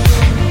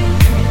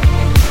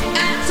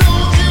 I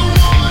told you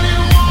one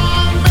and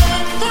one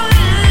make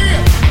three.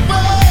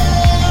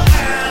 Well,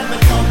 I'm the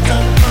cult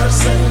of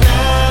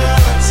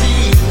personality.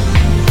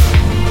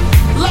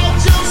 Like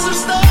Joseph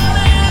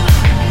Stalin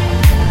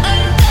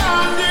and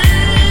Gandhi.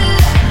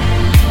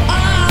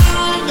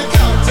 I'm the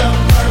cult of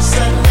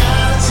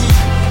personality.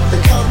 The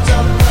cult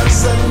of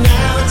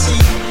personality.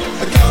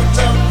 The cult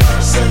of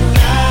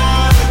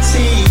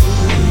personality.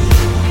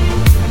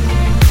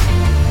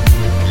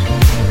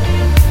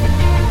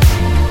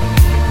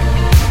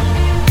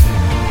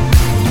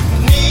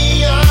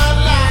 Neon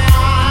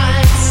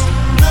lights,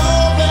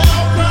 Nobel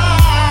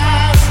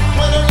Prize.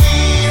 When a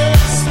leader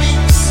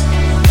speaks,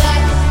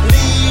 that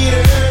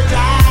leader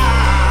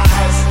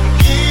dies.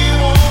 You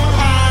won't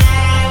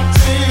have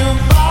to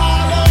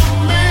follow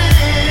me.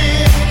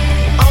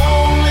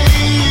 Only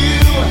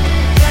you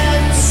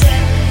can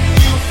set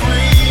you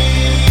free.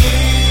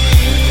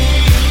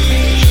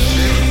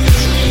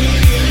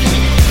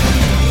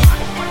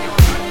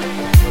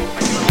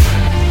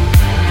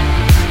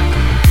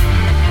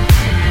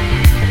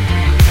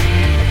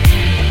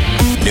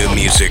 New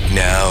music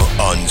now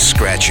on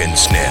Scratch and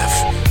Sniff.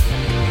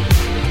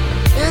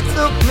 It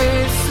took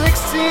me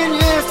 16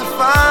 years to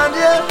find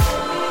you,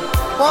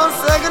 1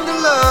 second to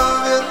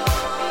love you,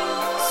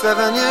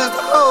 7 years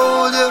to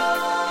hold you,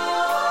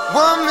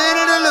 1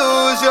 minute to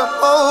lose you.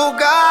 Oh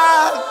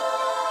God,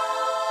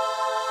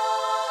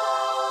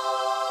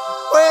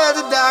 where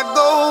did I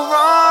go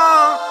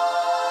wrong?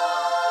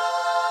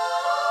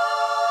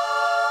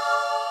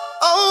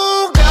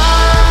 Oh God.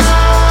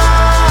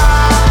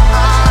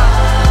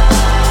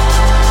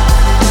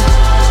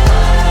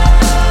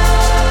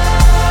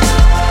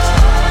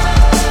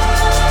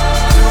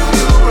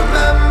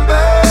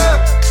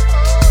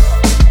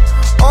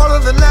 All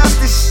of the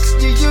nasty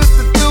shit you used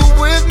to do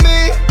with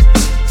me.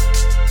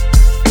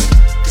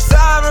 'Cause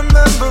I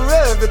remember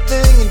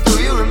everything. And do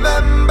you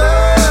remember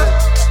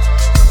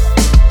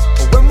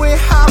when we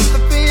hopped the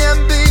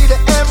BNB to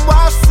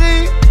NYC?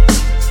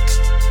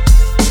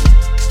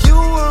 You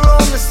were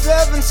only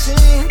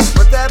 17,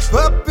 but that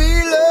puppy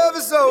love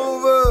is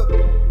over.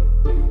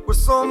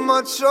 We're so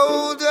much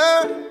older.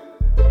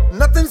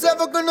 Nothing's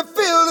ever gonna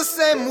feel the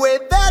same way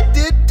that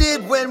it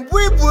did when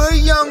we were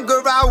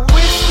younger. I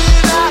wish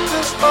that I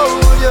could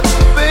hold you,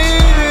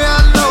 baby. I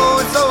know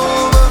it's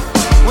over.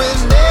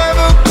 We're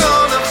never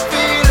gonna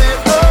feel it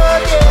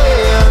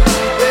again.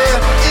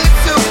 Yeah, it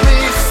took me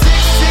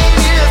 16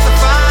 years to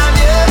find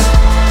you,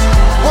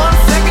 1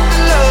 second to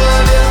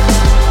love you,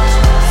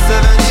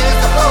 7 years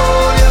to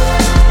hold you,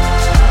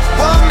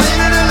 1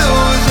 minute to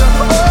lose you.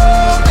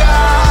 Oh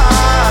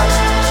God,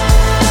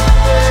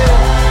 yeah.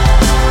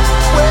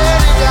 Where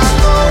did I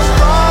go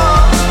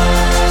wrong?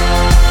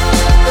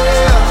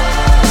 Yeah.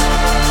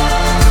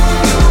 Do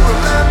you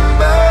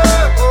remember?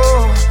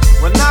 Oh,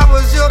 when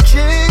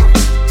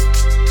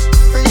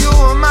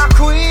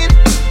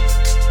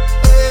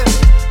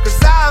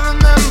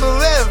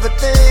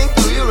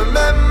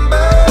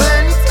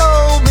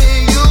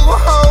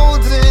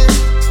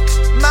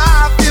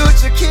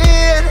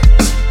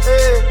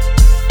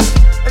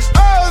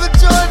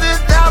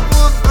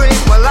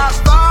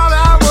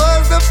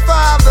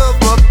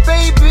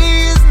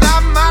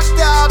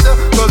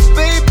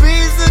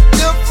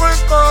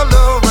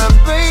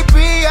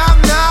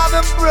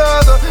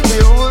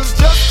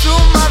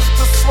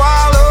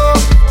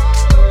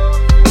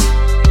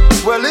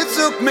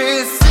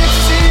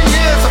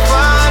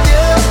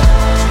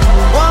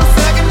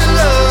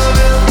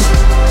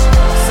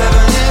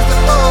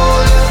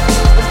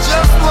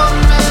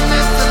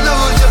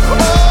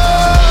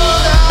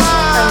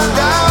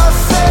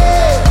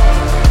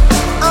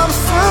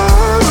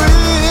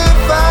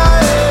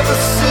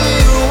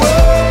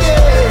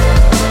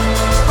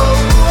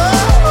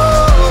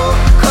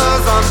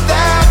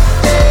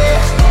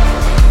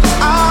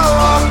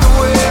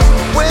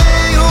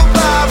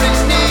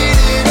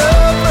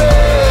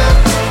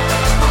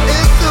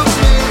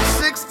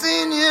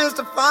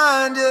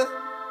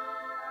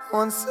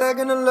 1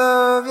 second to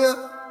love you.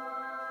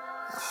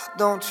 I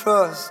don't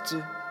trust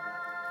you,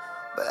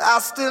 but I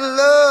still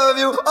love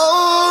you.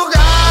 Oh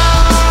God,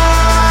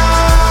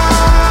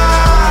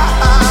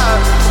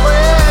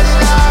 where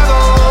did I go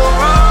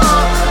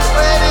wrong?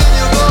 Where did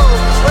you go?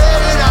 Where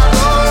did I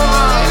go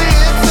wrong? Maybe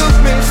it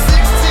took me 16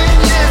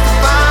 years to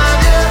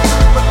find you,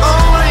 but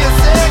only a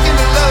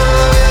second to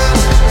love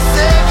you,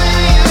 7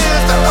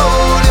 years to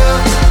hold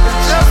you,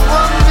 and just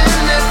 1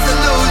 minute to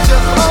lose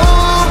you.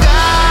 Oh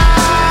God,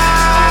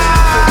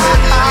 where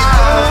did I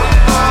go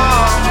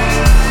wrong?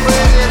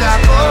 Where did I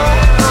go wrong?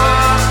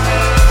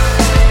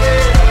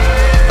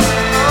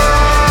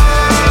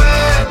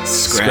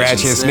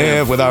 Scratch and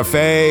Sniff with our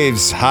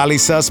faves, Highly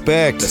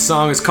Suspect. The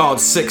song is called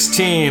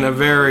 16, a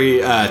very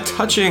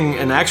touching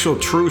and actual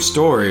true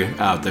story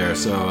out there.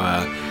 So,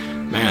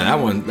 man,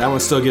 that one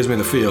still gives me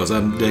the feels.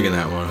 I'm digging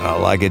that one. I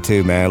like it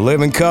too, man.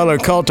 Living Color,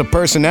 Cult of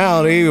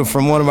Personality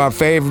from one of our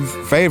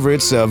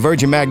favorites,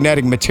 Virgin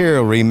Magnetic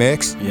Material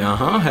remix.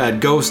 Had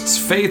Ghost's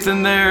Faith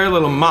in there,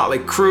 little Motley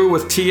Crue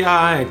with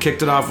T.I., and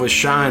kicked it off with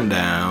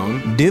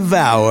Shinedown.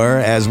 Devour,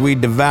 as we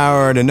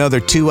devoured another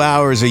 2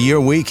 hours of your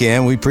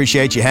weekend. We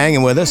appreciate you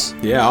hanging with us.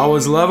 Yeah,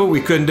 always love it.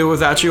 We couldn't do it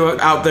without you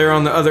out there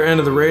on the other end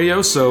of the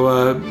radio,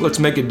 so let's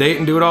make a date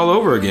and do it all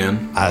over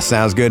again.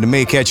 Sounds good to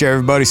me. Catch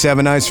everybody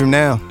 7 nights from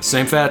now.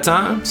 Same fat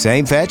time.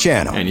 Same fat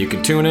channel. And you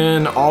can tune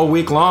in all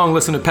week long,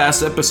 listen to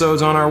past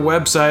episodes on our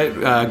website.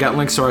 Got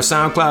links to our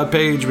SoundCloud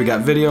page. We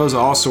got videos,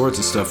 all sorts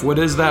of stuff. What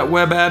is that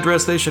web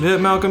address they should hit,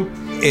 Malcolm?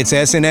 It's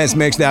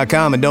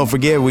snsmix.com. And don't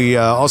forget, we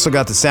also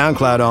got the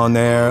SoundCloud on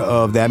there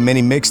of that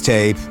mini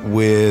mixtape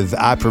with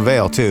I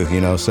Prevail, too.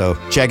 So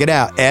check it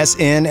out.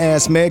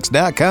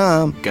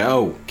 snsmix.com.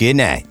 Go. Good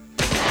night.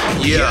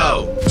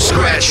 Yo,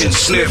 Scratch and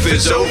Sniff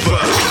is over.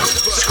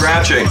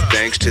 Scratching.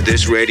 Thanks to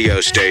this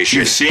radio station.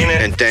 You've seen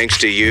it. And thanks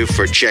to you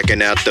for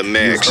checking out the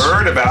mix. You've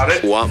heard about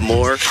it. Want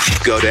more?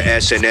 Go to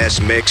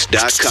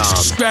snsmix.com.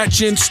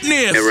 Scratch and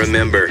Sniff. And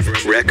remember,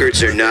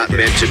 records are not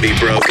meant to be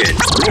broken.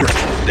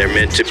 They're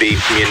meant to be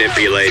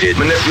manipulated.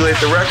 Manipulate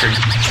the record.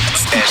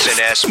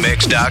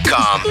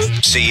 snsmix.com.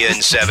 See you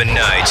in 7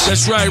 nights.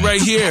 That's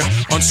right here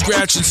on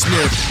Scratch and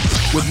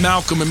Sniff with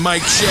Malcolm and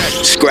Mike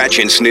Check. Scratch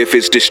and Sniff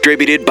is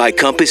distributed by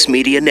Compass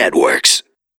Media Networks.